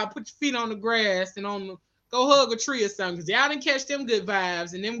little while, put your feet on the grass and go hug a tree or something, because y'all didn't catch them good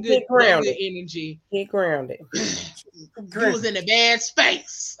vibes and them good energy. Get grounded. You was in a bad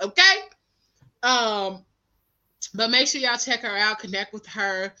space, okay? But make sure y'all check her out, connect with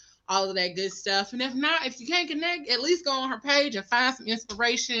her, all of that good stuff. And if not, if you can't connect, at least go on her page and find some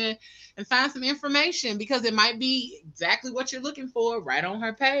inspiration and find some information, because it might be exactly what you're looking for right on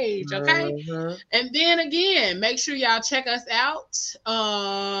her page, okay? And then again, make sure y'all check us out.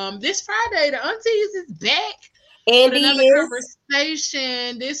 This Friday, the Aunties is back And with another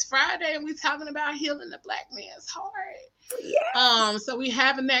conversation this Friday, and we're talking about healing the Black man's heart. Yes. So we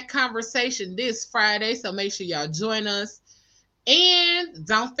having that conversation this Friday. So make sure y'all join us. And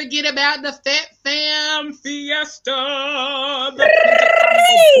don't forget about the Fat Fam Fiesta. That's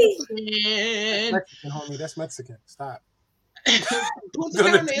Mexican, homie. That's Mexican. Stop. Punta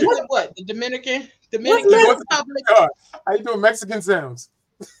Cana is what? The Dominican Republic. How you doing Mexican sounds?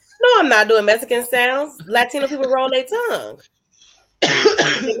 No, I'm not doing Mexican sounds. Latino people roll their tongue.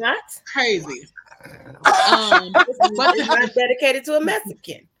 They're not crazy. But it's not dedicated to a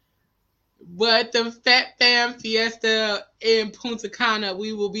Mexican. But the Fat Fam Fiesta in Punta Cana,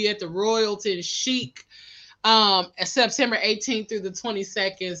 we will be at the Royalton Chic September 18th through the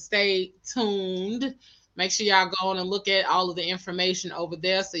 22nd. Stay tuned. Make sure y'all go on and look at all of the information over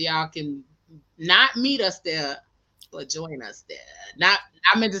there so y'all can not meet us there, but join us there.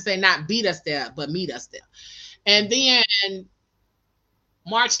 I meant to say not beat us there, but meet us there. And then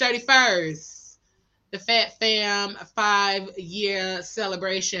March 31st, the Fat Fam 5-year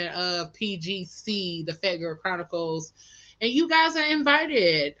celebration of PGC, the Fat Girl Chronicles. And you guys are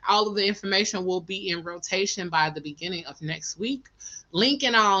invited. All of the information will be in rotation by the beginning of next week. Link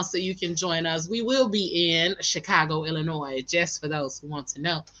and all so you can join us. We will be in Chicago, Illinois, just for those who want to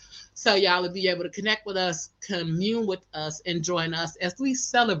know. So y'all will be able to connect with us, commune with us, and join us as we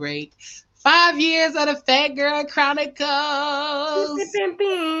celebrate 5 years of the Fat Girl Chronicles.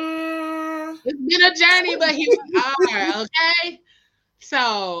 It's been a journey, but here we are, okay?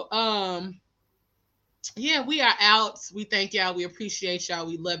 So, yeah, we are out. We thank y'all. We appreciate y'all.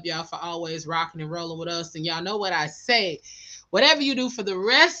 We love y'all for always rocking and rolling with us. And y'all know what I say. Whatever you do for the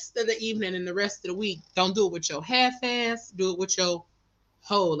rest of the evening and the rest of the week, don't do it with your half-ass. Do it with your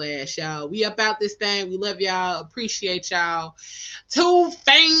whole ass, y'all. We up out this thing. We love y'all. Appreciate y'all. 2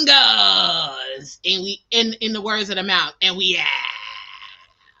 fingers. And we in the words of the mouth. And we out.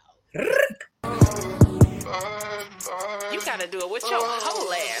 You gotta do it with your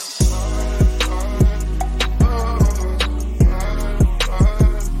whole ass.